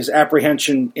his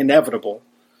apprehension inevitable,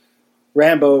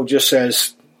 Rambo just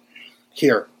says,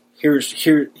 here's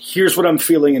what I'm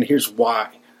feeling and here's why.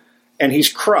 And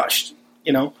he's crushed,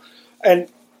 And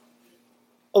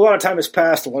a lot of time has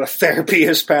passed. A lot of therapy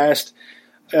has passed.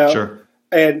 Sure.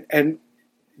 And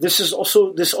this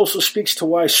also speaks to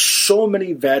why so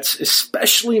many vets,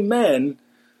 especially men,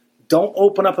 don't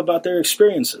open up about their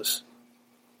experiences.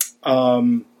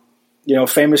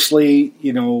 Famously,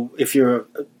 if you're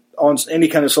on any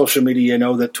kind of social media,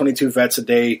 that 22 vets a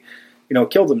day,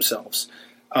 kill themselves.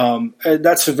 And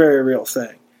that's a very real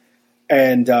thing.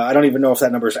 And I don't even know if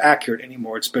that number is accurate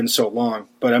anymore. It's been so long,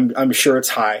 but I'm sure it's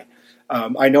high.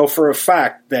 I know for a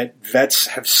fact that vets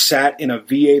have sat in a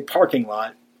VA parking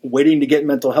lot waiting to get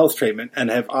mental health treatment and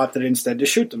have opted instead to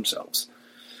shoot themselves.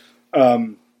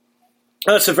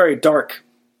 That's a very dark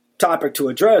topic to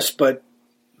address, but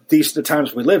these are the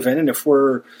times we live in, and if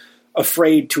we're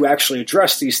afraid to actually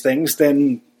address these things,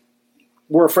 then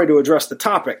we're afraid to address the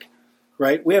topic,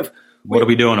 right? What are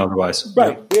we doing otherwise?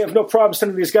 Right. We have no problem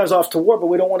sending these guys off to war, but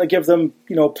we don't want to give them,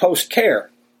 post-care.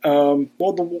 The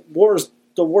war is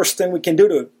the worst thing we can do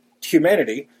to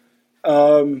humanity.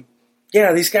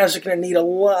 These guys are going to need a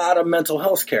lot of mental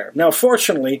health care. Now,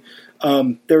 fortunately,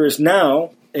 there is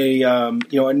now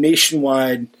a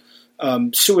nationwide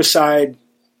suicide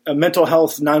mental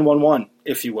health 911,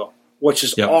 if you will, which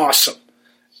is awesome.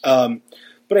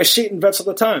 But I see it in vets all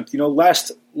the time.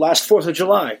 Last 4th of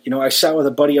July, I sat with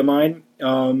a buddy of mine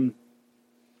who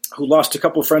lost a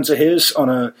couple of friends of his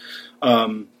on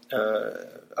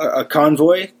a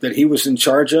convoy that he was in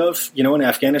charge of, in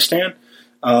Afghanistan.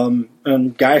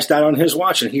 And guys died on his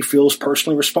watch, and he feels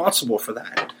personally responsible for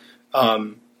that.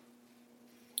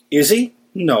 Is he?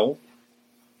 No.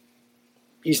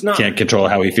 He's not. Can't control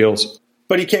how he feels.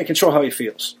 But he can't control how he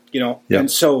feels, Yep.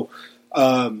 And so,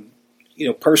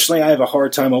 personally, I have a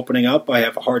hard time opening up. I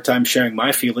have a hard time sharing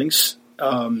my feelings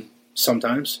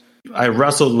sometimes. I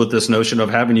wrestled with this notion of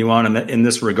having you on in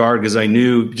this regard because I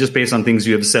knew, just based on things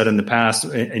you have said in the past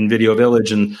in Video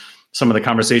Village and some of the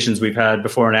conversations we've had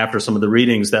before and after some of the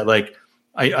readings, that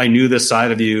I knew this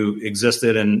side of you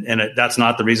existed, and that's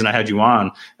not the reason I had you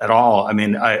on at all. I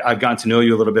mean, I've gotten to know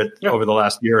you a little bit over the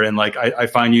last year, and I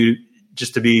find you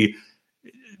just to be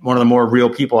one of the more real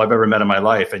people I've ever met in my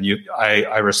life. And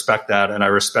I respect that, and I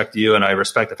respect you, and I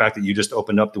respect the fact that you just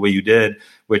opened up the way you did,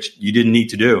 which you didn't need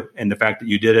to do. And the fact that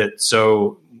you did it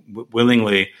so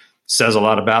willingly says a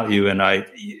lot about you. And I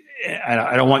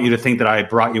don't want you to think that I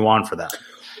brought you on for that.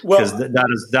 Because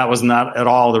that was not at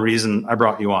all the reason I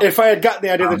brought you on. If I had gotten the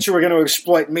idea that you were going to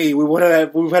exploit me,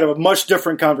 we've had a much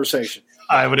different conversation.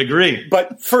 I would agree.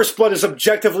 But First Blood is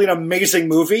objectively an amazing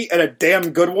movie and a damn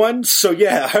good one. So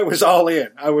yeah, I was all in.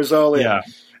 Yeah.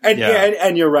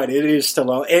 And you're right. It is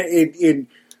Stallone.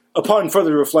 Upon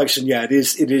further reflection, it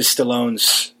is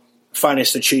Stallone's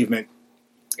finest achievement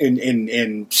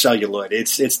in celluloid.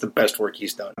 It's the best work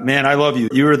he's done. Man, I love you.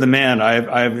 You are the man.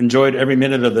 I've enjoyed every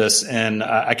minute of this, and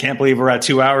I can't believe we're at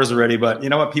 2 hours already. But you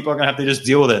know what? People are going to have to just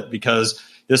deal with it because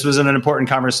this was an important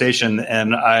conversation,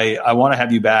 and I want to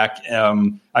have you back.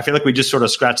 I feel like we just sort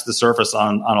of scratched the surface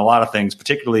on a lot of things,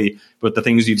 particularly with the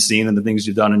things you've seen and the things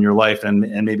you've done in your life, and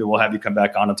maybe we'll have you come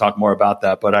back on and talk more about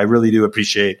that. But I really do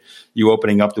appreciate you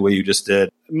opening up the way you just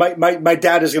did. My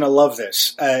dad is going to love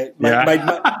this. We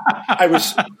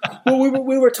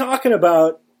were talking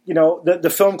about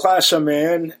the film class I'm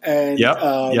in, and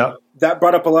that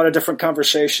brought up a lot of different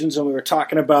conversations, and we were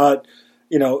talking about.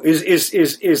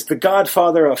 Is The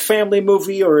Godfather a family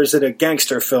movie or is it a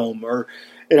gangster film? Or,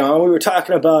 we were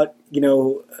talking about,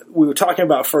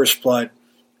 First Blood.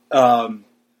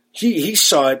 He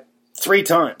saw it 3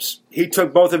 times. He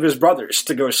took both of his brothers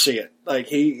to go see it.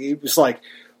 He was like,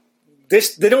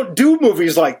 they don't do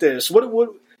movies like this.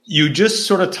 What? You just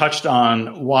sort of touched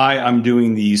on why I'm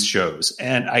doing these shows.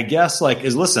 And I guess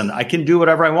listen, I can do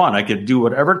whatever I want. I could do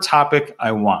whatever topic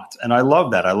I want. And I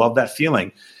love that. I love that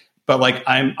feeling. But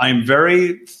I'm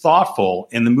very thoughtful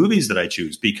in the movies that I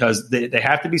choose because they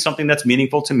have to be something that's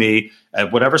meaningful to me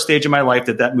at whatever stage of my life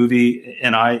that movie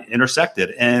and I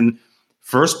intersected. And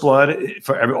First Blood,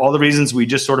 for all the reasons we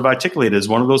just sort of articulated, is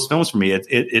one of those films for me.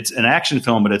 It's an action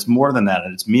film, but it's more than that,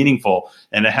 and it's meaningful,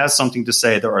 and it has something to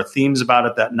say. There are themes about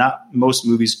it that not most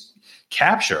movies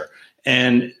capture,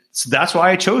 and so that's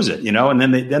why I chose it, And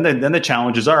then the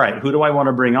challenge is, all right, who do I want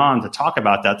to bring on to talk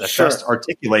about that best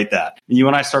articulate that? And you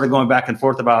and I started going back and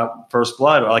forth about First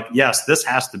Blood. We're yes, this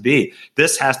has to be.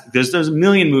 There's a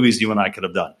million movies you and I could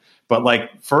have done, but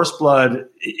First Blood,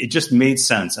 it just made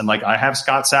sense. And I have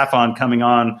Scott Saffon coming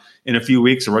on in a few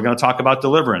weeks, and we're going to talk about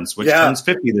Deliverance, which turns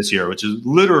 50 this year, which is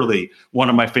literally one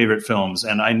of my favorite films.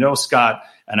 And I know Scott.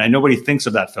 And I know what he thinks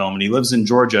of that film, and he lives in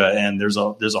Georgia, and there's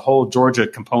a whole Georgia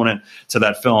component to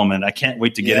that film, and I can't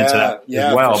wait to get into that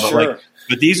as well. But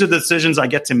But these are the decisions I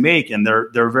get to make, and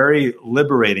they're very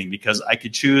liberating because I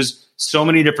could choose so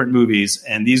many different movies,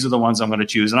 and these are the ones I'm going to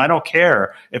choose. And I don't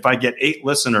care if I get 8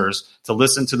 listeners to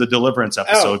listen to the Deliverance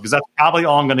episode because that's probably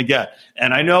all I'm going to get.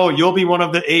 And I know you'll be one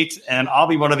of the 8, and I'll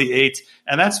be one of the 8,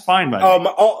 and that's fine by me.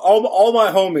 All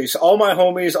my homies,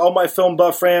 all my film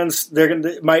buff friends, they're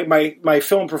gonna. My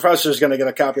film professor is going to get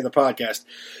a copy of the podcast.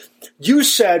 You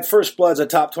said First Blood's a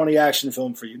top 20 action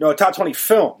film for you. No, a top 20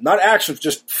 film, not action,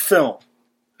 just film.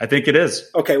 I think it is.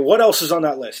 Okay, what else is on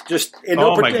that list? Just in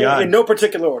no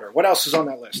particular order. What else is on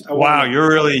that list? Wow,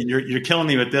 you're killing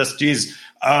me with this. Jeez.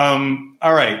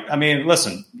 All right. I mean,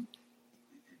 listen.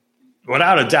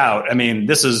 Without a doubt, I mean,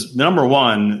 this is number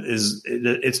one.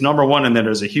 It's number one, and then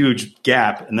there's a huge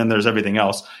gap, and then there's everything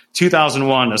else.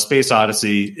 2001: A Space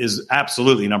Odyssey is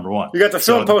absolutely number one. You got the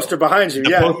film poster behind you.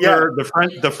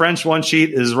 The French one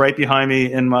sheet is right behind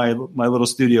me in my little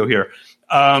studio here.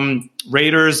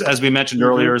 Raiders, as we mentioned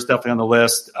earlier, is definitely on the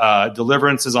list.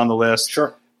 Deliverance is on the list.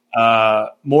 Sure.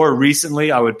 More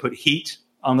recently, I would put Heat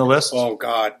on the list. Oh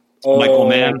God. Michael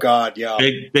Mann. Oh God, yeah.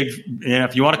 Big. Yeah,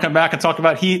 if you want to come back and talk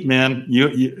about Heat, man,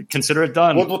 you consider it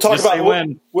done. We'll talk about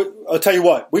when. I'll tell you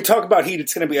what. We talk about Heat.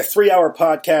 It's going to be a 3-hour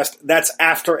podcast. That's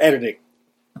after editing.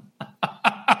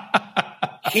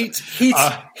 Heat.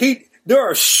 There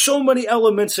are so many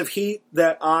elements of Heat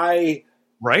that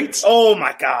Right? Oh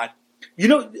my God.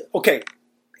 Okay.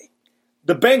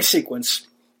 The bank sequence,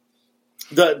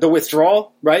 the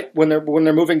withdrawal, right? When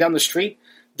they're moving down the street.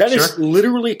 That is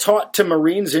literally taught to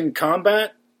Marines in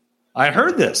combat. I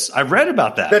heard this. I read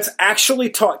about that. That's actually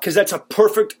taught because that's a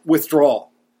perfect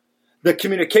withdrawal. The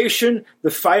communication, the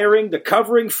firing, the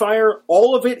covering fire,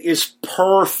 all of it is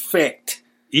perfect.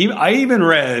 I even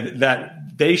read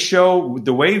that they show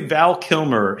the way Val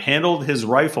Kilmer handled his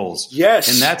rifles.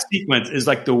 Yes. In that sequence is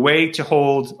like the way to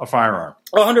hold a firearm.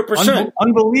 100%.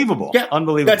 Unbelievable. Yeah.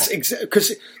 Unbelievable. That's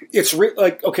because it's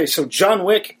okay, so John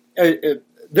Wick,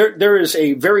 there is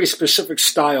a very specific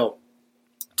style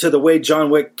to the way John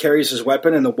Wick carries his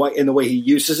weapon and the way he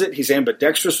uses it. He's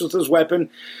ambidextrous with his weapon,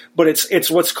 but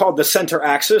it's what's called the center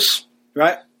axis,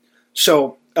 right?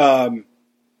 So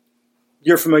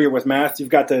you're familiar with math. You've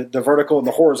got the vertical and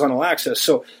the horizontal axis.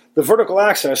 So the vertical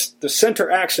axis, the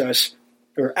center axis,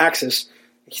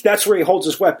 that's where he holds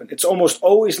his weapon. It's almost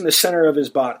always in the center of his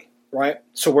body. Right?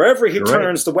 So wherever he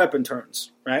turns, the weapon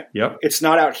turns, right? Yep. It's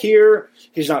not out here.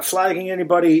 He's not flagging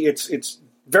anybody. It's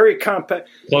very compact.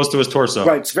 Close to his torso.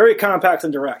 Right. It's very compact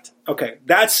and direct. Okay.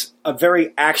 That's a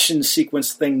very action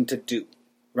sequence thing to do,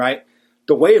 right?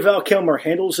 The way Val Kilmer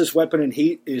handles his weapon in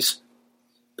Heat is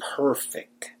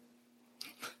perfect.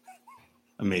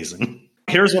 Amazing.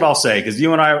 Here's what I'll say, because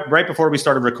you and I, right before we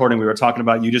started recording, we were talking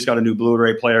about you just got a new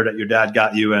Blu-ray player that your dad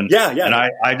got you. And And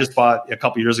I just bought, a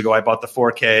couple years ago, I bought the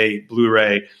 4K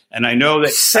Blu-ray. And I know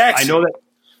that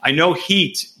I know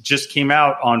Heat just came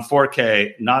out on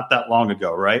 4K not that long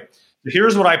ago, right?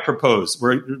 Here's what I propose.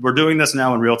 We're doing this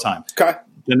now in real time. Okay.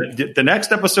 The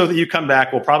next episode that you come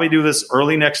back, we'll probably do this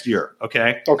early next year,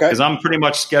 okay? Okay. Because I'm pretty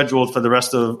much scheduled for the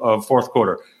rest of fourth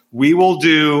quarter. We're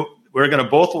going to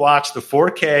both watch the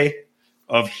 4K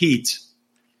of Heat,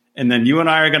 and then you and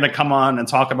I are going to come on and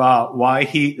talk about why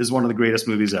Heat is one of the greatest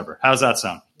movies ever. How's that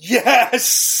sound?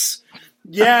 Yes.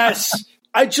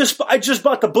 I just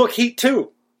bought the book Heat 2.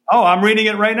 Oh, I'm reading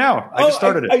it right now. I just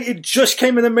started it. It just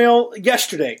came in the mail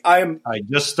yesterday. I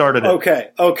just started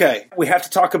it. Okay. We have to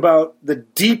talk about the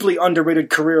deeply underrated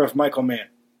career of Michael Mann.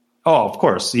 Oh, of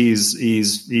course. He's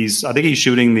I think he's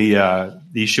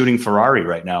shooting Ferrari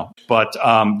right now. But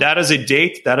that is a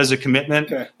date. That is a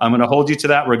commitment. Okay. I'm going to hold you to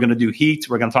that. We're going to do Heat.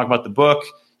 We're going to talk about the book,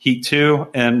 Heat 2,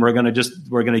 and we're going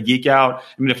to geek out.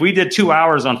 I mean, if we did 2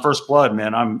 hours on First Blood,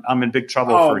 man, I'm in big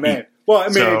trouble for Heat. Well, I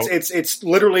mean, it's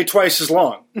literally twice as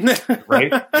long.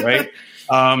 Right.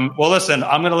 Well, listen,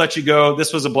 I'm going to let you go.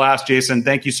 This was a blast, Jason.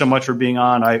 Thank you so much for being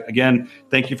on. Again,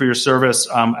 thank you for your service.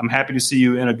 I'm happy to see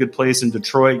you in a good place in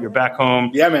Detroit. You're back home.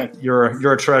 Yeah, man.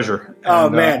 You're a treasure. Oh,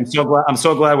 man. I'm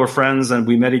so glad we're friends and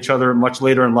we met each other much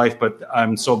later in life, but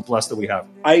I'm so blessed that we have.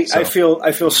 I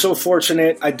feel so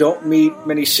fortunate. I don't meet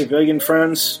many civilian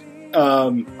friends.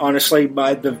 Honestly,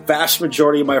 the vast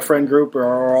majority of my friend group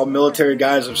are all military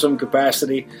guys of some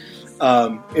capacity.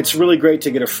 It's really great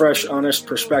to get a fresh, honest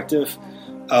perspective.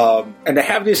 And to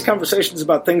have these conversations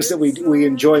about things that we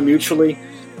enjoy mutually.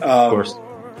 Of course.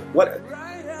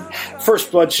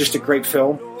 First Blood's just a great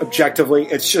film. Objectively,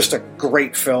 it's just a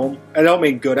great film. I don't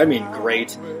mean good, I mean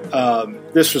great.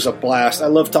 This was a blast. I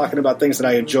love talking about things that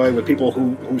I enjoy with people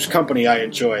whose company I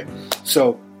enjoy.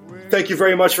 So thank you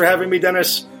very much for having me,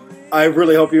 Dennis. I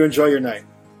really hope you enjoy your night.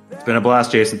 It's been a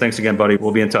blast, Jason. Thanks again, buddy.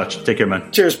 We'll be in touch. Take care,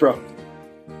 man. Cheers, bro.